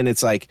together, and then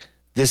it's like,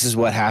 this is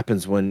what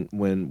happens when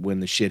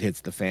the shit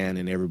hits the fan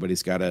and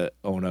everybody's got to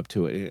own up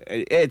to it.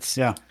 It's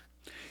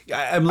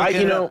I'm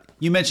looking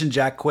you mentioned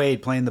Jack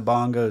Quaid playing the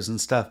bongos and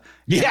stuff.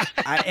 Yeah.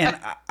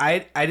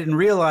 I didn't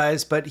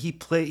realize, but he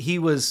played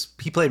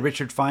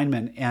Richard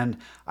Feynman, and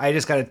I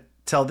just got to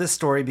tell this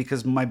story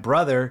because my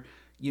brother,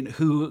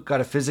 who got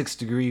a physics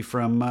degree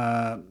from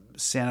UC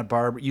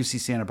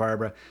Santa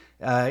Barbara,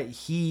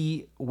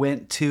 he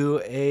went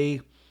to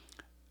a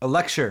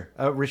lecture,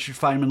 a Richard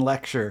Feynman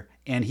lecture,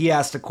 and he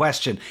asked a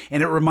question,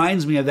 and it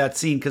reminds me of that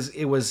scene because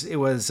it was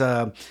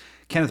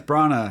Kenneth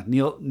Branagh,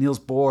 Niels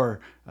Bohr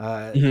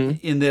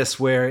in this,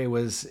 where it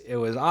was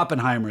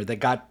Oppenheimer that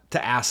got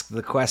to ask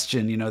the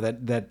question.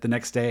 That the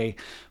next day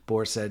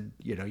Bohr said,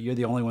 you're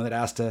the only one that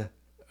asked a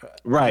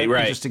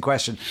interesting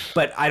question.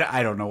 But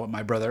I don't know what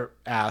my brother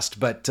asked,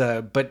 but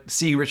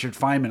seeing Richard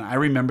Feynman, I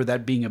remember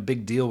that being a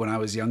big deal when I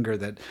was younger.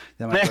 That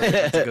my brother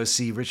got to go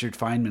see Richard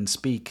Feynman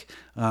speak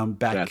back.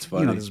 That's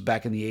funny. This was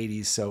back in the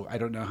 80s, so I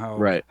don't know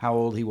how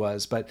old he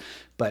was, but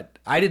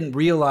I didn't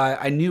realize.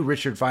 I knew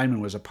Richard Feynman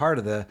was a part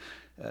of the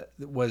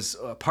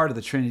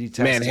Trinity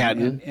test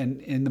Manhattan and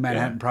in the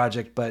Manhattan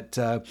Project, but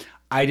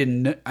I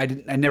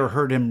never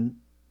heard him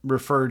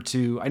referred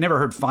to. I never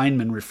heard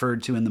Feynman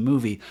referred to in the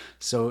movie,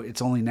 so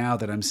it's only now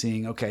that I'm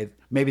seeing. Okay,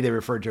 maybe they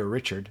referred to a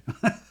Richard.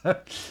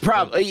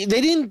 Probably they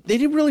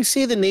didn't really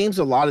say the names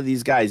of a lot of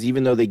these guys,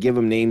 even though they give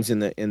them names in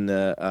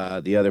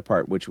the other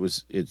part, which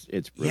was it's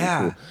really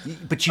cool.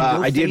 But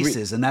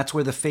faces, and that's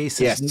where the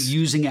faces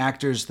using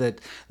actors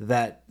that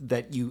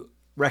you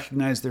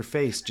recognize their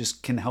face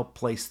just can help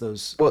place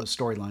those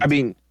storylines. I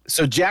mean,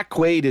 so Jack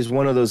Quaid is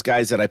one of those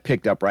guys that I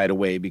picked up right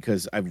away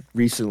because I've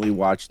recently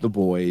watched The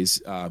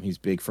Boys. He's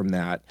big from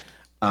that.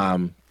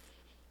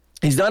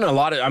 He's done a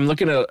lot of. I'm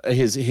looking at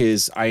his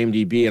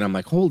IMDb and I'm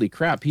like, holy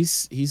crap,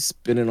 he's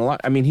been in a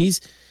lot. I mean, he's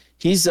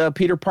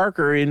Peter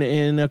Parker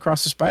in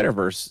Across the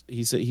Spider-Verse.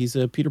 He's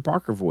a Peter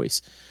Parker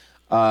voice.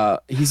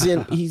 He's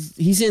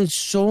in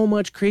so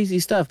much crazy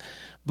stuff,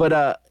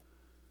 but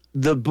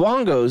the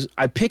bongos,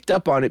 I picked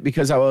up on it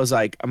because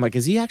I'm like,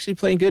 is he actually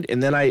playing good?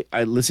 And then I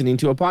listening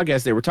to a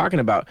podcast, they were talking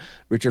about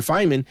Richard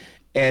Feynman,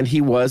 and he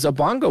was a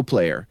bongo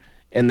player.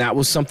 And that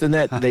was something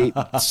that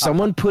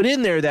someone put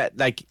in there, that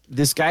like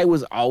this guy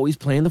was always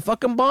playing the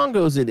fucking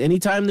bongos. And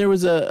anytime there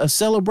was a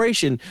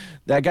celebration,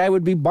 that guy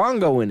would be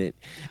bongoing it.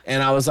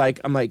 And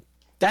I'm like,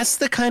 that's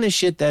the kind of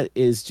shit that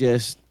is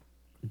just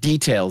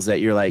details that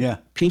you're like,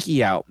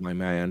 pinky out, my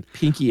man,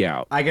 pinky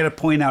out. I got to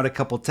point out a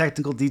couple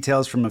technical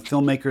details from a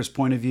filmmaker's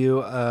point of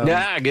view.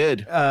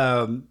 Good.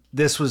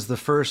 This was the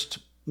first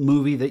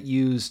movie that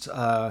used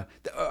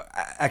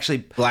actually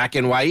Black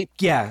and white.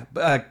 yeah,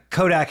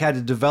 Kodak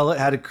had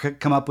to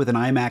come up with an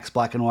IMAX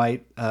black and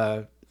white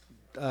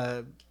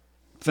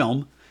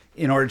film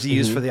in order to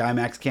use for the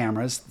IMAX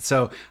cameras.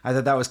 So I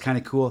thought that was kind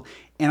of cool.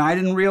 And I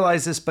didn't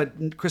realize this,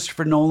 but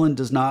Christopher Nolan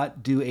does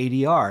not do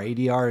ADR.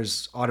 ADR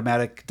is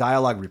automatic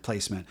dialogue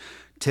replacement.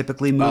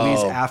 Typically,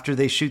 movies after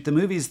they shoot the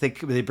movies,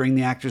 they bring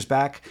the actors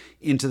back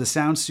into the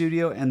sound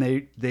studio and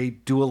they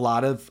do a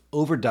lot of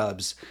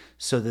overdubs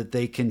so that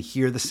they can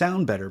hear the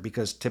sound better.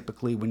 Because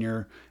typically, when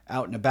you're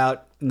out and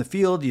about in the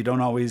field, you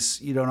don't always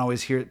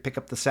hear it pick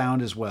up the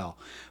sound as well.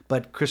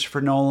 But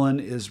Christopher Nolan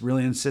is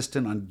really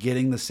insistent on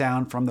getting the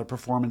sound from the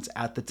performance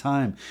at the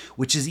time,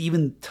 which is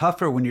even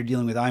tougher when you're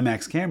dealing with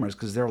IMAX cameras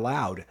because they're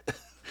loud.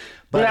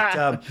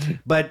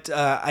 But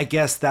I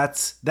guess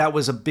that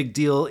was a big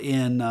deal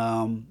in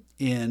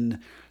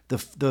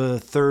the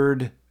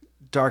third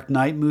Dark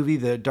Knight movie,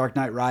 The Dark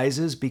Knight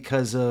Rises,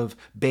 because of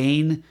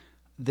Bane.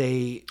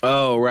 People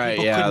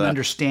couldn't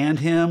understand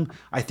him.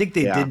 I think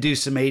they did do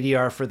some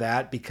ADR for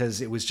that because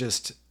it was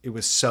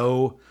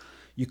so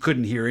you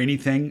couldn't hear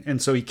anything,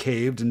 and so he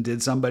caved and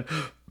did some.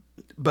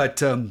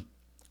 But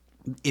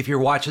if you're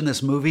watching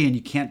this movie and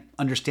you can't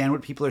understand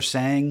what people are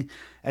saying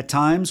at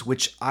times,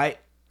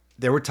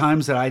 there were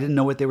times that I didn't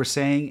know what they were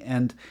saying,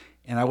 and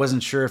I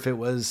wasn't sure if it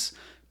was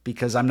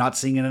because I'm not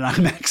seeing it in an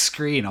IMAX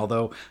screen.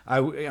 Although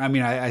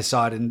I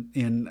saw it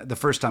in the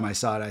first time I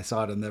saw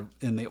it in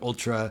the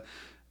ultra,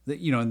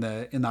 in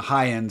the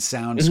high end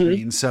sound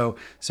screen. So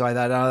I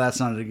thought, that's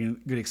not a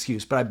good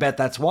excuse. But I bet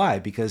that's why,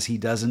 because he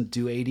doesn't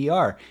do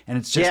ADR, and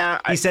it's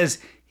just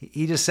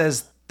he just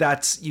says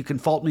that's, you can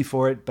fault me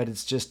for it, but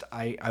it's just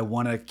I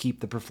want to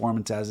keep the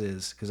performance as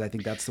is because I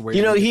think that's the way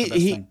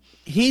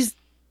he's.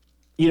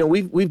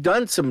 We've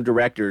done some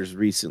directors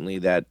recently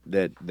that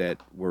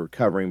we're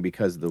covering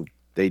because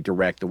they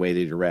direct the way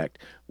they direct.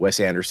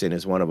 Wes Anderson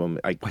is one of them.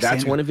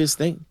 That's one of his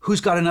things.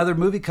 Who's got another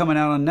movie coming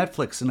out on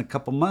Netflix in a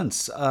couple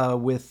months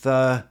with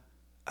I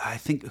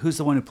think, who's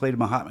the one who played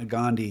Mahatma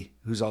Gandhi,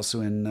 who's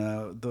also in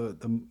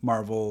the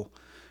Marvel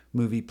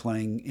movie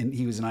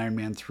he was in Iron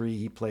Man 3.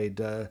 He played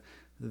the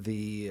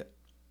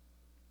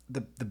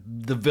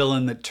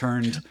villain that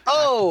turned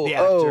the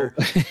actor.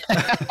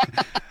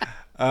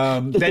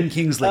 Ben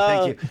Kingsley,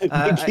 thank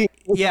you.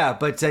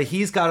 But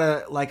he's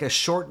got a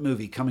short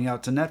movie coming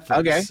out to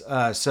Netflix.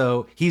 Okay.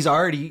 So he's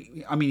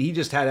already, he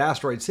just had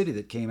Asteroid City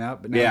that came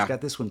out, but now he's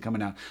got this one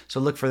coming out. So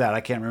look for that.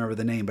 I can't remember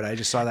the name, but I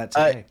just saw that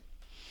today.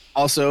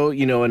 Also,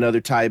 another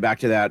tie back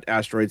to that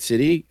Asteroid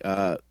City,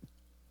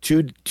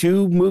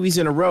 two movies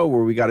in a row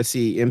where we got to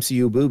see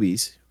MCU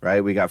boobies. Right,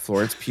 we got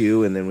Florence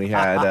Pugh, and then we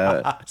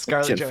had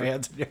Scarlett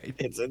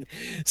Johansson.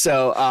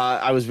 So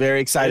I was very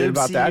excited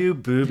about that.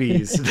 MCU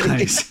boobies,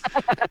 nice.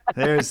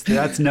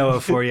 That's Noah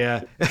for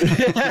you.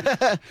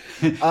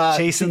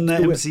 Chasing the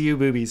MCU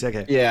boobies.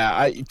 Okay.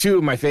 Yeah, two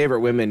of my favorite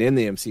women in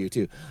the MCU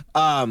too.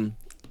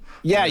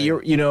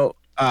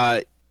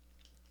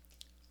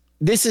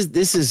 This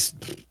is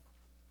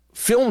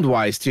filmed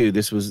wise too.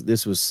 This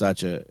was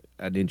such an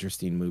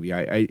interesting movie.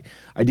 I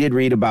did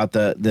read about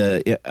the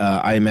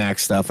IMAX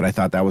stuff, and I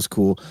thought that was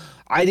cool.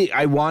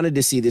 I wanted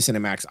to see this in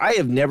IMAX. I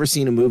have never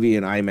seen a movie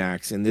in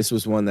IMAX, and this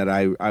was one that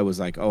I was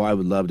like, I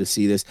would love to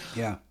see this.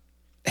 Yeah.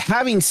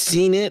 Having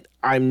seen it,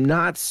 I'm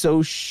not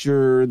so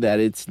sure that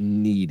it's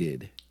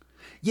needed.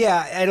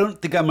 Yeah, I don't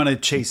think I'm going to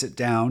chase it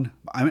down.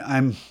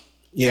 I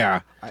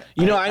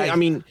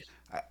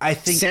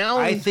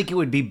think it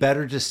would be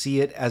better to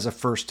see it as a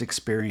first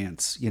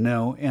experience,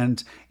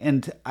 and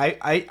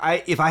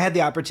I if I had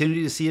the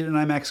opportunity to see it in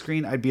an IMAX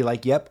screen, I'd be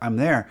like, yep, I'm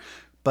there.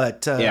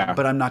 But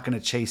I'm not going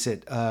to chase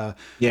it.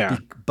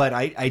 But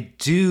I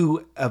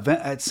do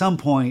at some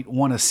point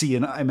want to see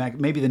an IMAX,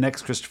 maybe the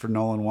next Christopher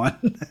Nolan one.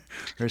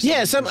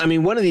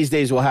 One of these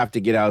days we'll have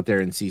to get out there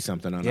and see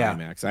something on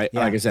IMAX.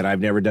 Like I said, I've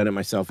never done it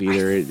myself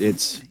either.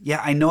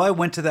 I know I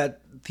went to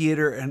that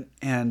theater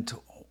and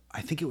I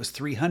think it was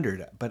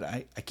 300, but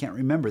I can't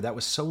remember. That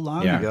was so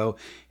long ago,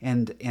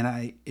 and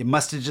it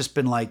must have just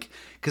been like,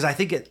 because I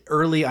think at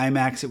early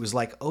IMAX it was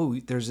like,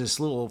 there's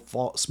this little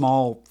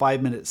small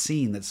 5-minute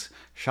scene that's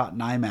shot in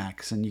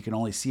IMAX, and you can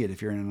only see it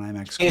if you're in an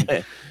IMAX screen.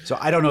 So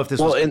I don't know if this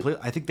was complete.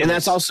 I think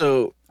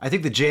I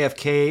think the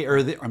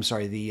JFK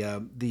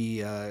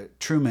the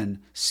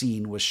Truman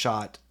scene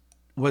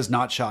was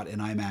not shot in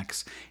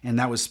IMAX, and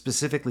that was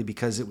specifically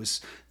because it was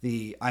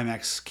the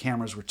IMAX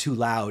cameras were too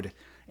loud.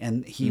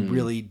 And he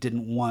really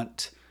didn't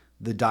want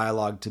the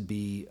dialogue to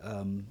be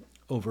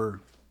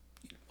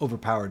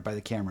overpowered by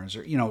the cameras,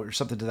 or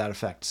something to that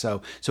effect.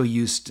 So he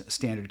used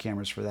standard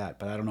cameras for that.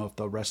 But I don't know if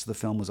the rest of the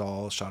film was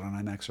all shot on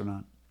IMAX or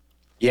not.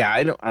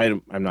 Yeah,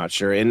 I'm not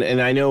sure. And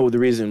I know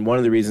one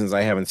of the reasons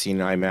I haven't seen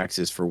IMAX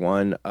is, for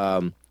one,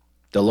 the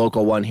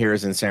local one here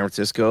is in San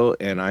Francisco,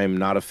 and I'm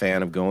not a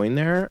fan of going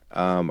there.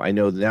 I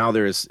know now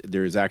there's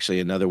actually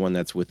another one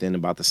that's within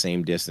about the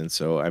same distance,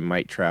 so I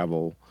might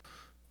travel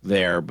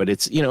there, but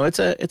it's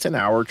an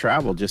hour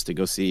travel just to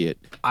go see it.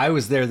 I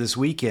was there this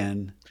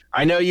weekend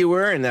I know you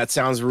were, and that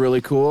sounds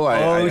really cool.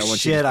 I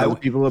want you to tell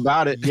people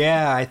about it.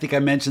 Yeah, I think I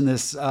mentioned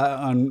this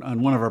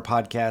on one of our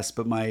podcasts,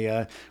 but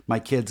my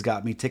kids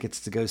got me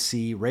tickets to go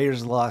see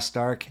Raiders of the Lost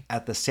Ark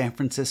at the San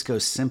Francisco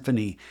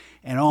Symphony,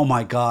 and oh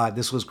my God,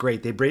 this was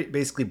great. They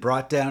basically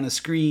brought down a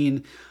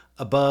screen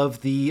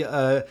above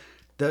the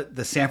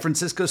San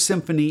Francisco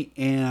Symphony,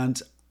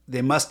 and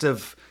they must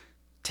have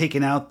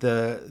taken out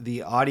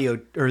the audio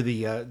or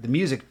the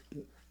music,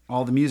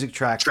 all the music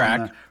track.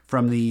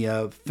 From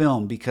the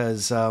film,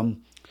 because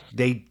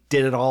they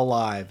did it all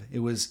live. It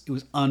was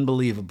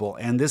unbelievable.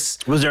 And this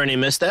was there any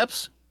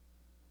missteps?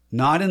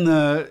 Not in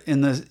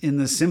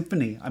the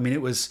symphony. I mean,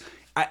 it was.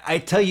 I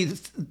tell you,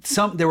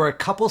 there were a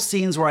couple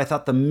scenes where I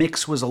thought the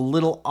mix was a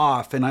little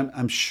off, and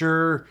I'm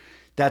sure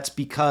that's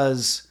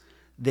because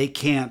they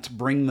can't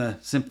bring the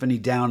symphony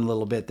down a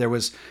little bit. There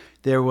was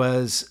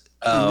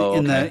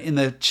in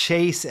the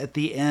chase at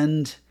the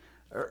end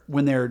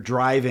when they're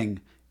driving,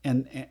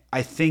 and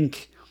I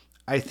think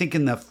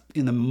in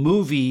the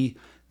movie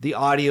the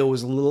audio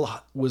was a little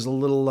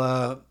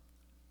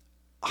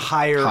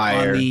higher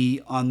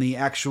on the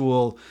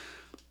actual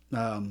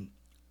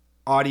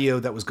audio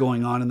that was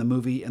going on in the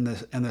movie, and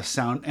the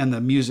sound and the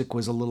music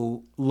was a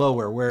little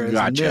lower, whereas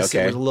in this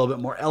it was a little bit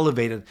more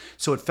elevated,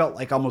 so it felt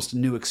like almost a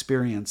new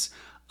experience.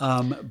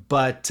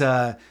 But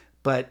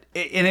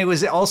it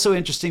was also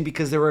interesting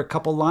because there were a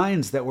couple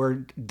lines that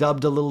were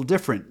dubbed a little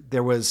different.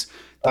 There was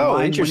the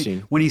line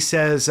interesting when he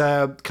says,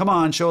 "Come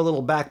on, show a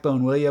little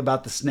backbone, will you?"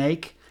 about the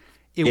snake.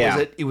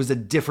 It was a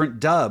different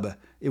dub.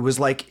 It was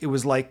like,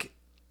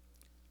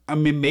 I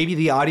mean, maybe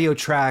the audio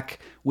track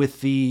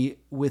with the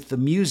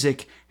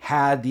music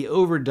had the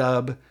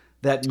overdub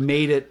that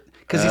made it,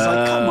 because he's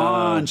like, "Come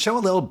on, show a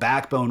little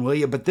backbone, will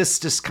you?" But this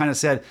just kind of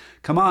said,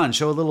 "Come on,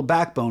 show a little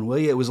backbone, will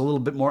you?" It was a little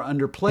bit more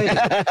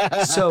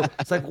underplayed. So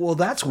it's like, well,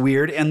 that's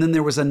weird. And then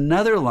there was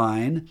another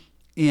line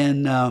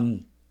in,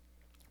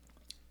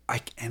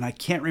 I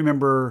can't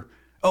remember.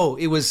 Oh,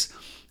 it was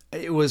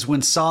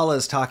when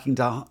Salah's talking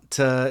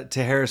to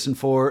Harrison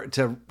Ford,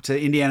 to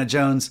Indiana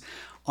Jones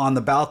on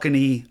the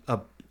balcony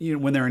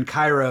when they're in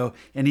Cairo,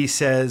 and he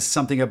says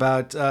something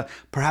about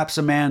perhaps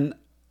a man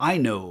I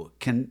know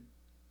can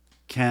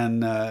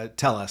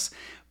tell us.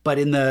 But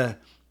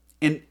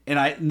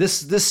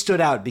this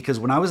stood out because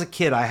when I was a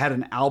kid, I had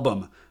an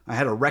album, I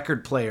had a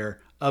record player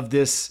of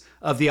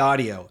the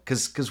audio,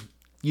 because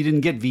you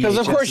didn't get VHS. Because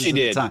of course you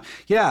did. Time.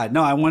 Yeah,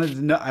 no, I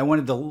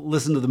wanted to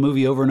listen to the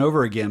movie over and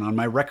over again on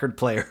my record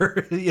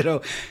player,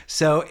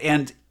 So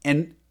and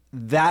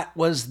that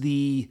was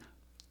the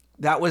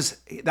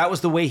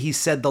way he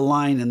said the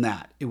line in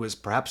that. It was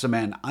perhaps a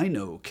man I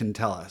know can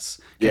tell us,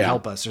 can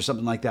help us, or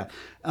something like that.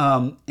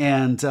 But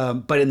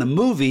in the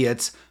movie,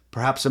 it's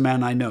perhaps a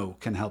man I know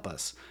can help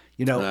us,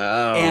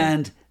 Oh.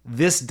 And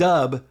this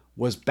dub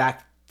was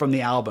back from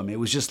the album. It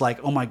was just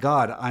like, oh my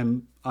God,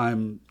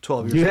 I'm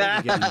 12 years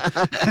old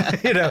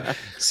again.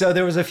 So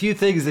there was a few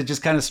things that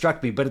just kind of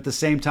struck me, but at the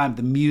same time,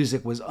 the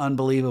music was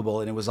unbelievable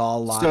and it was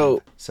all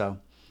live. So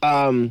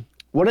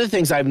one of the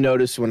things I've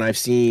noticed when I've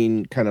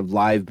seen kind of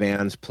live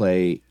bands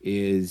play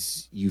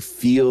is you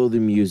feel the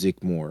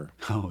music more.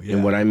 Oh yeah.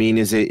 And what I mean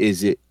is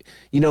it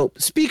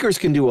speakers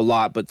can do a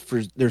lot, but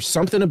there's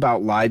something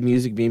about live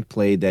music being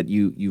played that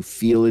you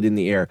feel it in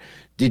the air.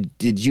 Did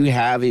you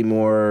have a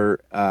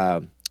more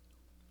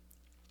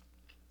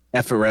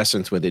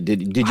effervescence with it?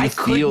 Did you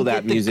feel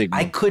that music?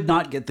 I could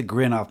not get the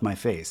grin off my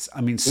face.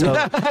 I mean, so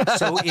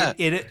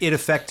it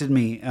affected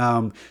me.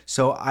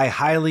 So I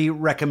highly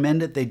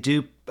recommend it. They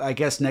do, I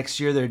guess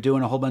next year they're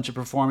doing a whole bunch of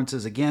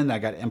performances again. I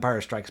got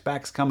Empire Strikes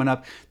Back's coming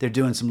up. They're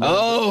doing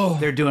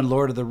they're doing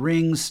Lord of the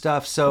Rings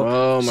stuff. So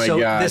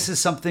God. This is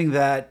something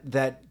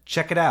that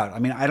check it out. I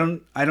mean, I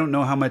don't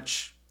know how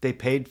much they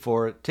paid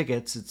for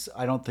tickets.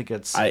 I don't think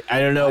it's I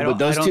don't know, but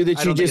those two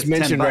that you just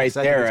mentioned right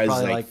there, I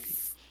was like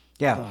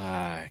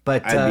yeah,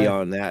 but I'd be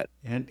on that.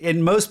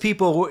 And most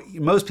people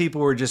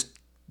were just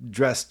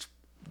dressed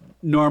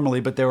normally,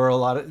 but there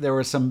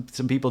were some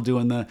people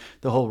doing the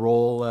whole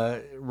roll.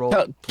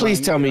 Please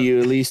tell me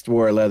you at least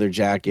wore a leather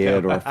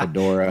jacket or a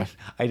fedora.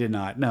 I did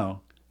not.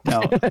 No.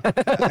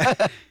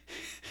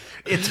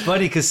 It's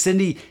funny because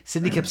Cindy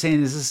kept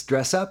saying, "Is this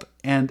dress up?"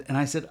 And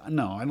I said,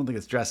 "No, I don't think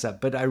it's dress up."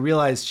 But I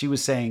realized she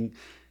was saying,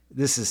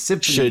 "This is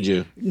symphony." Should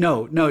you?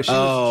 No. She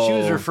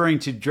was referring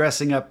to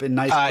dressing up in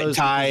nice clothes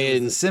tie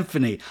and the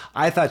symphony.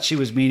 I thought she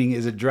was meaning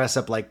is a dress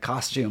up like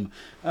costume.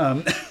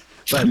 But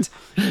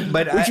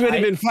which would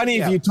have been funny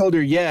if you told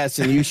her yes,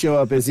 and you show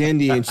up as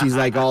Indy, and she's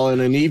like all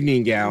in an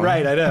evening gown.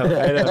 Right, I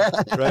know,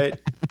 right.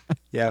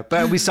 Yeah,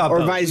 but we saw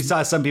both. We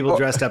saw some people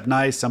dressed up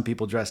nice, some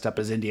people dressed up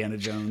as Indiana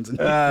Jones.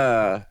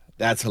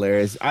 That's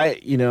hilarious. I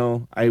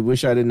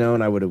wish I'd have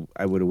known. I would have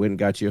went and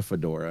got you a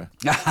fedora.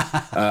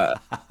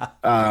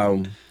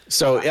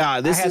 So yeah,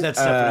 I had that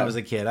stuff when I was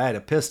a kid. I had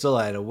a pistol,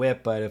 I had a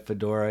whip, I had a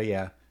fedora.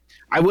 Yeah.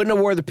 I wouldn't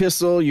have wore the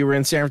pistol. You were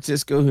in San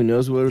Francisco. Who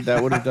knows what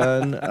that would have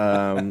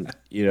done?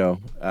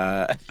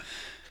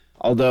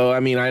 Although, I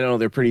mean, I don't know.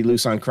 They're pretty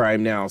loose on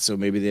crime now, so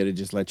maybe they'd have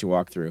just let you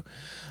walk through.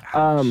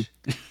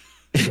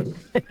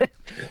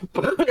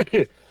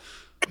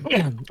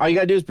 All you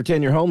gotta do is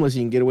pretend you're homeless.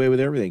 You can get away with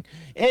everything.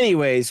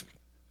 Anyways,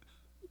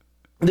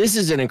 this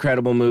is an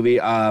incredible movie.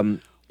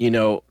 Don't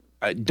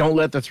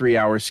let the 3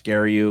 hours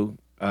scare you.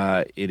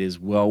 It is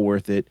well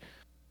worth it.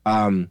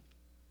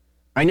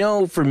 I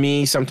know for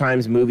me,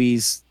 sometimes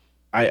movies,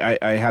 I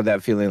have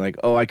that feeling like,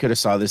 oh, I could have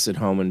saw this at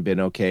home and been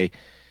okay.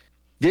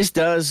 This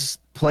does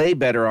play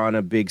better on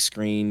a big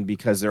screen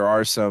because there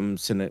are some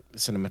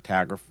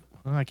cinematography.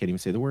 Oh, I can't even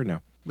say the word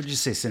now. Would you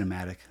say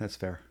cinematic? That's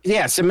fair.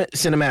 Yeah,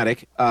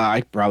 cinematic.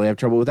 I probably have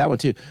trouble with that one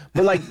too.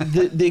 But like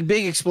the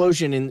big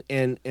explosion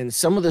and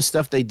some of the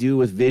stuff they do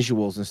with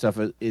visuals and stuff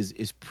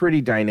is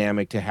pretty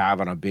dynamic to have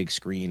on a big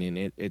screen,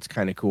 and it's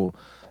kind of cool.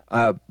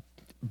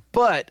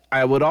 But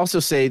I would also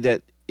say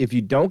that if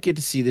you don't get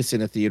to see this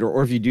in a theater,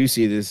 or if you do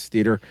see this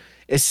theater,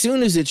 as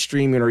soon as it's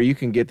streaming or you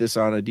can get this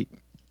on a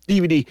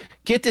DVD,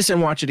 get this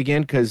and watch it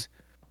again, because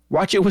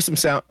watch it with some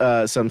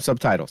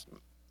subtitles.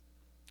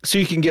 So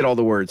you can get all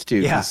the words too.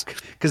 Yeah,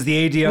 because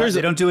the ADR,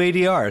 they don't do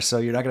ADR, so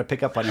you're not going to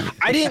pick up on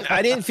everything.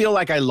 I didn't feel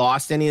like I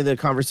lost any of the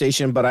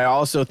conversation, but I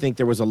also think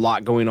there was a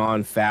lot going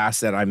on fast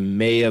that I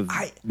may have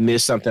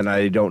missed something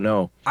I don't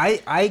know.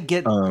 I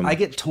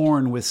get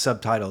torn with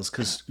subtitles,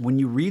 because when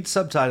you read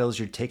subtitles,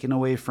 you're taken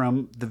away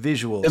from the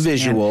visuals. The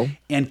visual.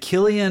 And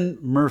Cillian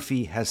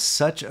Murphy has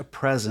such a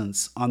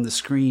presence on the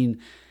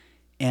screen,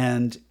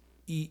 and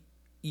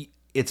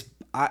it's.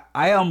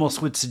 I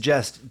almost would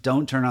suggest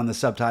don't turn on the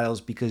subtitles,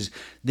 because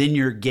then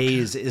your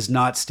gaze is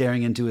not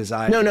staring into his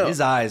eyes. No.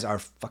 His eyes are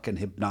fucking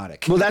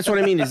hypnotic. Well, that's what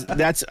I mean.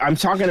 I'm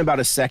talking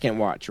about a second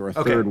watch or a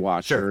third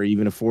watch or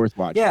even a fourth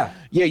watch. Yeah,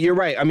 you're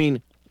right. I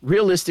mean,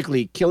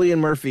 realistically, Cillian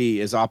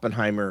Murphy is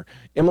Oppenheimer,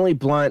 Emily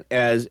Blunt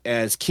as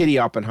Kitty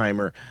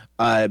Oppenheimer,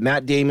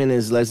 Matt Damon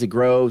as Leslie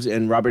Groves,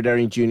 and Robert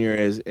Downey Jr.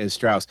 as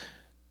Strauss.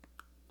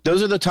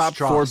 Those are the top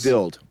four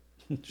billed.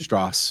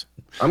 Strauss.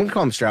 I'm going to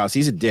call him Strauss.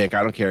 He's a dick.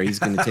 I don't care. He's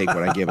going to take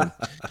what I give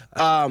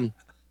him.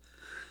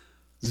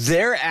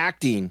 Their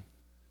acting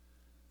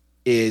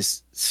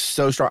is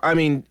so strong. I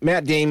mean,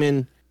 Matt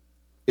Damon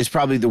is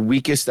probably the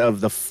weakest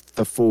of the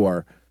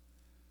four,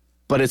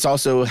 but it's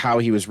also how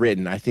he was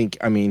written.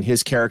 I mean,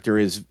 his character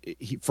is,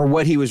 for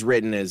what he was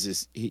written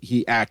as,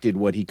 he acted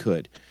what he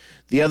could.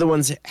 The other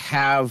ones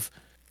have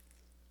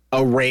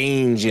a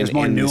range. There's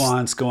more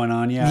nuance going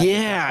on.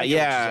 Yeah. I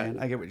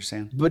get what you're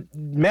saying. But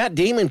Matt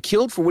Damon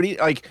killed for what he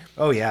like.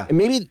 Oh yeah. And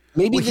maybe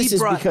this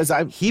is because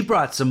he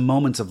brought some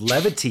moments of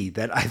levity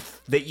that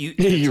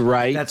you're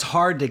right. That's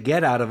hard to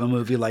get out of a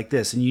movie like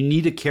this, and you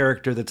need a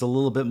character that's a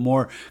little bit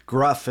more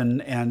gruff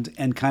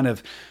and kind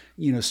of,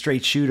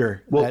 straight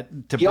shooter. Well,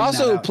 he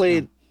also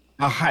played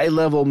a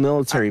high-level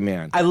military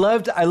man. I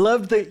loved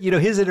the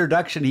his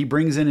introduction. He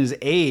brings in his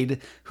aide,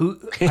 who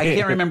I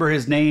can't remember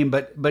his name,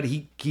 but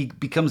he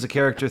becomes a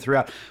character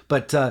throughout.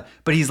 But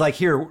he's like,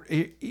 here,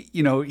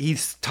 he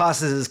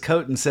tosses his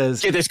coat and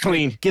says, "Get this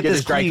clean. Get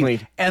this dry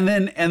clean." And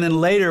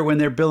then later, when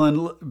they're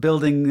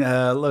building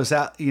Los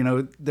Al,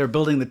 they're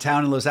building the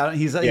town in Los Al.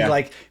 He's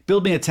like,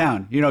 build me a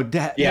town.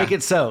 Make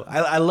it so.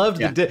 I loved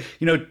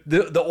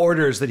the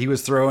orders that he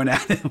was throwing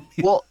at him.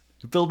 Well,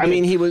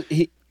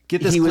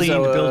 Get this clean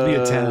to build me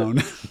a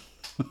town.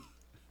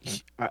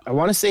 I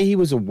want to say he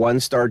was a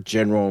 1-star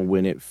general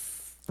when it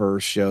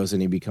first shows,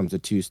 and he becomes a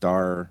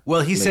 2-star.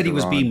 Well, he said he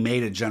was being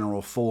made a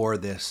general for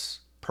this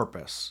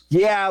purpose.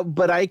 Yeah,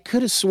 but I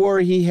could have swore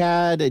he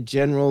had a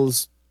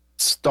general's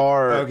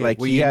star. Okay, like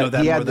you know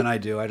that more than I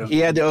do. I don't. He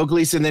had the oak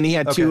leaves, and then he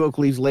had 2 oak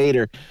leaves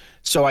later.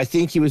 So I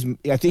think he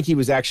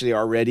was actually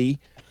already.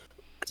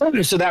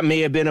 So that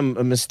may have been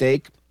a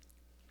mistake.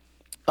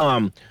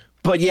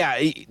 But yeah,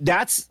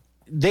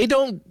 they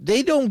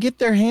don't get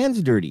their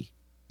hands dirty.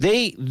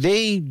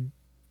 They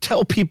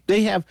tell people,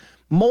 they have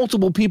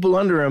multiple people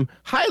under them,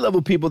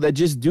 high-level people that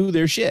just do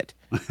their shit.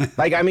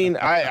 Like, I mean,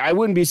 I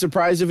wouldn't be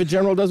surprised if a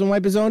general doesn't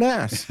wipe his own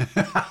ass.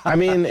 I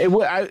mean,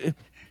 I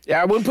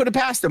wouldn't put it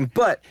past him,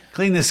 but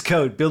clean this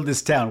coat, build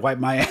this town, wipe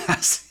my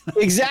ass.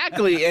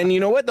 Exactly. And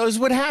you know what? Those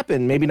would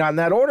happen. Maybe not in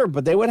that order,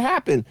 but they would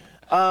happen.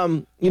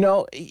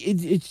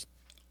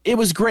 It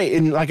was great.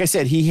 And like I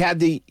said, he had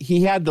the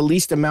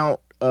least amount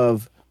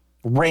of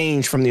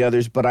range from the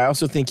others, but I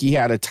also think he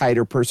had a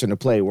tighter person to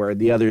play, where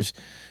the others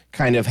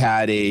kind of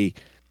had a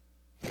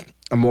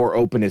more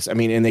openness. I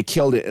mean, and they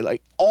killed it,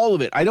 like all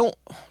of it.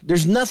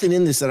 There's nothing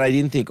in this that I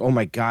didn't think, oh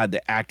my God,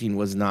 the acting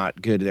was not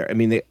good there. I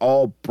mean, they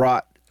all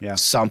brought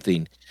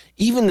something.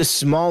 Even the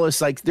smallest,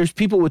 like there's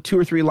people with 2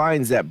 or 3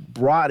 lines that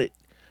brought it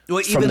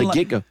from the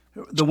get-go.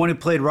 The one who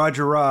played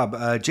Roger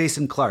Robb,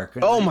 Jason Clarke.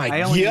 Oh my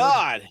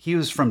God. He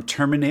was from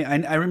Terminator.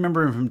 I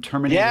remember him from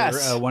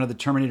Terminator, one of the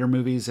Terminator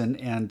movies,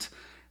 and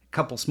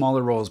couple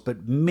smaller roles,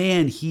 but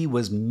man, he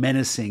was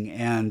menacing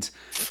and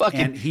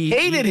he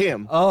hated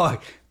him.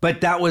 Oh, but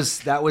that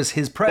was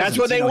his presence. That's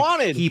what they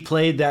wanted. He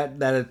played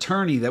that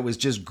attorney that was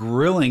just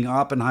grilling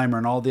Oppenheimer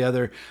and all the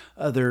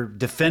other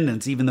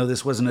defendants, even though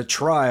this wasn't a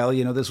trial.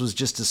 This was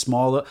just a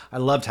small. I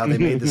loved how they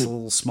made this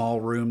little small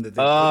room that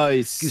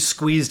they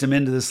squeezed him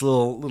into this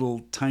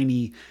little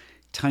tiny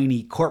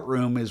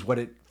courtroom is what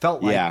it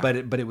felt like. Yeah.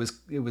 But it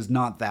was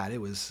not that. It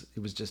was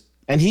just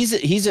And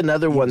he's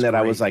another one was that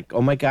I great. was like,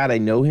 oh my God, I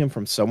know him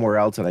from somewhere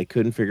else, and I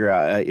couldn't figure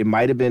out. It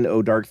might have been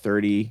O Dark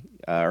 30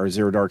 or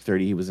Zero Dark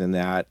 30. He was in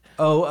that.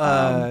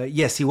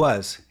 Yes, he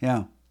was.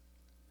 Yeah.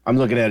 I'm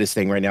looking at his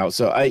thing right now.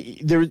 So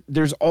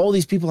there's all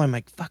these people. I'm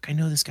like, fuck, I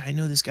know this guy. I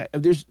know this guy.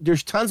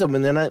 There's tons of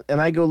them, and then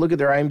I go look at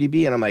their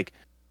IMDb, and I'm like,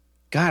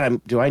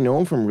 God, do I know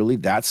him from really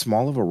that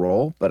small of a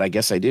role? But I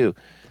guess I do.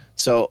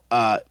 So,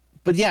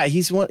 but yeah,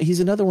 he's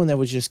another one that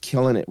was just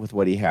killing it with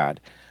what he had.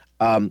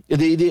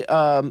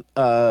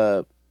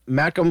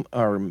 Malcolm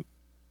or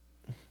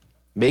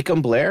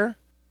Macomb Blair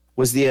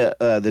was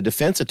the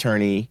defense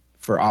attorney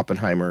for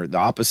Oppenheimer, the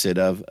opposite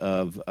of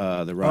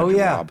the Roger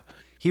Robb.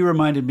 He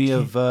reminded me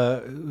of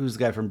who's the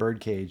guy from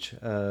Birdcage?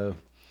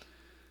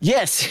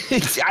 Yes,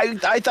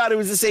 I thought it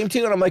was the same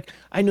too, and I'm like,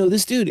 I know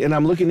this dude, and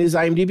I'm looking at his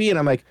IMDb, and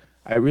I'm like,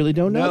 I really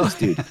don't know this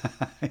dude.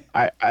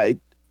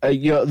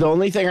 The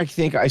only thing I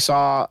think I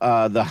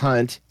saw, The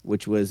Hunt,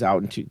 which was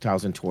out in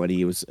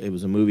 2020. It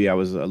was a movie I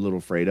was a little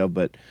afraid of,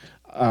 but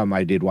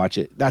I did watch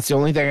it. That's the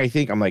only thing I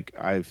think. I'm like,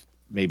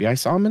 maybe I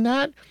saw him in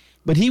that.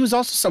 But he was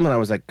also someone I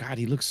was like, God,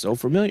 he looks so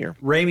familiar.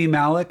 Rami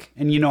Malek,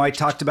 and I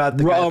talked about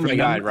the guy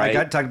from right?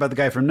 I talked about the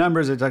guy from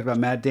Numbers. I talked about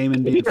Matt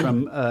Damon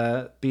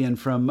being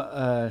from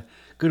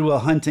Good Will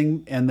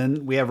Hunting, and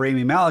then we have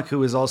Rami Malek, who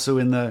was also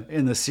in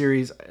the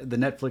series, the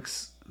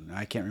Netflix.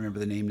 I can't remember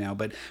the name now,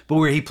 but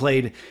where he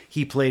played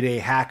a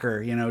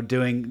hacker,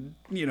 doing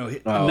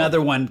another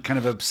one kind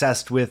of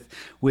obsessed with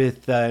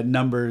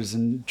numbers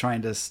and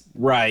trying to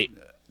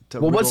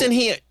wasn't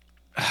he?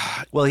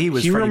 Well, he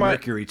was Freddie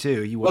Mercury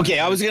too.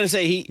 I was gonna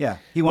say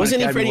he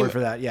wasn't Academy Award for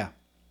that. Yeah.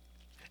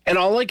 And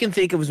all I can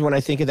think of is when I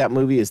think of that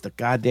movie is the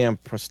goddamn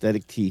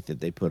prosthetic teeth that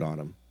they put on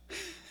him.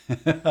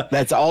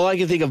 That's all I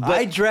can think of. But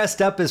I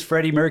dressed up as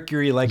Freddie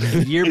Mercury like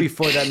a year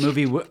before that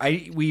movie.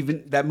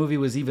 That movie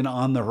was even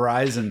on the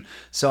horizon.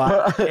 So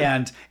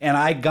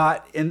I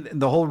got in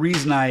the whole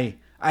reason I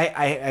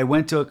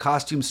went to a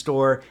costume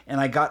store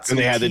and I got some.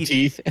 And they had the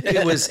teeth.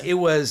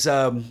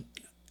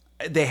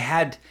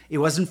 It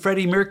wasn't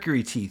Freddie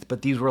Mercury teeth,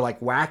 but these were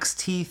like wax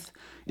teeth.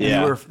 And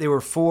yeah. They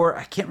were for,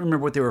 I can't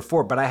remember what they were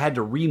for, but I had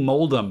to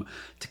remold them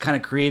to kind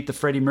of create the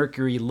Freddie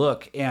Mercury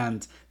look,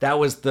 and that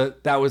was the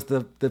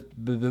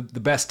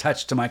best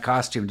touch to my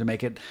costume to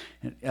make it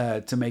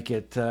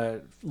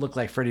look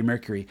like Freddie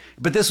Mercury.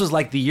 But this was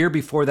like the year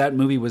before that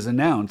movie was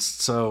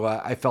announced, so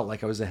I felt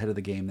like I was ahead of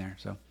the game there.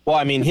 So well,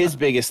 I mean, his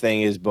biggest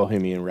thing is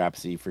Bohemian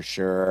Rhapsody for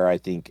sure. I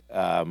think,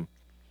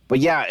 but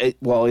yeah,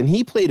 and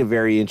he played a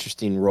very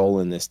interesting role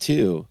in this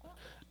too,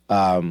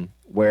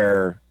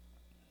 where.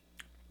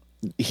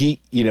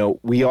 The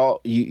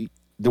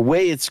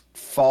way it's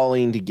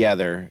falling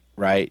together,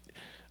 right?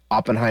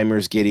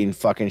 Oppenheimer's getting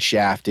fucking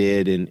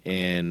shafted,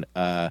 and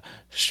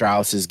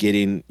Strauss is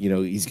getting,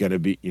 he's gonna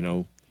be,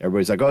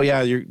 everybody's like, oh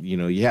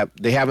yeah,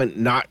 they haven't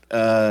not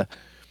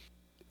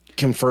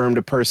confirmed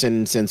a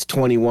person since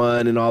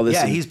 21 and all this.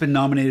 Yeah, he's been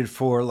nominated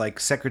for like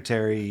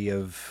secretary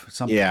of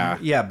something.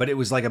 Yeah, but it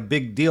was like a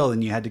big deal,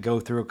 and you had to go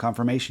through a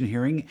confirmation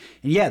hearing.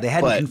 And yeah, they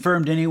hadn't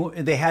confirmed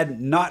anyone. They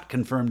had not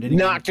confirmed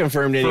anyone. Not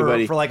confirmed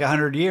anybody for like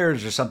 100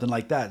 years or something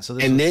like that. So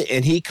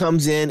and he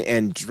comes in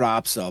and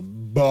drops a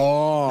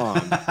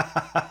bomb.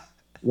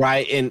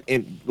 Right,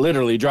 and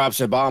literally drops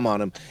a bomb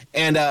on him.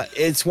 And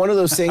it's one of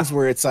those things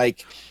where it's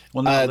like,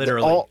 well, not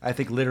literally. I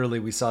think literally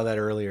we saw that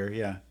earlier.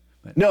 Yeah.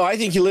 But. No, I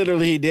think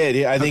he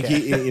did. I think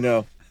he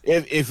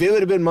if it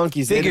would have been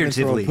monkeys,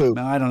 figuratively. Poop.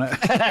 No, I don't know.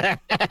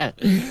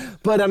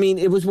 But I mean,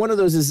 it was one of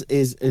those.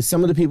 Is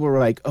some of the people were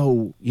like,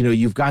 oh,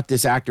 you've got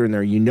this actor in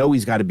there.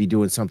 He's got to be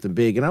doing something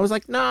big. And I was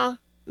like, nah.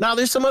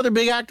 There's some other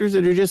big actors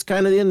that are just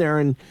kind of in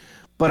there.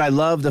 But I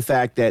love the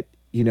fact that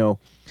you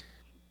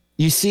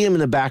see him in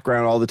the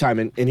background all the time,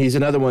 and he's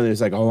another one that's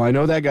like, oh, I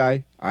know that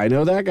guy,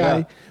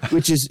 yeah.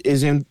 which is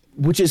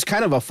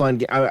kind of a fun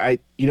game.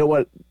 You know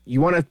what? You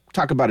want to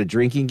talk about a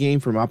drinking game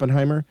from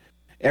Oppenheimer?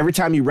 Every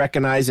time you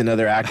recognize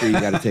another actor, you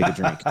got to take a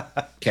drink.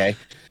 Okay.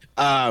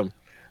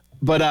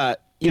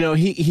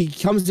 He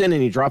comes in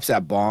and he drops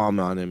that bomb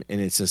on him,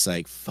 and it's just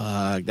like,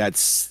 fuck,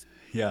 that's,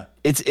 yeah.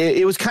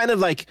 It was kind of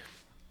like,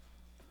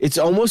 it's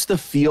almost the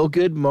feel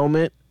good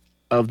moment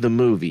of the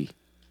movie.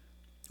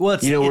 Well,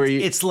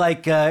 it's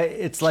like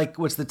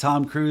what's the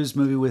Tom Cruise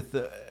movie with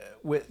the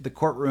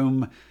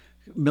courtroom,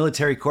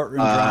 military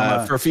courtroom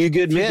drama for A Few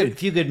Good Men.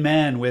 Few Good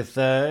Men with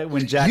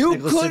when Jack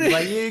Nicholson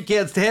like, you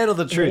can't handle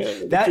the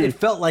truth. It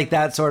felt like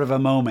that sort of a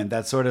moment.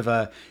 That sort of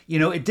a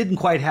it didn't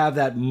quite have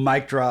that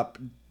mic drop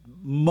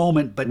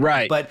moment, but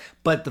right.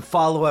 But the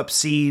follow up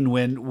scene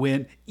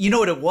when you know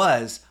what it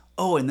was.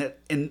 Oh,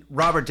 and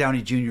Robert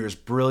Downey Jr. is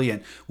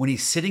brilliant when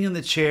he's sitting in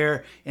the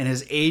chair and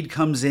his aide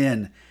comes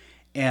in.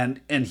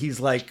 And he's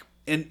like,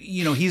 and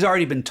he's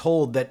already been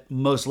told that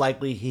most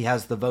likely he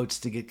has the votes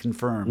to get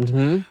confirmed.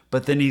 Mm-hmm.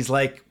 But he's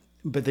like,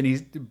 and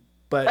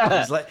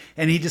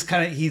he just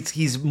kind of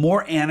he's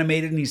more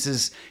animated, and he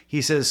says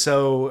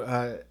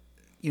so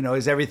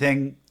is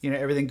everything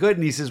everything good?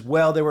 And he says,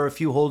 well, there were a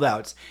few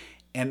holdouts,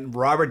 and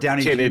Robert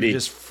Downey Jr.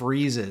 just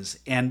freezes,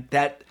 and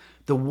that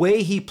the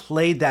way he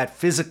played that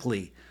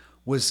physically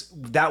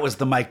that was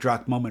the mic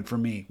drop moment for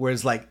me.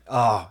 Whereas like,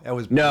 oh, that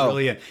was No.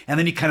 brilliant. And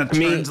then he kind of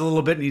turns a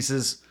little bit and he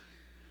says,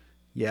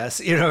 yes,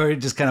 you know, he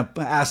just kind of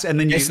asks, and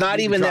then It's not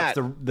even drop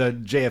that. the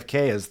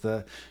JFK as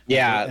the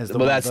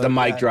well, that's the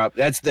mic drop.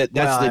 That's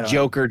the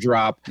Joker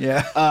drop.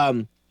 Yeah.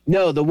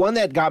 No, the one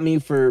that got me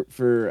for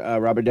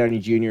Robert Downey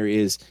Jr.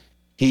 is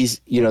he's,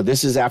 you know,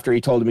 this is after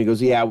he told him, he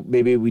goes, yeah,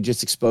 maybe we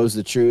just exposed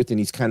the truth, and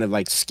he's kind of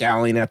like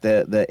scowling at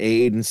the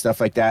aide and stuff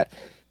like that.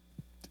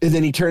 And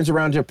then he turns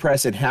around to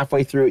press, and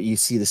halfway through it, you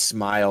see the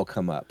smile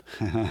come up.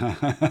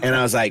 And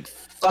I was like,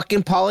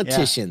 fucking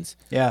politicians.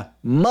 Yeah.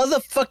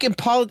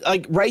 Motherfucking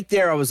like right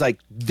there, I was like,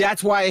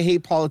 that's why I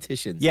hate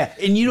politicians. Yeah.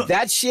 And you know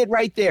that shit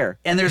right there.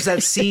 And there's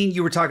that scene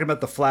you were talking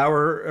about, the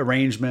flower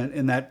arrangement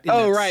in that.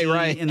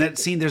 Right. In that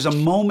scene, there's a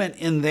moment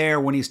in there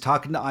when he's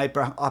talking to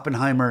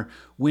Oppenheimer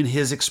when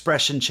his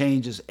expression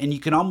changes, and you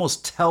can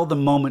almost tell the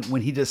moment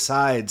when he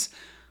decides,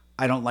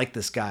 I don't like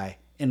this guy,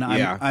 and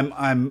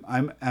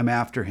I'm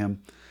after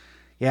him.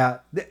 Yeah,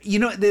 you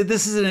know,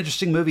 this is an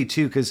interesting movie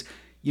too, because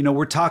you know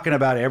we're talking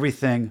about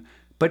everything,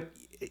 but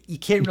you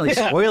can't really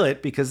spoil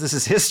it because this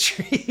is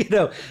history, you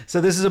know.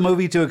 So this is a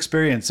movie to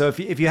experience. So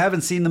if you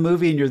haven't seen the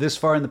movie and you're this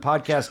far in the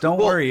podcast, don't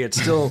worry,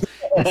 it's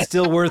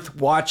still worth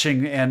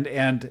watching.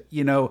 And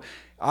you know,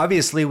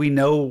 obviously we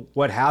know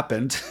what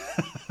happened.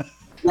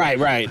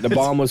 Right. The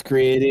bomb was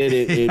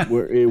created.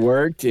 It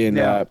worked,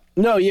 and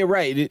no, you're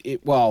right.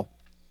 Well,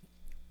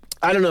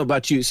 I don't know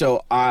about you.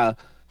 So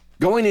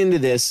going into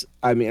this,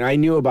 I mean, I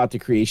knew about the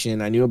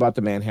creation. I knew about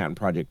the Manhattan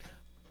Project.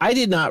 I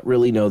did not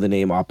really know the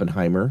name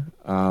Oppenheimer.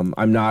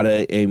 I'm not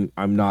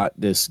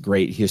this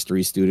great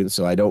history student,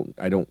 so I don't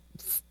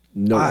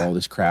know all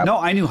this crap. No,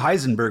 I knew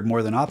Heisenberg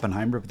more than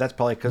Oppenheimer, but that's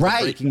probably because of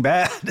Breaking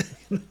Bad.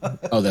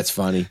 Oh, that's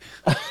funny.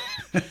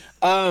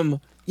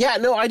 Yeah,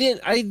 no, I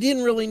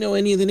didn't really know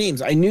any of the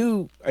names. I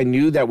knew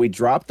that we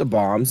dropped the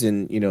bombs,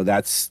 and you know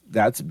that's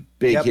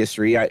big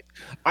history.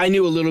 I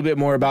knew a little bit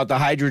more about the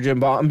hydrogen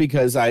bomb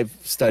because I've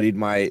studied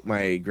my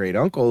great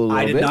uncle a little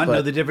bit. I did not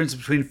know the difference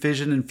between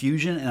fission and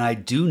fusion, and I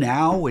do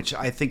now, which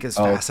I think is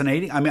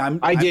fascinating. I mean,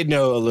 I did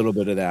know a little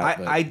bit of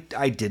that.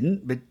 I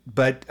didn't,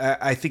 but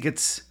I think it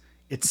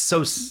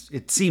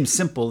seems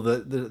simple,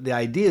 the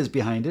ideas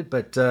behind it,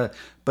 but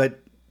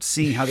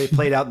seeing how they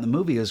played out in the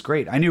movie is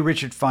great. I knew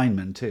Richard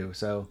Feynman too,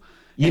 so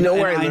you know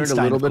where I learned a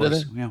little bit of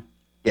it.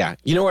 Yeah,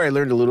 you know where I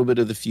learned a little bit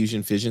of the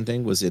fusion fission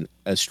thing was in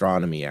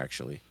astronomy.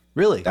 Actually,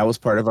 really, that was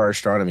part of our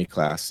astronomy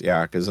class.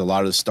 Yeah, because a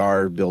lot of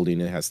star building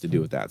it has to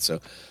do with that.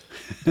 So,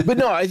 but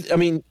no, I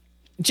mean,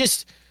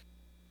 just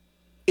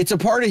it's a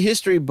part of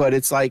history, but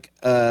it's like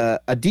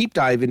a deep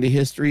dive into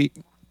history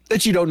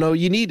that you don't know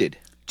you needed.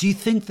 Do you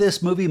think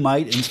this movie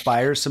might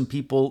inspire some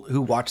people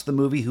who watch the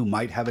movie who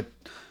might have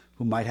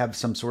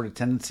some sort of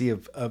tendency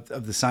of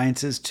the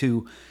sciences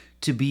to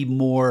be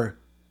more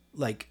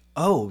like,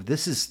 oh,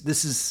 this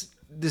is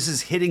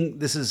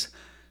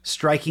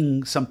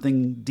striking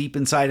something deep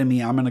inside of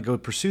me. I'm going to go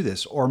pursue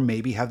this, or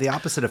maybe have the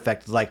opposite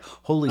effect, like,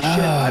 holy shit,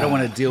 I don't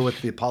want to deal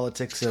with the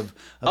politics of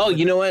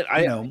you know what?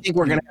 I think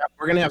we're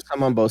gonna have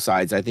some on both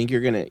sides. I think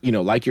you're gonna, you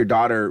know, like your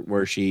daughter,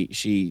 where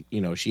she you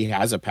know, she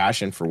has a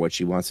passion for what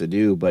she wants to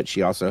do, but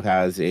she also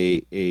has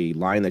a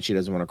line that she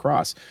doesn't want to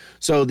cross.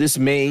 So this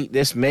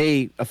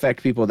may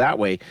affect people that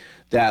way,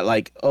 that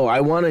like, oh,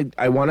 I want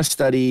to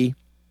study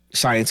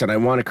science and I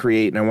want to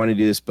create and I want to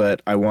do this,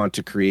 but I want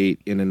to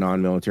create in a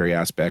non-military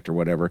aspect or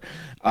whatever.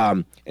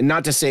 And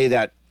not to say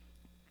that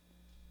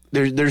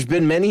there's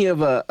been many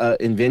of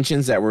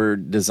inventions that were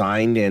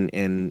designed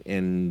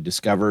and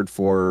discovered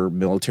for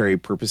military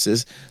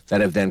purposes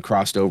that have then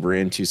crossed over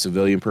into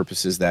civilian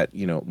purposes, that,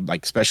 you know,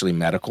 like especially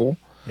medical,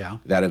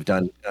 that have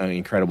done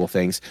incredible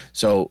things.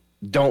 So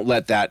don't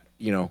let that,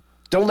 you know,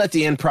 don't let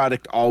the end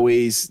product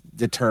always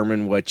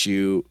determine what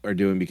you are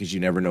doing, because you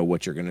never know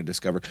what you're going to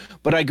discover.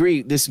 But I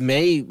agree, this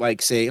may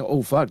like say,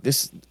 oh, fuck,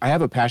 I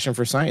have a passion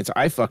for science.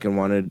 I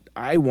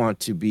want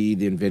to be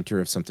the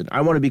inventor of something.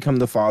 I want to become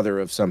the father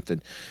of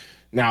something.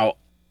 Now,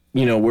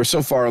 you know, we're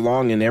so far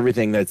along in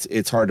everything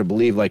it's hard to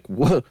believe, like,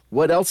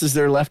 what else is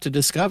there left to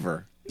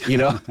discover? You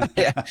know?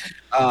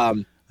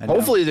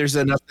 Hopefully there's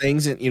enough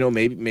things, and, you know,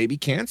 maybe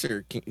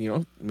cancer, you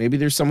know, maybe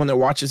there's someone that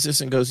watches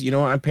this and goes, you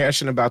know, I'm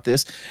passionate about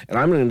this and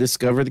I'm going to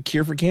discover the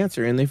cure for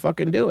cancer, and they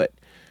fucking do it.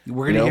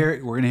 We're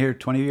going to hear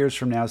 20 years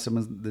from now,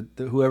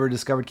 whoever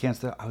discovered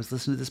cancer, I was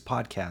listening to this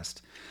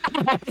podcast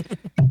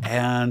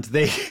and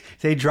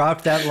they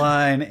dropped that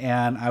line,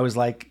 and I was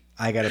like,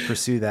 I got to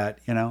pursue that,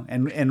 you know,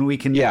 and we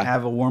can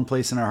have a warm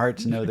place in our heart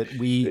to know that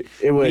we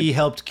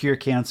helped cure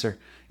cancer.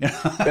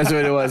 That's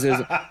what it was.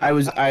 I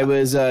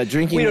was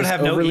drinking. We don't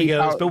have no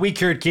egos, but we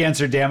cured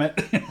cancer. Damn it!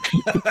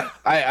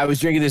 I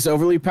was drinking this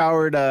overly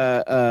powered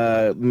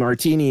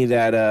martini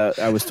that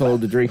I was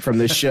told to drink from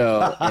this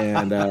show,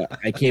 and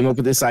I came up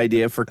with this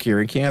idea for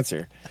curing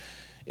cancer.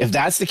 If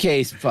that's the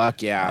case,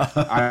 fuck yeah!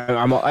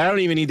 I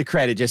don't even need the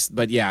credit,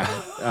 but yeah.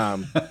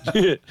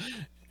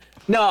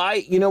 No,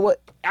 you know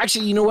what?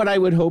 Actually, you know what? I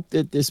would hope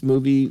that this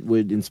movie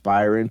would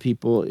inspire in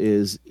people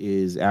is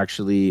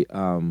actually.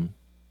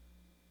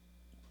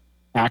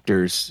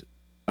 Actors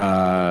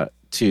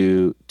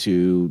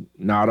to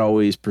not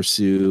always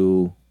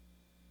pursue.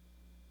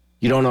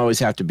 You don't always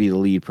have to be the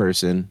lead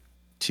person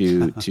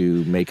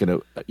to make it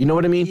a. You know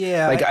what I mean?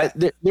 Yeah. Like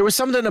there was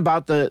something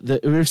about there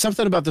was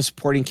something about the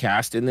supporting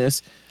cast in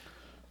this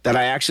that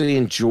I actually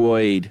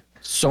enjoyed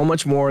so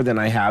much more than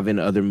I have in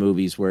other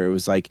movies, where it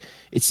was like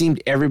it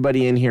seemed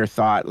everybody in here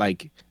thought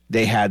like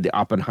they had the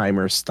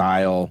Oppenheimer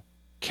style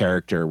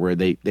character where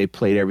they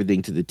played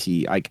everything to the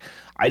T. Like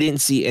I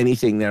didn't see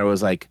anything that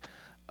was like,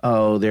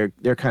 oh,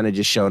 they're kind of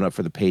just showing up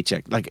for the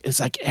paycheck. Like it's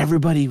like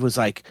everybody was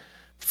like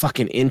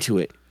fucking into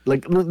it.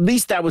 Like at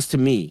least that was to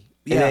me.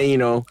 Yeah. And then, you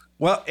know,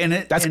 Well,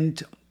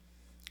 and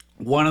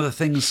one of the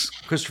things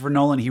Christopher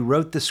Nolan, he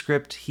wrote the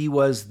script. He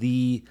was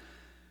he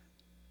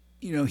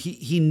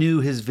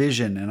knew his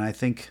vision, and I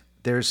think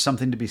there's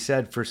something to be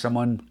said for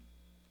someone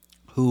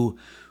who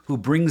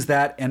brings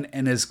that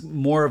and is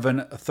more of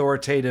an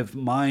authoritative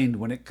mind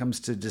when it comes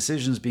to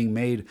decisions being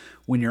made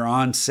when you're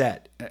on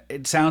set.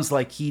 It sounds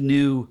like he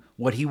knew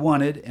what he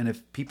wanted, and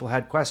if people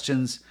had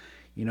questions,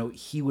 you know,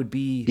 he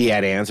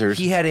had answers.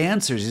 He had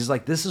answers. He's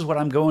like, this is what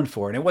I'm going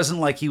for. And it wasn't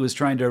like he was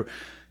trying to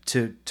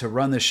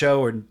run the show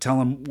or tell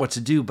him what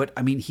to do. But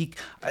I mean,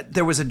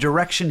 there was a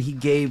direction he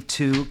gave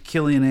to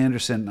Cillian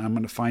Anderson. I'm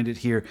going to find it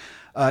here.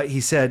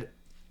 He said,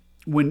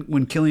 when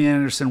Cillian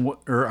Anderson,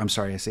 or I'm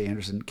sorry, I say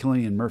Anderson,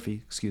 Cillian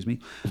Murphy, excuse me.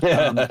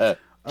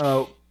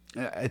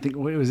 I think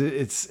what was it?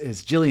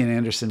 It's Gillian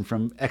Anderson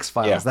from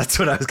X-Files. Yeah. That's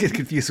what I was getting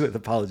confused with.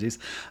 Apologies.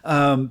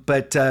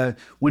 But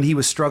when he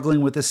was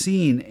struggling with a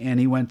scene, and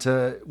he went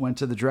to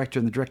the director,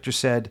 and the director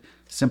said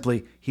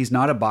simply, "He's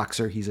not a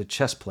boxer. He's a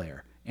chess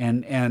player."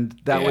 And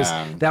that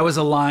was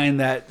a line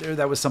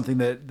that was something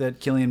that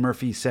Cillian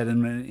Murphy said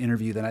in an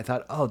interview. That I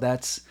thought, oh,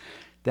 that's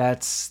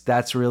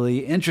really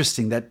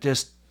interesting.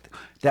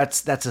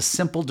 That's a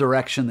simple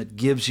direction that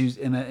gives you,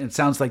 and it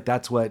sounds like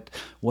that's what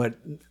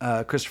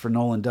Christopher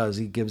Nolan does.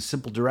 He gives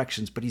simple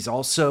directions, but he's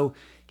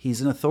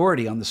an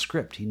authority on the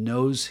script. He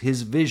knows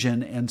his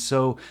vision, and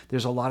so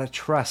there's a lot of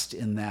trust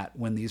in that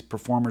when these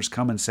performers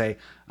come and say,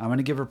 "I'm going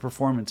to give a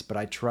performance, but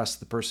I trust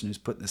the person who's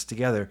putting this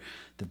together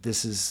that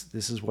this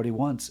is what he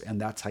wants," and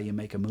that's how you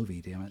make a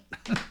movie. Damn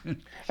it!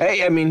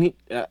 Hey, I mean,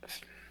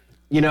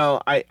 you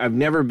know, I've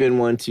never been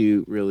one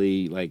to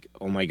really like,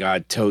 oh my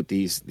God, tote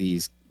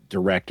these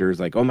directors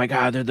like, oh my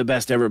God, they're the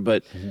best ever.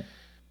 But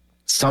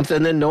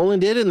something that Nolan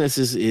did in this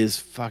is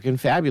fucking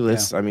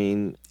fabulous. Yeah. I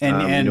mean,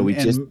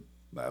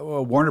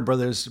 Warner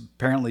Brothers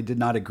apparently did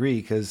not agree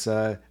because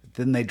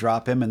didn't they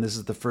drop him? And this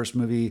is the first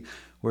movie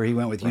where he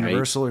went with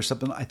Universal or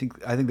something. I think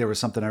there was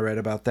something I read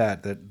about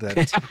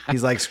that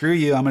he's like, screw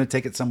you, I'm going to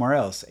take it somewhere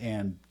else.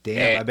 And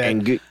damn,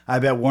 I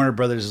bet Warner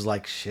Brothers is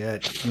like,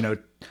 shit, you know.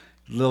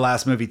 The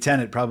last movie,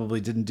 Tenet,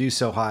 probably didn't do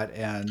so hot,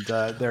 and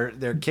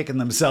they're kicking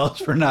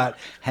themselves for not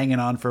hanging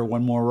on for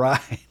one more ride.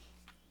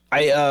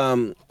 I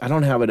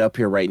don't have it up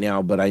here right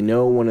now, but I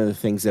know one of the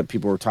things that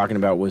people were talking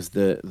about was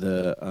the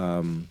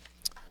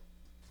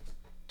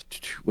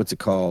what's it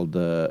called?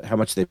 How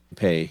much they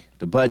pay?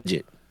 The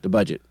budget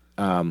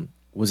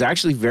was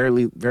actually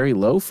very very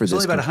low for this.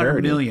 It's only about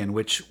 $100 million,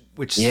 which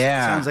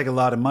sounds like a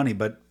lot of money,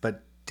 but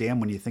damn,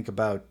 when you think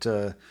about.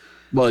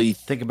 Well, you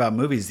think about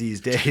movies these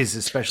days,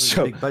 especially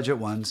the big budget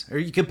ones, or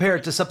you compare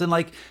it to something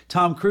like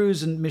Tom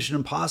Cruise and Mission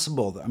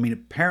Impossible. I mean,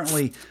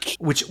 apparently,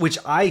 which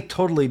I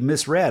totally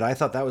misread. I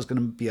thought that was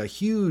going to be a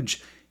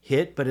huge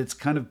hit, but it's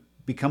kind of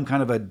become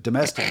kind of a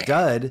domestic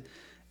dud.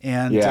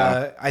 And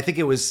I think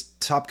it was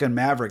Top Gun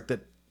Maverick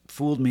that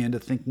fooled me into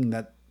thinking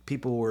that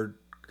people were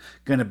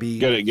going to be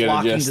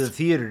flocking to the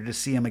theater to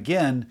see him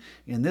again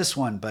in this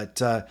one.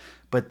 But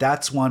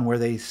that's one where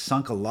they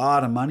sunk a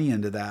lot of money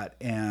into that,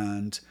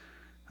 and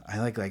I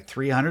like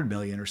 300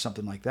 million or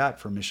something like that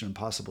for Mission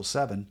Impossible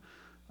 7.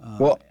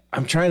 Well,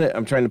 I'm trying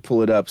to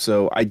pull it up.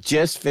 So I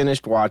just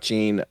finished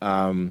watching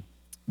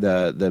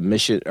the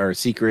Mission or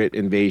Secret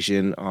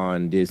Invasion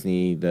on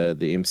Disney, the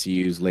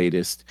MCU's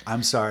latest.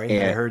 I'm sorry,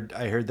 and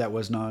I heard that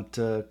was not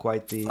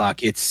quite the.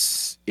 Fuck,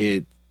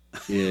 it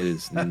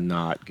is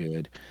not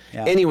good.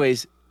 Yeah.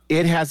 Anyways,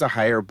 it has a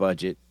higher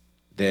budget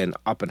than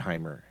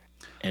Oppenheimer,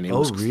 and it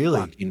was really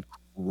fucking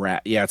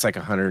yeah, it's like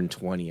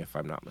 120 if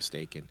I'm not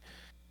mistaken.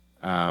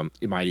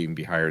 It might even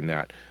be higher than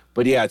that,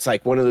 but yeah, it's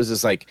like one of those.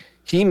 Is like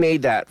he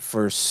made that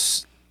for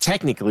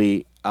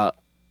technically a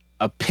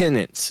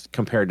penance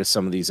compared to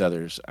some of these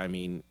others. I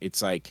mean,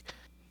 it's like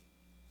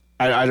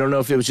I don't know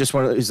if it was just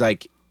one of those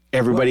like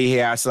everybody he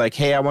asked like,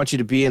 hey, I want you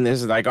to be in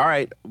this. Like, all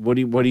right, what do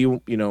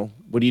you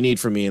need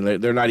from me? And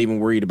they're not even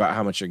worried about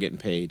how much they're getting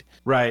paid.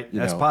 Right,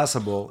 that's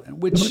possible.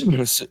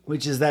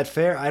 Which is that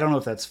fair? I don't know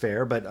if that's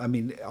fair, but I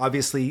mean,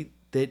 obviously.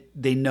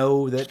 They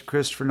know that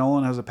Christopher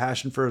Nolan has a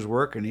passion for his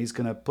work, and he's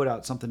going to put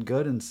out something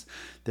good, and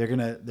they're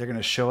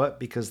gonna show up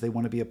because they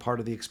want to be a part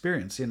of the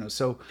experience, you know.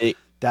 So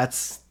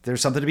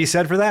there's something to be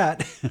said for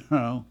that. You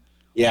know?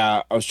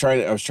 Yeah, I was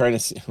trying to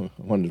see, I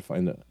wanted to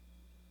find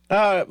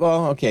that.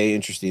 Well, okay,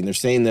 interesting. They're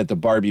saying that the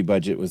Barbie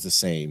budget was the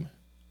same.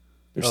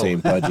 Their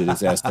same budget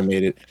is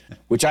estimated,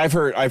 which I've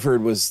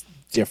heard was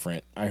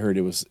different. I heard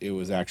it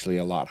was actually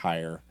a lot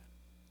higher.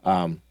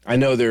 I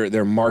know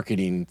their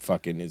marketing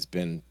fucking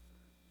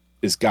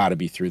has got to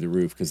be through the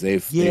roof because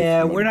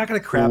Yeah, we're not going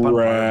to crap on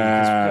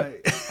Barbie.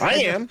 I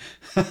am.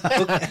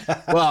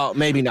 Well,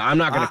 maybe not. I'm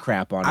not going to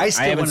crap on it. I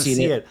still haven't want to seen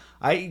see it.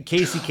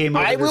 Casey came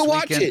over I this will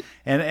watch weekend, it.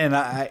 and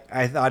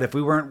I thought if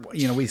we weren't,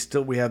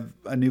 we have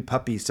a new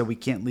puppy, so we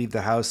can't leave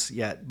the house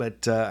yet.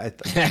 But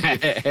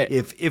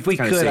if we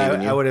could,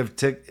 I would have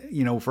took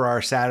for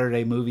our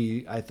Saturday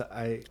movie.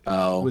 I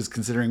was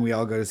considering we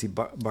all go to see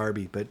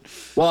Barbie, but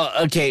well,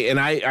 okay, and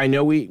I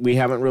know we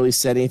haven't really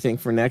said anything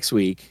for next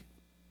week,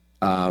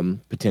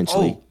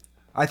 potentially. Oh.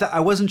 I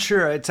wasn't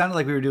sure. It sounded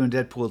like we were doing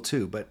Deadpool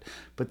 2, but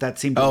that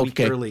seemed a week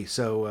early.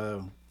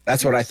 So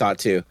that's what I thought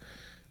too.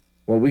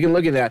 Well, we can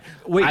look at that.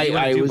 Wait, you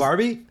want to do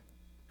Barbie?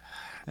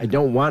 I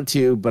don't want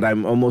to, but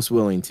I'm almost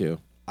willing to.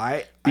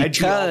 I'd be all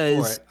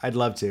for it. I'd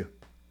love to.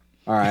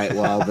 All right,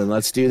 well then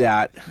let's do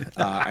that.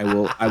 I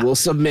will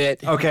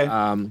submit. Okay.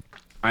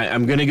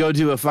 I'm gonna go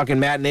do a fucking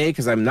matinee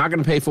because I'm not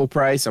gonna pay full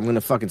price. I'm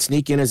gonna fucking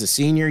sneak in as a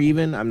senior.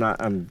 Even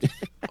I'm.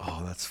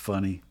 Oh, that's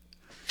funny.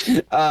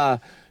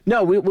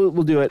 No,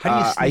 we'll do it. How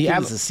do you sneak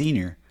in as a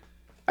senior?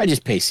 I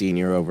just pay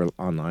senior over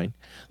online.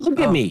 Look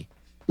at me.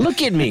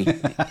 Look at me.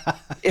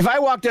 If I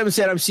walked up and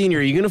said I'm senior,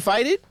 are you gonna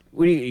fight it?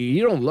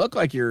 You don't look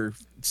like you're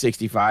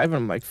 65.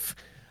 I'm like,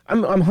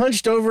 I'm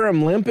hunched over.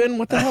 I'm limping.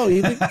 What the hell?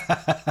 You think?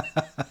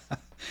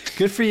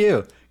 Good for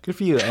you. Good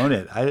for you. Own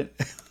it.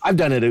 I've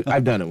done it.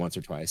 I've done it once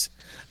or twice.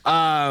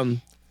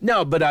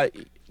 No, but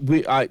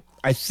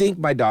I think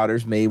my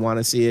daughters may want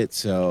to see it.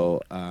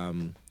 So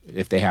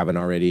if they haven't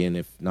already, and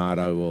if not,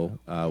 I will.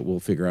 We'll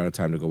figure out a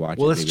time to go watch it.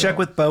 Well, let's check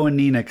with Bo and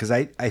Nina because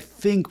I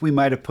think we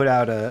might have put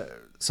out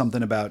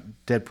something about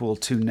Deadpool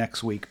 2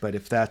 next week. But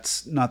if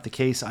that's not the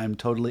case, I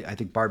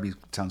think Barbie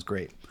sounds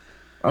great.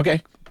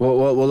 Okay.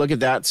 Well, we'll look at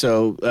that.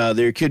 So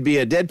there could be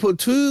a Deadpool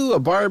 2, a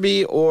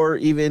Barbie, or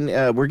even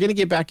we're going to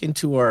get back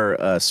into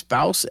our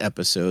spouse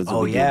episodes.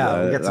 Oh,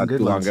 yeah. We got some good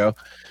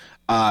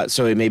ones.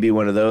 So it may be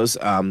one of those.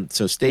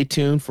 So stay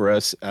tuned for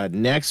us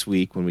next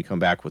week when we come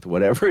back with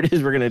whatever it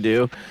is we're going to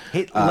do.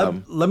 Hey,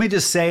 let me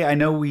just say, I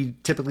know we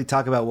typically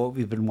talk about what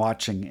we've been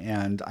watching.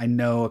 And I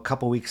know a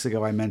couple weeks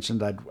ago I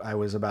mentioned I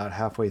was about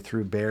halfway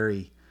through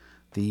Barry,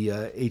 the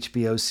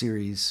HBO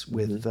series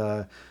with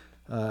Bill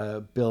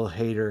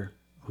Hader,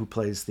 who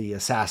plays the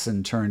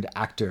assassin turned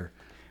actor.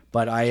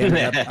 But I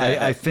ended up,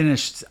 I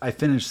finished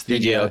the.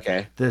 Did you?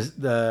 Okay.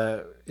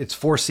 It's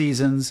 4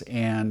 seasons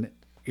and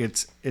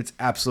it's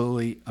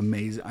absolutely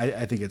amazing.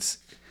 I think it's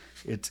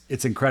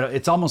incredible.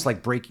 It's almost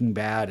like Breaking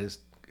Bad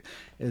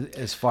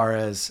as far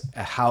as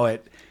how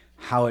it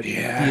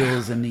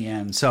feels in the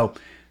end. So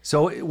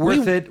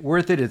worth it.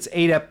 It's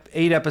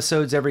 8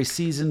 episodes every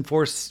season,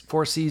 four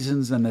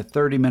seasons, and they're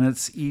 30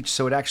 minutes each.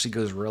 So it actually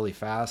goes really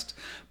fast,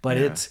 but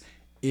it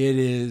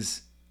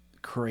is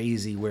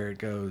crazy where it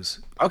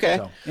goes. Okay.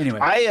 So,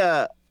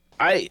 anyway,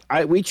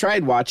 we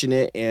tried watching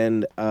it,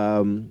 and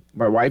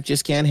my wife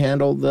just can't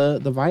handle the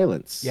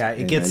violence. Yeah,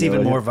 it gets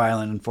even more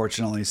violent,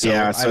 unfortunately. So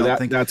yeah, so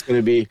that's going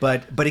to be.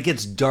 But it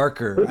gets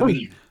darker. I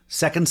mean,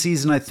 second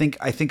season, I think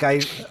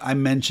I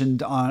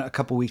mentioned on a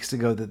couple weeks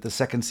ago that the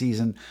second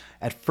season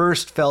at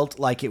first felt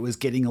like it was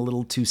getting a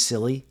little too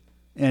silly,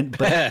 but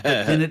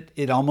then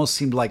it almost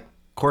seemed like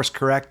course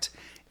correct.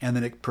 And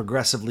then it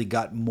progressively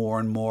got more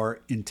and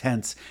more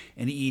intense.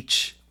 And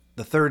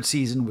the third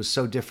season was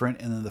so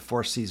different, and then the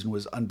fourth season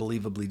was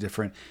unbelievably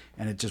different,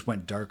 and it just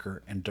went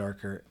darker and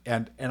darker.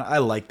 And I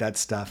like that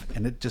stuff.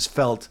 And it just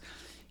felt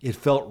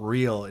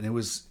real. And it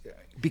was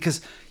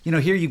because, here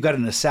you've got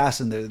an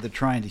assassin that they're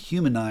trying to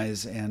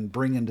humanize and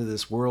bring into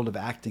this world of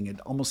acting. It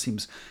almost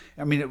seems,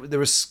 there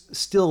was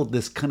still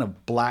this kind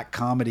of black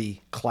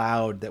comedy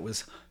cloud that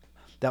was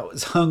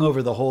hung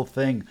over the whole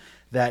thing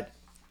that,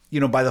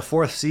 by the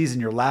fourth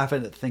season, you're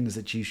laughing at things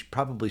that you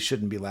probably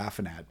shouldn't be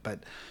laughing at.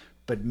 But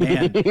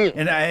man,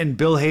 and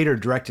Bill Hader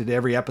directed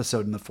every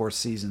episode in the fourth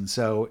season.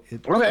 So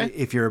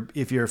if you're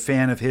a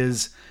fan of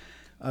his,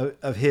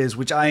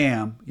 which I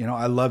am,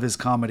 I love his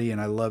comedy and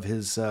I love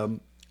his,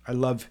 I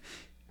love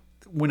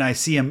when I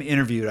see him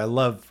interviewed. I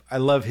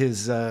love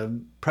his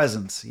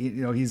presence.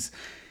 He's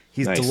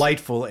nice.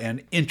 Delightful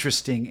and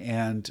interesting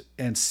and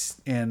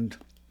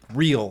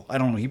real. I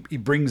don't know.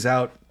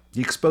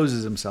 He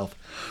exposes himself.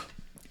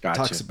 Gotcha.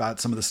 Talks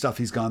about some of the stuff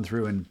he's gone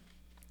through, and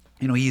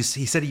he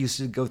said he used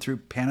to go through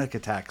panic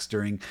attacks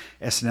during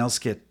SNL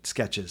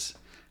sketches.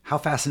 How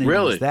fascinating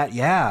is that?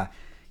 Yeah.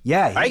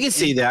 I can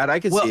see that.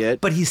 I can see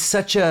it. But he's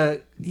such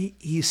a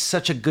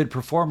good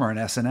performer in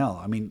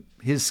SNL.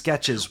 His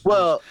sketches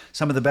were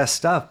some of the best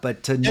stuff.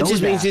 But to know that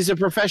just means he's a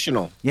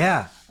professional.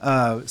 Yeah.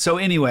 So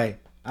anyway,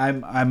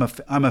 I'm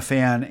a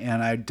fan,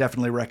 and I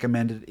definitely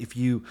recommend it if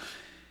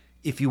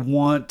you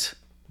want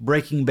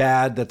Breaking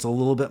Bad. That's a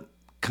little bit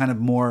kind of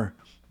more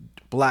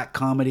black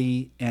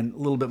comedy and a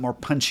little bit more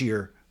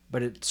punchier,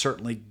 but it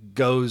certainly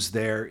goes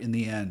there in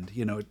the end.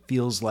 It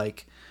feels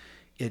like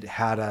it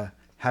had a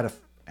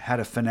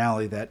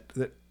finale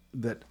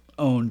that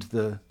owned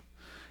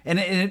and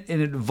it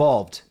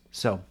evolved.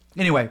 So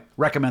anyway,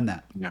 recommend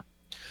that. Yeah.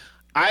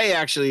 I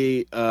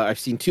actually I've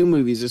seen two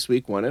movies this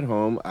week. One at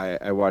home.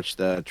 I watched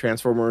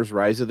Transformers: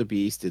 Rise of the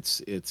Beast.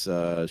 It's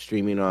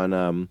streaming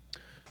on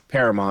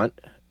Paramount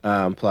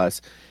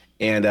Plus,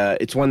 and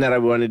it's one that I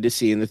wanted to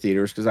see in the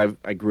theaters because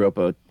I grew up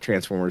a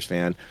Transformers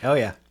fan. Oh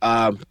yeah.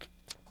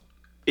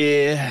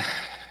 Eh,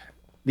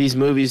 these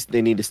movies,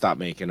 they need to stop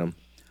making them.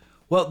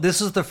 Well,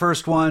 this is the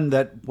first one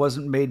that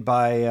wasn't made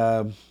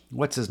by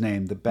what's his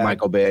name, the bad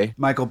Michael Bay.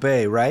 Michael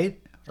Bay, right?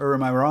 Or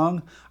am I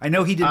wrong? I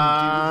know he didn't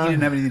have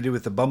anything to do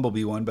with the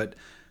Bumblebee one, but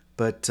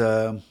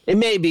It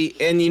may be,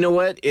 and you know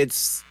what?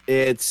 It's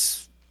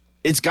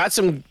got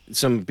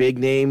some big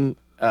name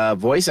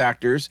voice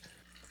actors,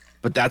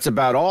 but that's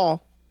about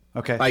all.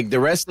 okay. Like the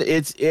rest,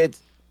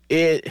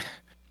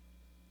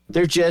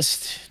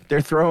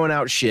 they're throwing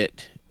out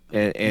shit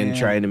and Yeah.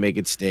 trying to make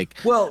it stick.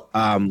 Well,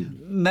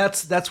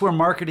 that's where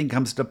marketing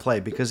comes to play,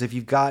 because if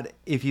you've got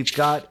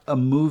a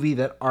movie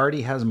that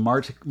already has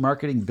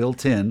marketing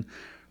built in,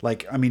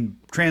 like, I mean,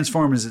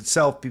 Transformers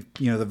itself,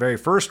 the very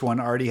first one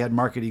already had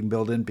marketing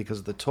built in because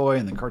of the toy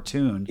and the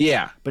cartoon.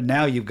 Yeah. But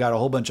now you've got a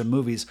whole bunch of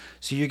movies,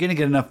 so you're going to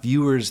get enough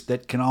viewers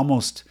that can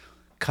almost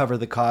cover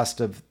the cost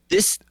of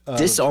This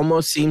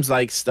almost seems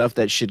like stuff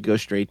that should go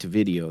straight to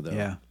video, though.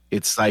 Yeah.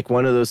 It's like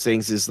one of those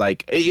things. Is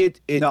like No, you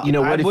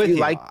know I'm what, if with you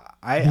you. like.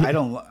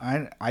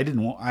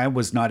 I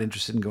was not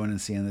interested in going and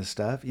seeing this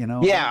stuff.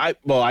 Yeah,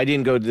 I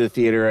didn't go to the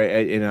theater,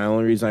 and the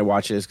only reason I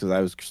watched it is because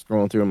I was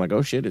scrolling through. I'm like,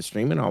 oh shit, it's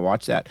streaming. I'll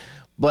watch that.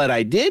 But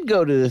I did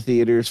go to the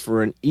theaters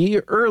for an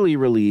early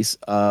release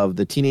of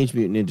the Teenage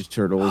Mutant Ninja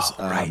Turtles,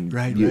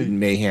 Mutant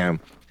Mayhem,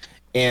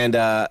 and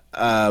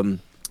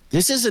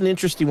this is an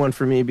interesting one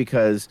for me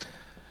because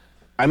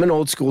I'm an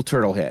old school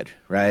turtle head,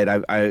 right?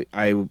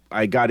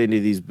 I got into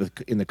these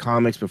in the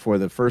comics before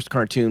the first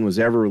cartoon was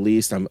ever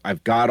released.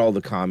 I've got all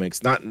the comics.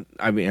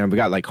 I've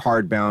got like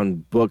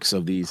hardbound books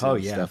of these. Oh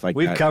and yeah, stuff like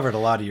we've that. covered a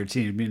lot of your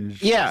Teenage Mutant Ninja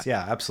Turtles. Yeah.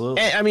 Yeah,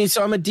 absolutely. And, I mean,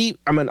 so I'm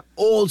an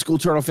old school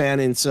turtle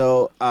fan, and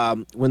so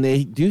when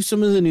they do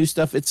some of the new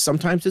stuff,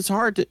 sometimes it's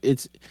hard to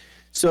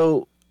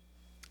so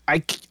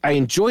I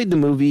enjoyed the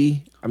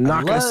movie. I'm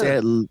not gonna say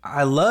it.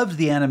 I loved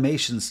the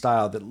animation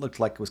style that looked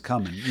like it was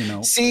coming.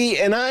 See,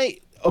 and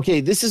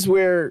okay, this is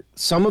where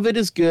some of it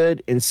is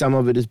good and some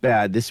of it is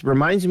bad. This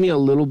reminds me a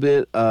little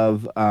bit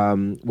of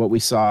what we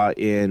saw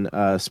in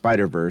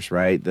Spider-Verse,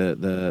 right?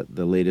 The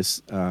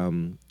latest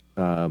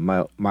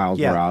Miles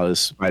Morales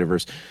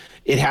Spider-Verse.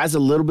 It has a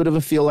little bit of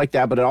a feel like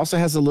that, but it also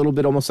has a little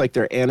bit almost like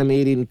they're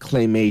animating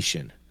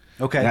claymation.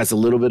 Okay. It has a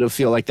little bit of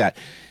feel like that.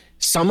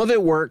 Some of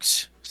it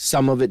works,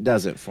 some of it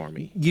doesn't for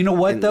me. You know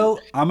what, though?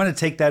 I'm going to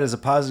take that as a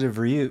positive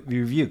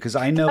review, because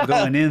I know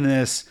going into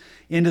this,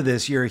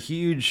 you're a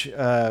huge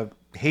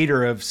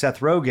hater of Seth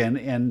Rogen,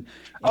 and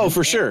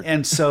for sure.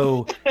 And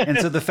so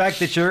the fact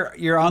that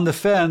you're on the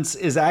fence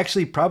is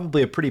actually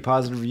probably a pretty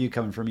positive review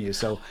coming from you.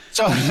 So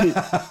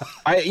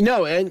I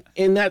know, and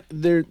in that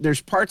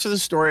there's parts of the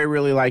story I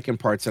really like and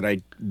parts that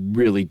I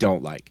really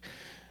don't like.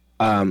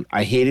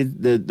 I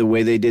hated the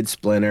way they did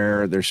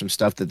Splinter. There's some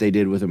stuff that they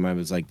did with him. I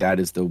was like, that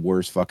is the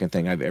worst fucking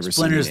thing I've ever seen.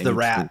 Splinter's the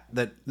rat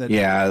that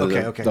yeah,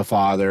 okay. the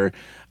father.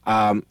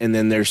 And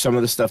then there's some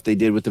of the stuff they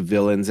did with the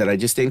villains that I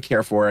just didn't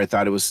care for. I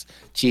thought it was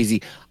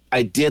cheesy.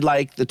 I did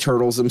like the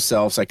turtles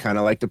themselves. I kind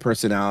of like the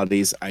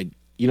personalities.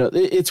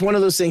 It's one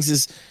of those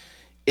things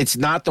it's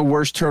not the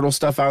worst turtle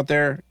stuff out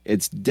there.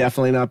 It's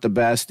definitely not the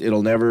best.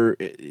 It'll never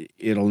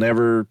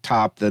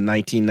top the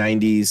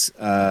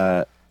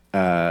 1990s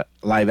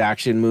live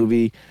action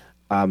movie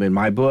in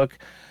my book.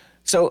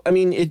 So I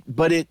mean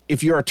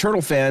if you're a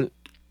turtle fan,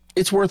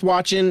 it's worth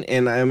watching.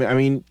 And I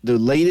mean the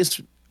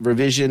latest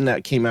revision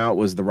that came out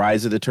was the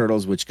Rise of the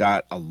Turtles, which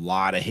got a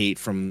lot of hate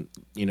from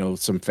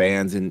some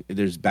fans, and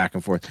there's back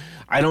and forth.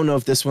 I don't know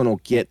if this one will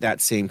get that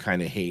same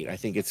kind of hate. I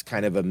think it's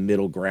kind of a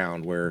middle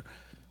ground where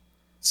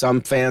some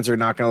fans are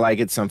not going to like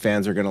it, some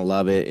fans are going to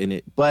love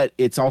it, but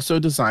it's also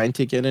designed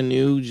to get a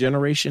new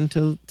generation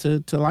to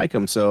like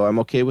them. So I'm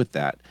okay with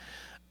that.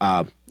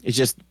 It's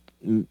just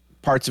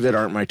parts of it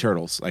aren't my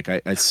turtles. Like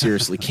I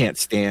seriously can't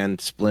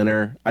stand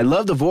Splinter. I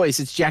love the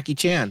voice. It's Jackie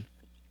Chan.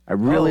 I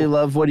really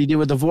love what he did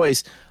with the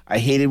voice. I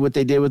hated what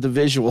they did with the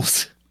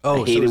visuals.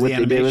 Oh, I hated so what the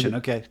they did animation. with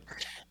Okay.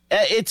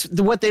 It's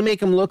what they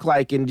make him look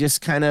like, and just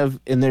kind of,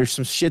 and there's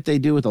some shit they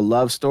do with a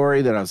love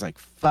story that I was like,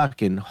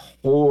 fucking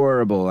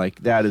horrible.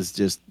 Like that is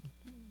just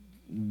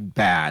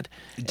bad.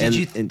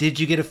 Did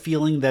you get a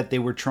feeling that they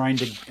were trying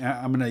to?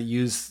 I'm going to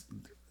use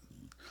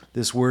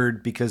this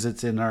word because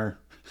it's in our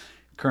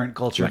current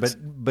culture, Yes.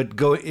 but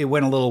it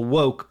went a little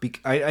woke.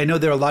 I know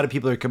there are a lot of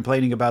people that are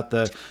complaining about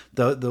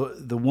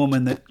the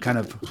woman that kind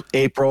of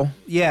April.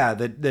 Yeah,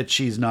 that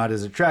she's not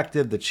as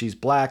attractive, that she's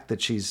black,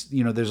 that she's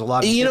there's a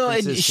lot of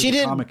differences to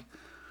the comic.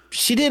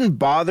 She didn't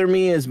bother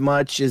me as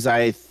much as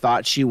I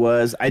thought she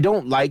was. I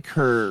don't like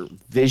her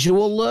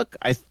visual look.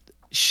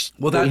 That's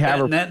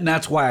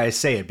why I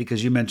say it,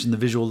 because you mentioned the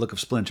visual look of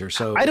Splinter.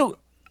 So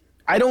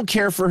I don't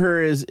care for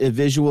her as a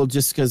visual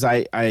just because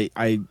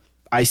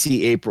I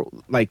see April.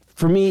 Like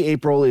for me,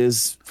 April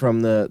is from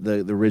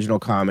the original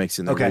comics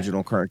and the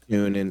original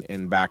cartoon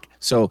and back.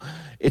 So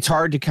it's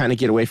hard to kind of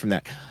get away from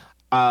that.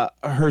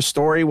 Her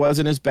story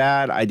wasn't as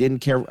bad. I didn't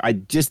care. I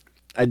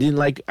didn't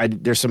like.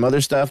 There's some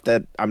other stuff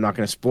that I'm not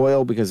going to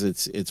spoil because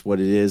it's what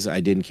it is. I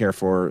didn't care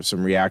for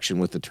some reaction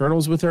with the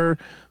turtles with her,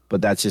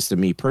 but that's just a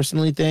me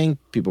personally thing.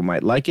 People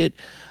might like it.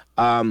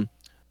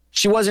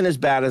 She wasn't as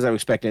bad as I was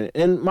expecting.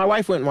 And my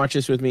wife went and watched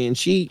this with me, and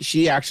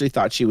she actually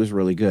thought she was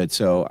really good.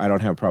 So I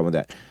don't have a problem with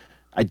that.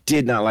 I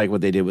did not like what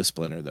they did with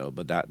Splinter though,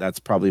 but that's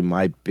probably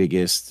my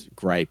biggest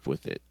gripe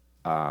with it.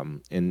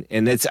 And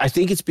I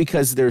think it's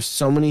because there's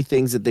so many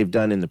things that they've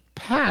done in the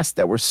past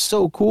that were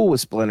so cool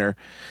with Splinter.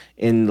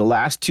 In the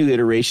last 2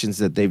 iterations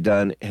that they've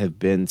done have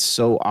been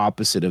so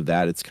opposite of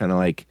that. It's kind of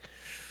like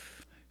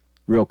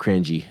real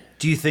cringy.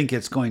 Do you think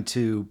it's going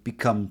to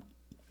become?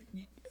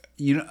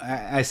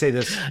 I say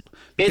this.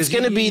 It's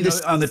going to be this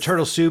on the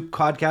Turtle Soup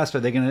podcast.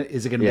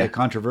 Is it going to be a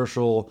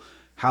controversial?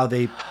 How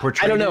they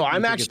portray? I don't know.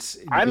 I'm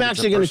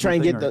actually going to try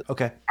and get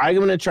I'm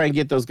going to try and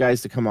get those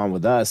guys to come on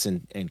with us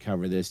and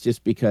cover this,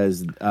 just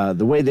because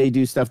the way they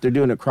do stuff, they're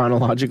doing it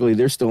chronologically.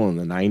 They're still in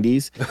the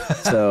 90s,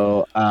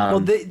 so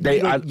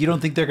you don't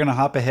think they're going to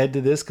hop ahead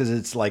to this because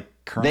it's like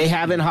current? They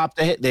haven't hopped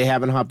ahead. They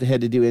haven't hopped ahead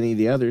to do any of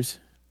the others.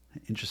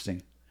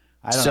 Interesting.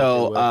 I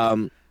don't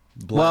know.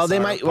 Well, they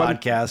might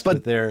podcast,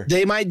 but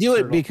they might do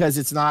it because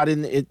it's not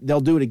in it. They'll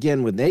do it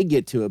again when they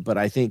get to it. But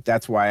I think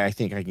that's why I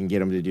think I can get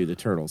them to do the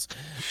turtles,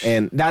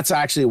 and that's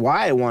actually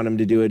why I want them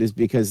to do it, is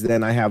because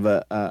then I have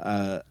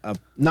a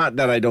not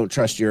that I don't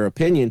trust your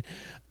opinion.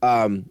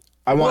 I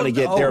want to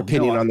get their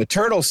opinion on the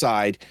turtle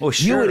side. Well,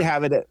 sure. You would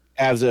have it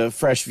as a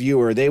fresh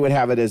viewer. They would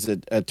have it as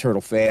a turtle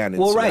fan.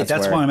 Well, right.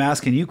 That's why I'm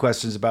asking you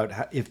questions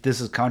about if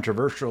this is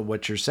controversial,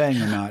 what you're saying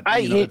or not.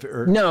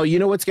 No, you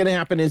know what's going to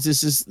happen is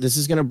this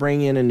is going to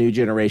bring in a new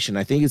generation.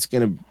 I think it's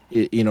going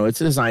to, it's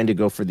designed to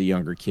go for the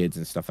younger kids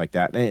and stuff like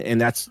that.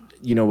 And that's,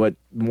 what,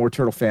 more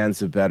turtle fans,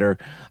 the better.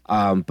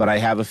 But I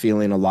have a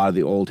feeling a lot of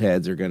the old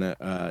heads are going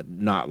to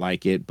not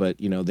like it. But,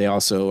 they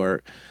also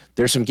are.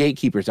 There's some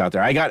gatekeepers out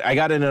there. I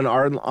got in an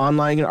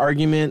online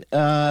argument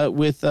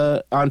with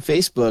on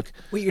Facebook.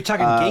 Wait, you're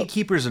talking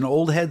gatekeepers and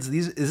old heads?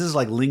 This is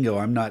like lingo.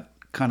 I'm not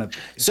kind of.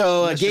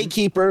 So a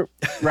gatekeeper,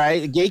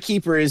 right? A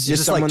gatekeeper is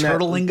just someone like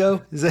turtle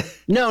lingo. Is it?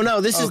 No.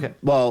 This is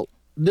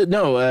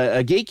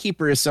a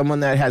gatekeeper is someone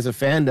that has a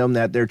fandom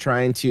that they're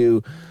trying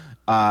to,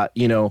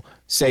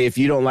 say if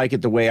you don't like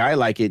it the way I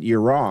like it,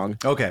 you're wrong.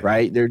 Okay.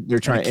 Right? They're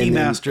trying.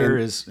 Keymaster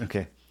is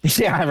okay.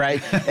 Yeah,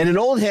 right. And an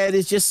old head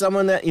is just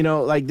someone that,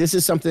 like this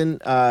is something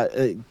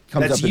comes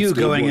that's up. You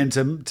going in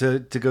to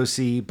go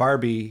see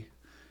Barbie.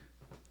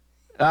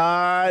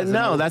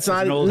 No, that's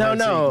not. No, so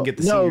you can get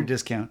the senior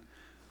discount.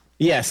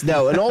 Yes,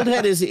 no. An old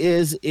head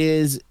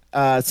is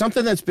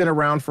something that's been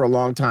around for a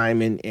long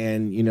time,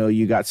 and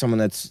you got someone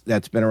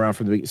that's been around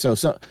from the beginning.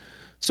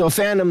 So a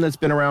fandom that's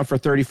been around for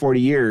 30,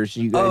 40 years.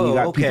 You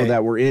got people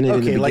that were in it.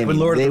 Okay, like when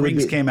Lord of the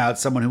Rings came out,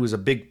 someone who was a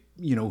big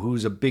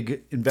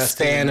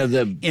investor fan of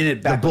the in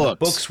it back the when the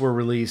books were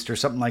released or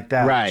something like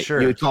that. Right. Sure.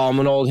 You would call him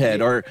an old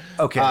head, or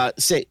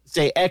say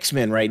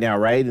X-Men right now,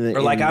 right?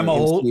 Or like I'm a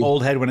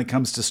old head when it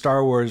comes to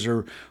Star Wars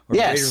or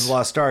Raiders of the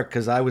Lost Ark,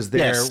 because I was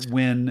there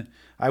when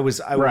I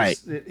was right.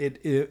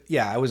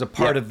 I was a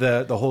part of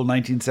the whole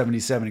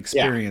 1977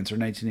 experience or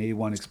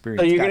 1981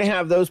 experience. So you're going to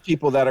have those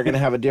people that are going to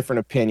have a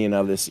different opinion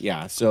of this.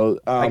 Yeah. So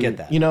I get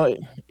that.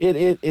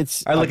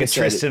 It's. I look at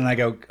Tristan and I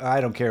go,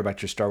 I don't care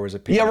about your Star Wars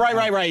opinion. Yeah.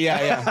 Right.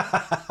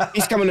 Yeah.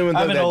 He's coming in with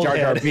that Jar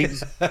Jar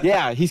Binks.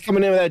 Yeah. He's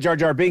coming in with that Jar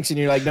Jar Binks, and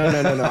you're like, no.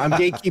 I'm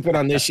gatekeeping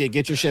on this shit.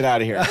 Get your shit out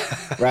of here.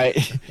 Right.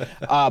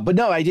 But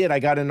no, I did. I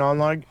got an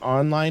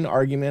online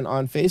argument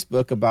on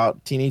Facebook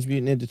about Teenage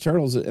Mutant Ninja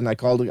Turtles, and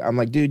I'm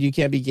like, dude, you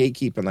can't be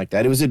gatekeeping like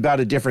that. It was about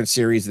a different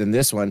series than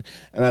this one,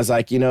 and I was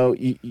like,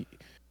 you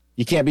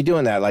can't be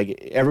doing that. Like,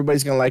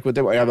 everybody's gonna like what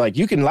they. I'm like,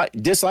 you can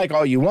dislike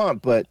all you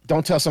want, but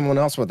don't tell someone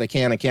else what they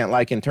can and can't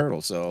like in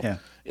Turtles. So yeah,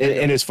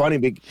 and it's funny,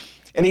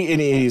 and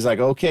he's like,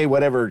 okay,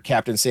 whatever,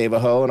 Captain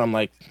Save-A-Ho, and I'm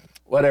like,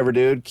 whatever,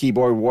 dude,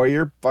 keyboard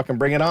warrior, fucking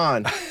bring it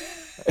on.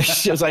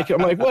 She was like,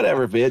 I'm like,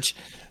 whatever, bitch.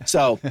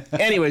 So,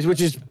 anyways, which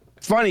is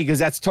funny because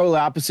that's totally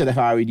opposite of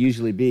how I would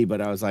usually be.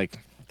 But I was like,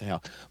 what the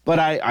hell? But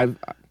I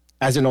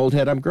as an old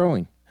head, I'm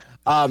growing.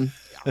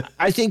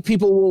 I think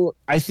people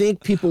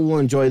will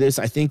enjoy this.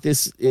 I think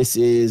this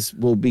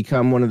will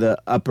become one of the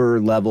upper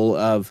level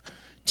of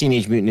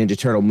Teenage Mutant Ninja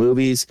Turtle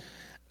movies.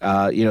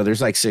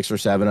 There's like 6 or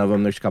 7 of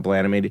them. There's a couple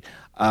animated.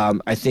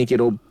 I think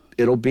it'll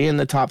be in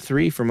the top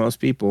 3 for most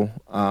people.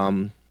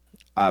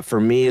 For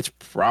me, it's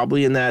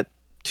probably in that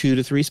 2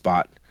 to 3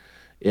 spot.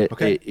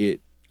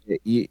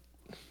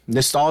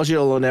 Nostalgia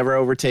will never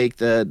overtake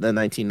the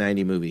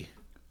 1990 movie.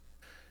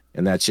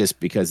 And that's just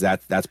because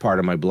that's part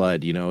of my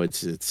blood.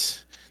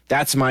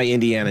 That's my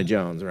Indiana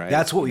Jones, right?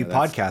 That's what we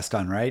podcast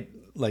on, right?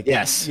 Like,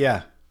 yes.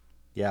 Yeah.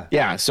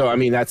 So, I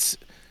mean,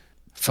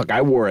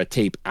 I wore a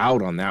tape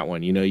out on that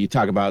one. You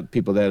talk about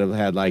people that have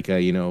had like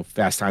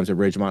Fast Times at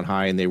Ridgemont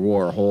High, and they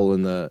wore a hole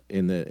in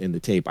the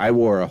tape. I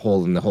wore a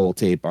hole in the whole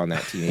tape on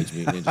that Teenage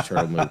Mutant Ninja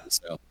Turtle movie.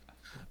 So,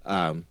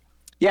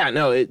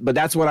 but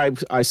that's what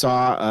I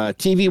saw.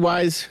 TV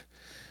wise,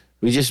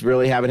 we just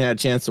really haven't had a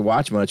chance to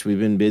watch much. We've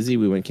been busy.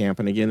 We went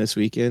camping again this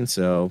weekend,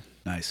 so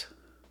Nice.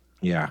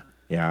 Yeah.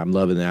 Yeah, I'm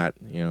loving that.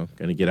 Going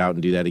to get out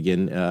and do that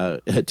again.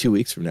 2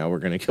 weeks from now, we're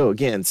going to go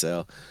again.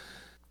 So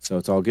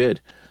it's all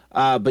good.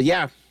 But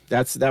yeah,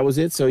 that was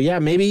it. So yeah,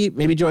 maybe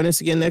join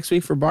us again next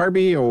week for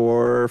Barbie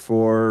or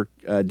for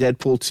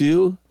Deadpool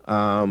 2.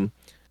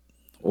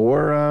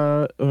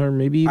 Or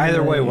maybe even,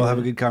 Either way, we'll have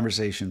a good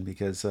conversation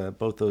because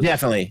both those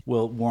definitely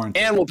will warrant it.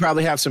 And we'll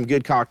probably have some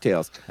good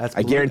cocktails. That's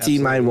I guarantee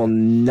absolutely. mine will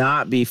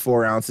not be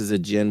 4 ounces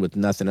of gin with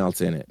nothing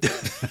else in it.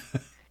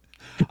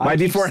 Might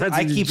be 4 ounces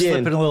I of keep gin.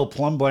 slipping a little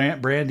plum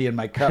brandy in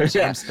my cup.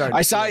 So I'm starting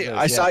I to saw feel you. this,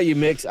 I saw you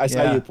mix. I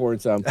saw Yeah. you pouring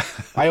some.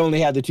 I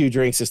only had the 2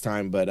 drinks this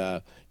time,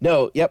 but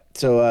no. Yep.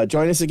 So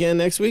join us again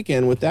next week,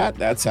 and with that,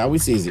 that's how we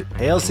sees it.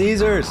 Hail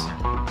Caesars!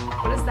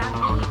 What does that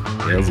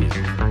mean? Hail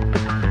Caesar.